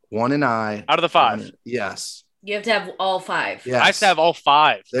B, one an I. Out of the 5. Yes. You have to have all 5. Yes. I have to have all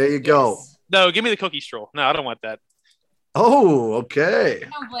 5. There you go. No, give me the cookie stroll. No, I don't want that. Oh, okay. I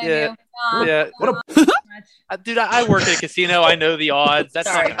don't blame Yeah. you. Yeah. What Dude, I work at a casino. I know the odds. That's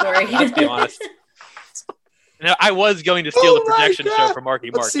Sorry, not gonna Corey. happen, let's be honest. No, I was going to steal the projection show from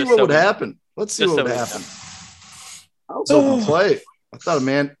Marky Mark. Let's see just what so would we know. happen. Let's see Just what so would we know. happen. I'll open play. I thought,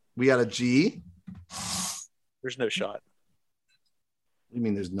 man, we got a G. There's no shot. What do you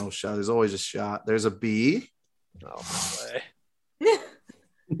mean there's no shot? There's always a shot. There's a B. Oh, no way.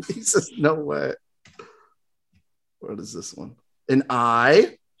 He says, no way. What is this one? An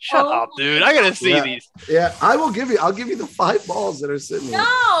I. Shut up, dude. I gotta see these. Yeah, I'll give you the 5 balls that are sitting here.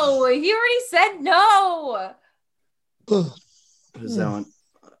 No, he already said no. What is that one?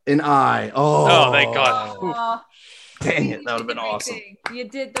 An I. Oh, thank God. Oh, Dang it. That would have you been did the right awesome. thing. You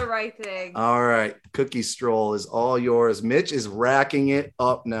did the right thing. All right. Cookie Stroll is all yours. Mitch is racking it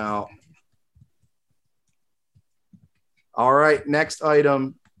up now. All right. Next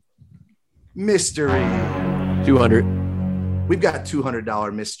item. Mystery. 200. We've got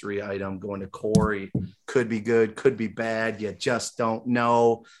 $200 mystery item going to Corey. Could be good, could be bad. You just don't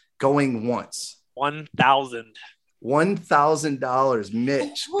know. Going once. 1,000. $1,000.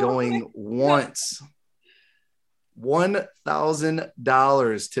 Mitch going once.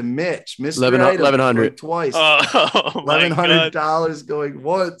 $1,000 to Mitch. Mystery item 1,100 going twice. Oh, my God. $1,100 going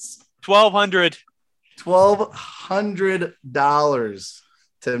once. 1,200. $1,200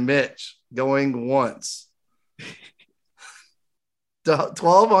 to Mitch going once.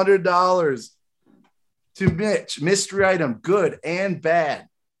 $1,200 to Mitch. Mystery item, good and bad.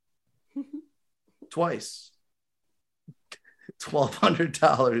 Twice.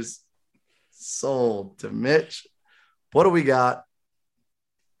 $1,200 sold to Mitch. What do we got?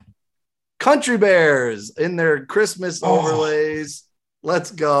 Country Bears in their Christmas overlays.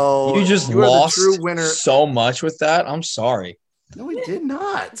 Let's go. You just are the lost true winner. so much with that. I'm sorry. No, he did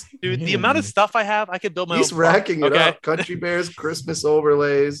not. Dude, the amount of stuff I have, I could build my He's own. racking it Okay. up. Country Bears Christmas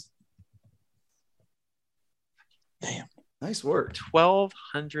overlays. Damn. Nice work.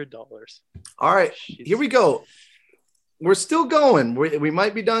 $1,200. All right, here we go. We're still going. We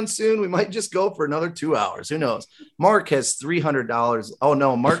might be done soon. We might just go for another 2 hours. Who knows? Mark has $300. Oh,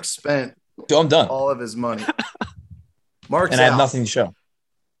 no. Mark spent I'm done. all of his money. Mark's And I have out. nothing to show.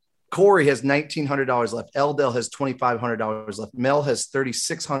 Corey has $1,900 left. Eldell has $2,500 left. Mel has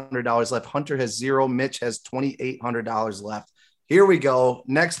 $3,600 left. Hunter has 0. Mitch has $2,800 left. Here we go.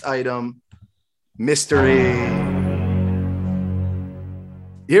 Next item, mystery.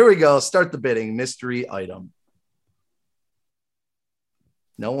 Here we go. Start the bidding. Mystery item.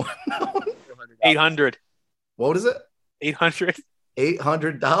 No one. 800. What is it? 800.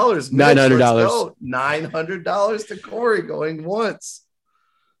 $800. $900. $900 to Corey going once.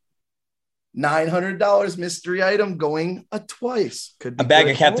 $900 mystery item going twice. Could be A bag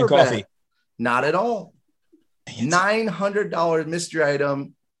good of Captain or bad. Coffee. Not at all. $900 mystery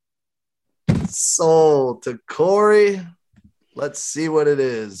item sold to Corey. Let's see what it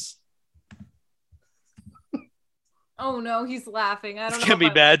is. Oh no, he's laughing. I don't It's know. gonna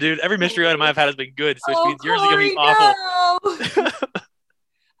be bad, dude. Every mystery item I've had has been good, so it means yours is gonna be Corey, awful. no.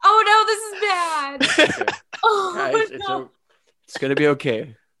 Oh no, this is bad. Oh Guys, no. it's gonna be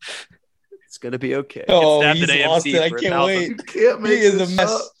okay. It's gonna be okay. Oh, stabbed he's at lost AMC it. I for can't 1,000. wait. You can't make He is this a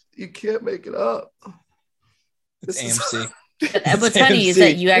mess. up. You can't make it up. It's This is- AMC. But what's funny is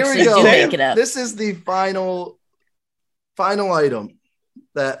that you Here we actually go. do make it up. This is the final item.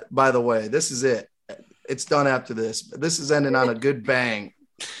 That, by the way, this is it. It's done after this. This is ending on a good bang.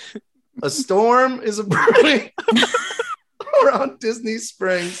 A storm is a brewing around Disney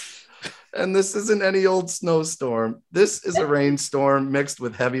Springs, and this isn't any old snowstorm. This is a rainstorm mixed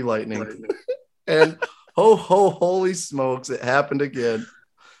with heavy lightning. And holy smokes, it happened again.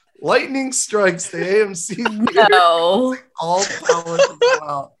 Lightning strikes the AMC theater. No. All power to go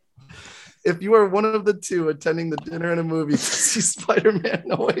out. If you are one of the two attending the dinner and a movie to see Spider-Man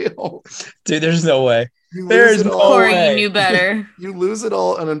No Way Home, Dude, there's no way. you There's lose it no all. Corey, way. you knew better. You lose it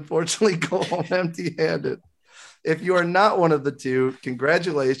all and unfortunately go home empty-handed. If you are not one of the two,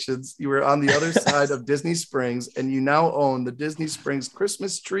 congratulations. You are on the other side of Disney Springs, and you now own the Disney Springs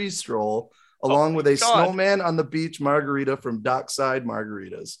Christmas Tree Stroll, along with a God. snowman on the beach margarita from Dockside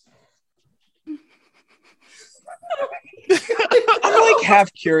Margaritas. I'm like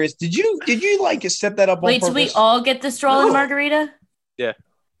half curious. Did you like set that up on Wait, so purpose? we all get the stroll and No. margarita?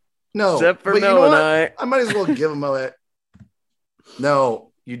 No, Except for but you Mel know and what? I. might as well give them away.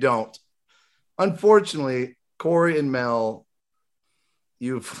 No, you don't. Unfortunately, Corey and Mel,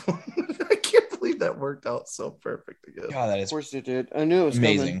 I can't believe that worked out so perfect again. God, that Of is course it did. I knew it was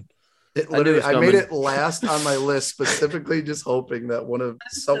amazing. coming. It I knew literally, it was I made coming. it last on my list specifically, just hoping that one of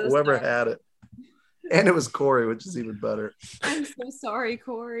so whoever sorry. had it, and it was Corey, which is even better. I'm so sorry,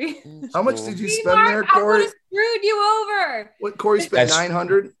 Corey. How much did you See, spend Mark, there, I Corey? would have screwed you over. What Corey spent? That's-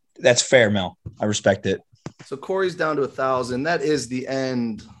 900. That's fair, Mel. I respect it. So Corey's down to 1,000. That is the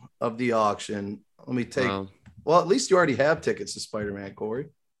end of the auction. Let me take Wow. Well, at least you already have tickets to Spider-Man, Corey.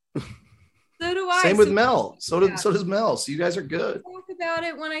 So do I. Same with Mel. So does Mel. So you guys are good. Talk about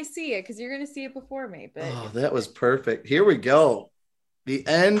it when I see it because you're going to see it before me. But Oh, that was perfect. Here we go. The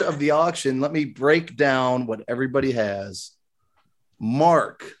end of the auction. Let me break down what everybody has.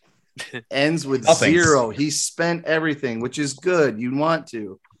 Mark ends with Nothing. 0. He spent everything, which is good. You want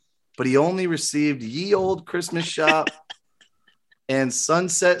to, but he only received Ye Old Christmas Shop and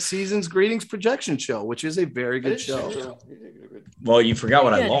Sunset Seasons Greetings Projection Show, which is a very good show. Well, you forgot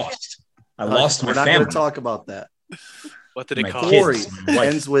what I Good. lost. I lost my We're not going family. to talk about that. What did it My cost? Corey kids and wife.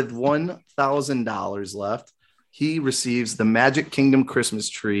 ends with $1,000 left. He receives the Magic Kingdom Christmas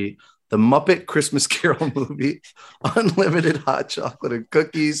tree, the Muppet Christmas Carol movie, unlimited hot chocolate and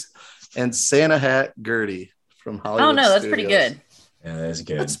cookies, and Santa hat Gertie from Hollywood. Oh no, that's pretty Studios. good. Yeah, that's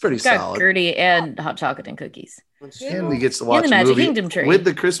good. That's pretty It's got solid. Gertie and hot chocolate and cookies. And he gets to watch the a Magic movie Kingdom tree. with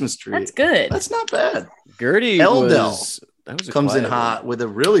the Christmas tree. That's good. That's not bad. Gertie Eldel that was a comes in quiet one. hot with a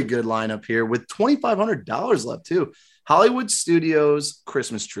really good lineup here with $2,500 left too. Hollywood Studios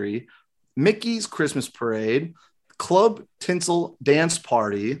Christmas tree, Mickey's Christmas parade, Club Tinsel dance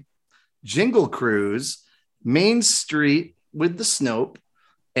party, Jingle Cruise, Main Street with the Snope,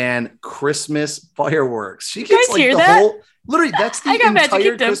 and Christmas fireworks. She gets guys hear the that? whole. Literally, that's the I got Magic entire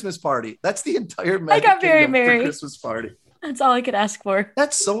Kingdom. Christmas party. That's the entire Magic got very Kingdom for merry. Christmas party. That's all I could ask for.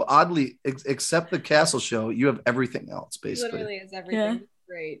 That's so oddly, except the castle show, you have everything else basically. literally is everything. Yeah.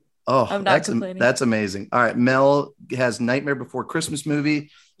 Great. Oh, I'm not that's complaining. that's amazing. All right, Mel has Nightmare Before Christmas movie.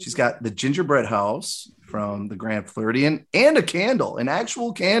 She's got the Gingerbread House from the Grand Floridian and a candle, an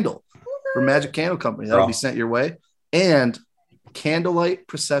actual candle for Magic Candle Company. That'll be sent your way. And Candlelight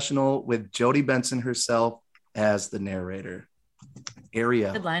Processional with Jodie Benson herself as the narrator.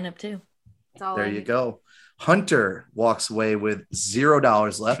 Ariel. Good lineup too. That's all There I you need. go. Hunter walks away with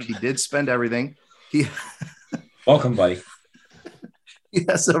 $0 left. He did spend everything. He Welcome, buddy. He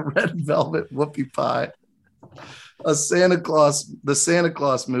has a red velvet whoopie pie, a Santa Claus, the Santa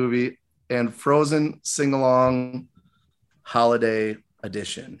Claus movie, and Frozen sing-along holiday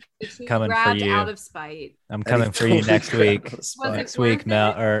edition. She Coming for grabbed you. out of spite. I'm coming for you next week. Next week,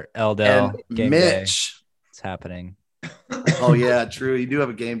 Mel or Eldel And game day. Mitch. It's happening. Oh yeah, true. You do have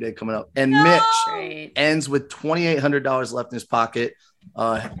a game day coming up. And Mitch ends with $2,800 left in his pocket.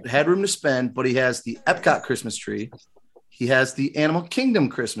 Had room to spend, but he has the Epcot Christmas tree. He has the Animal Kingdom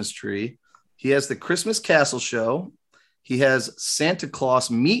Christmas tree. He has the Christmas Castle show. He has Santa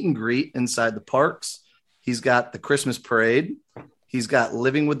Claus meet and greet inside the parks. He's got the Christmas parade. He's got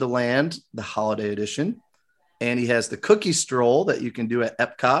Living with the Land, the holiday edition. And he has the cookie stroll that you can do at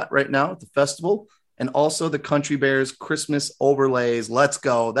Epcot right now at the festival. And also the Country Bears Christmas overlays. Let's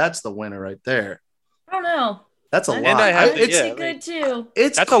go. That's the winner right there. I don't know. That's a And lot. I have It's yeah, Good too.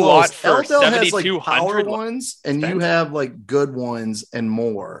 it's That's close. a lot for Eldel has like 7,200 power ones, and you spent. have like good ones and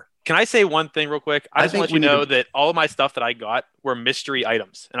more. Can I say one thing real quick? I just think want we you to need know to- that all of my stuff that I got were mystery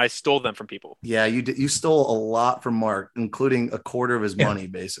items, and I stole them from people. Yeah, you did. You stole a lot from Mark, including a quarter of his money,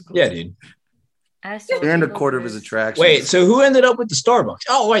 basically. Yeah, dude. And a quarter of his attractions. Wait, so who ended up with the Starbucks?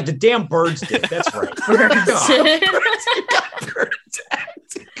 Oh, wait, the damn birds did. That's right.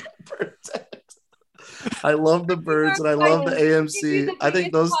 I love the birds and I love the AMC. I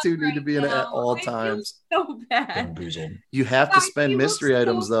think those two need to be in it at all times. So bad. You have to spend mystery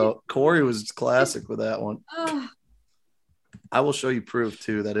items though. Corey was classic with that one. Ugh. I will show you proof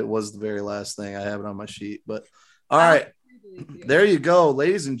too that it was the very last thing. I have it on my sheet. But all right, there you go,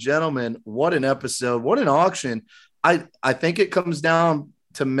 ladies and gentlemen. What an episode! What an auction! I think it comes down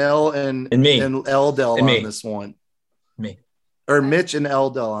to Mel and me and Eldel and on me. this one. Me or Mitch and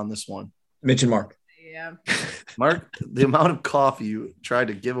Eldel on this one. Mitch and Mark. Yeah. Mark, the amount of coffee you tried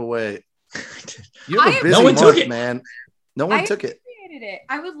to give away. You have I a am- busy No one month, took it. man. No one I took it. appreciated it.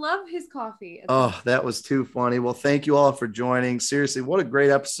 I would love his coffee. Oh, that was too funny. Well, thank you all for joining. Seriously, what a great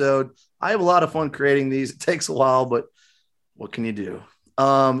episode. I have a lot of fun creating these. It takes a while, but what can you do?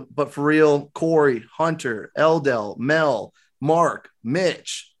 But for real, Corey, Hunter, Eldel, Mel, Mark,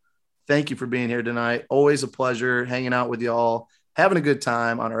 Mitch, thank you for being here tonight. Always a pleasure hanging out with y'all, having a good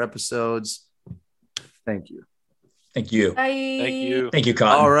time on our episodes. Thank you. Thank you. Bye. Thank you. Thank you,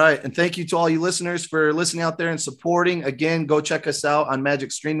 Cotton. All right. And thank you to all you listeners for listening out there and supporting. Again, go check us out on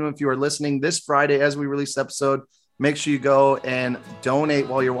Magic Stream Room. If you are listening this Friday as we release the episode, make sure you go and donate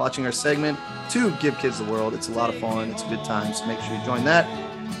while you're watching our segment to Give Kids the World. It's a lot of fun. It's a good time. So make sure you join that.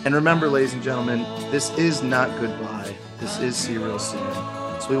 And remember, ladies and gentlemen, this is not goodbye. This is see you real soon.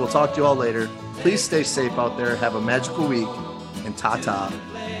 So we will talk to you all later. Please stay safe out there. Have a magical week. And ta-ta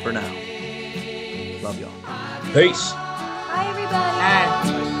for now. Love y'all. Peace. Bye,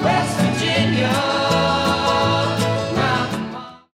 everybody. West Virginia.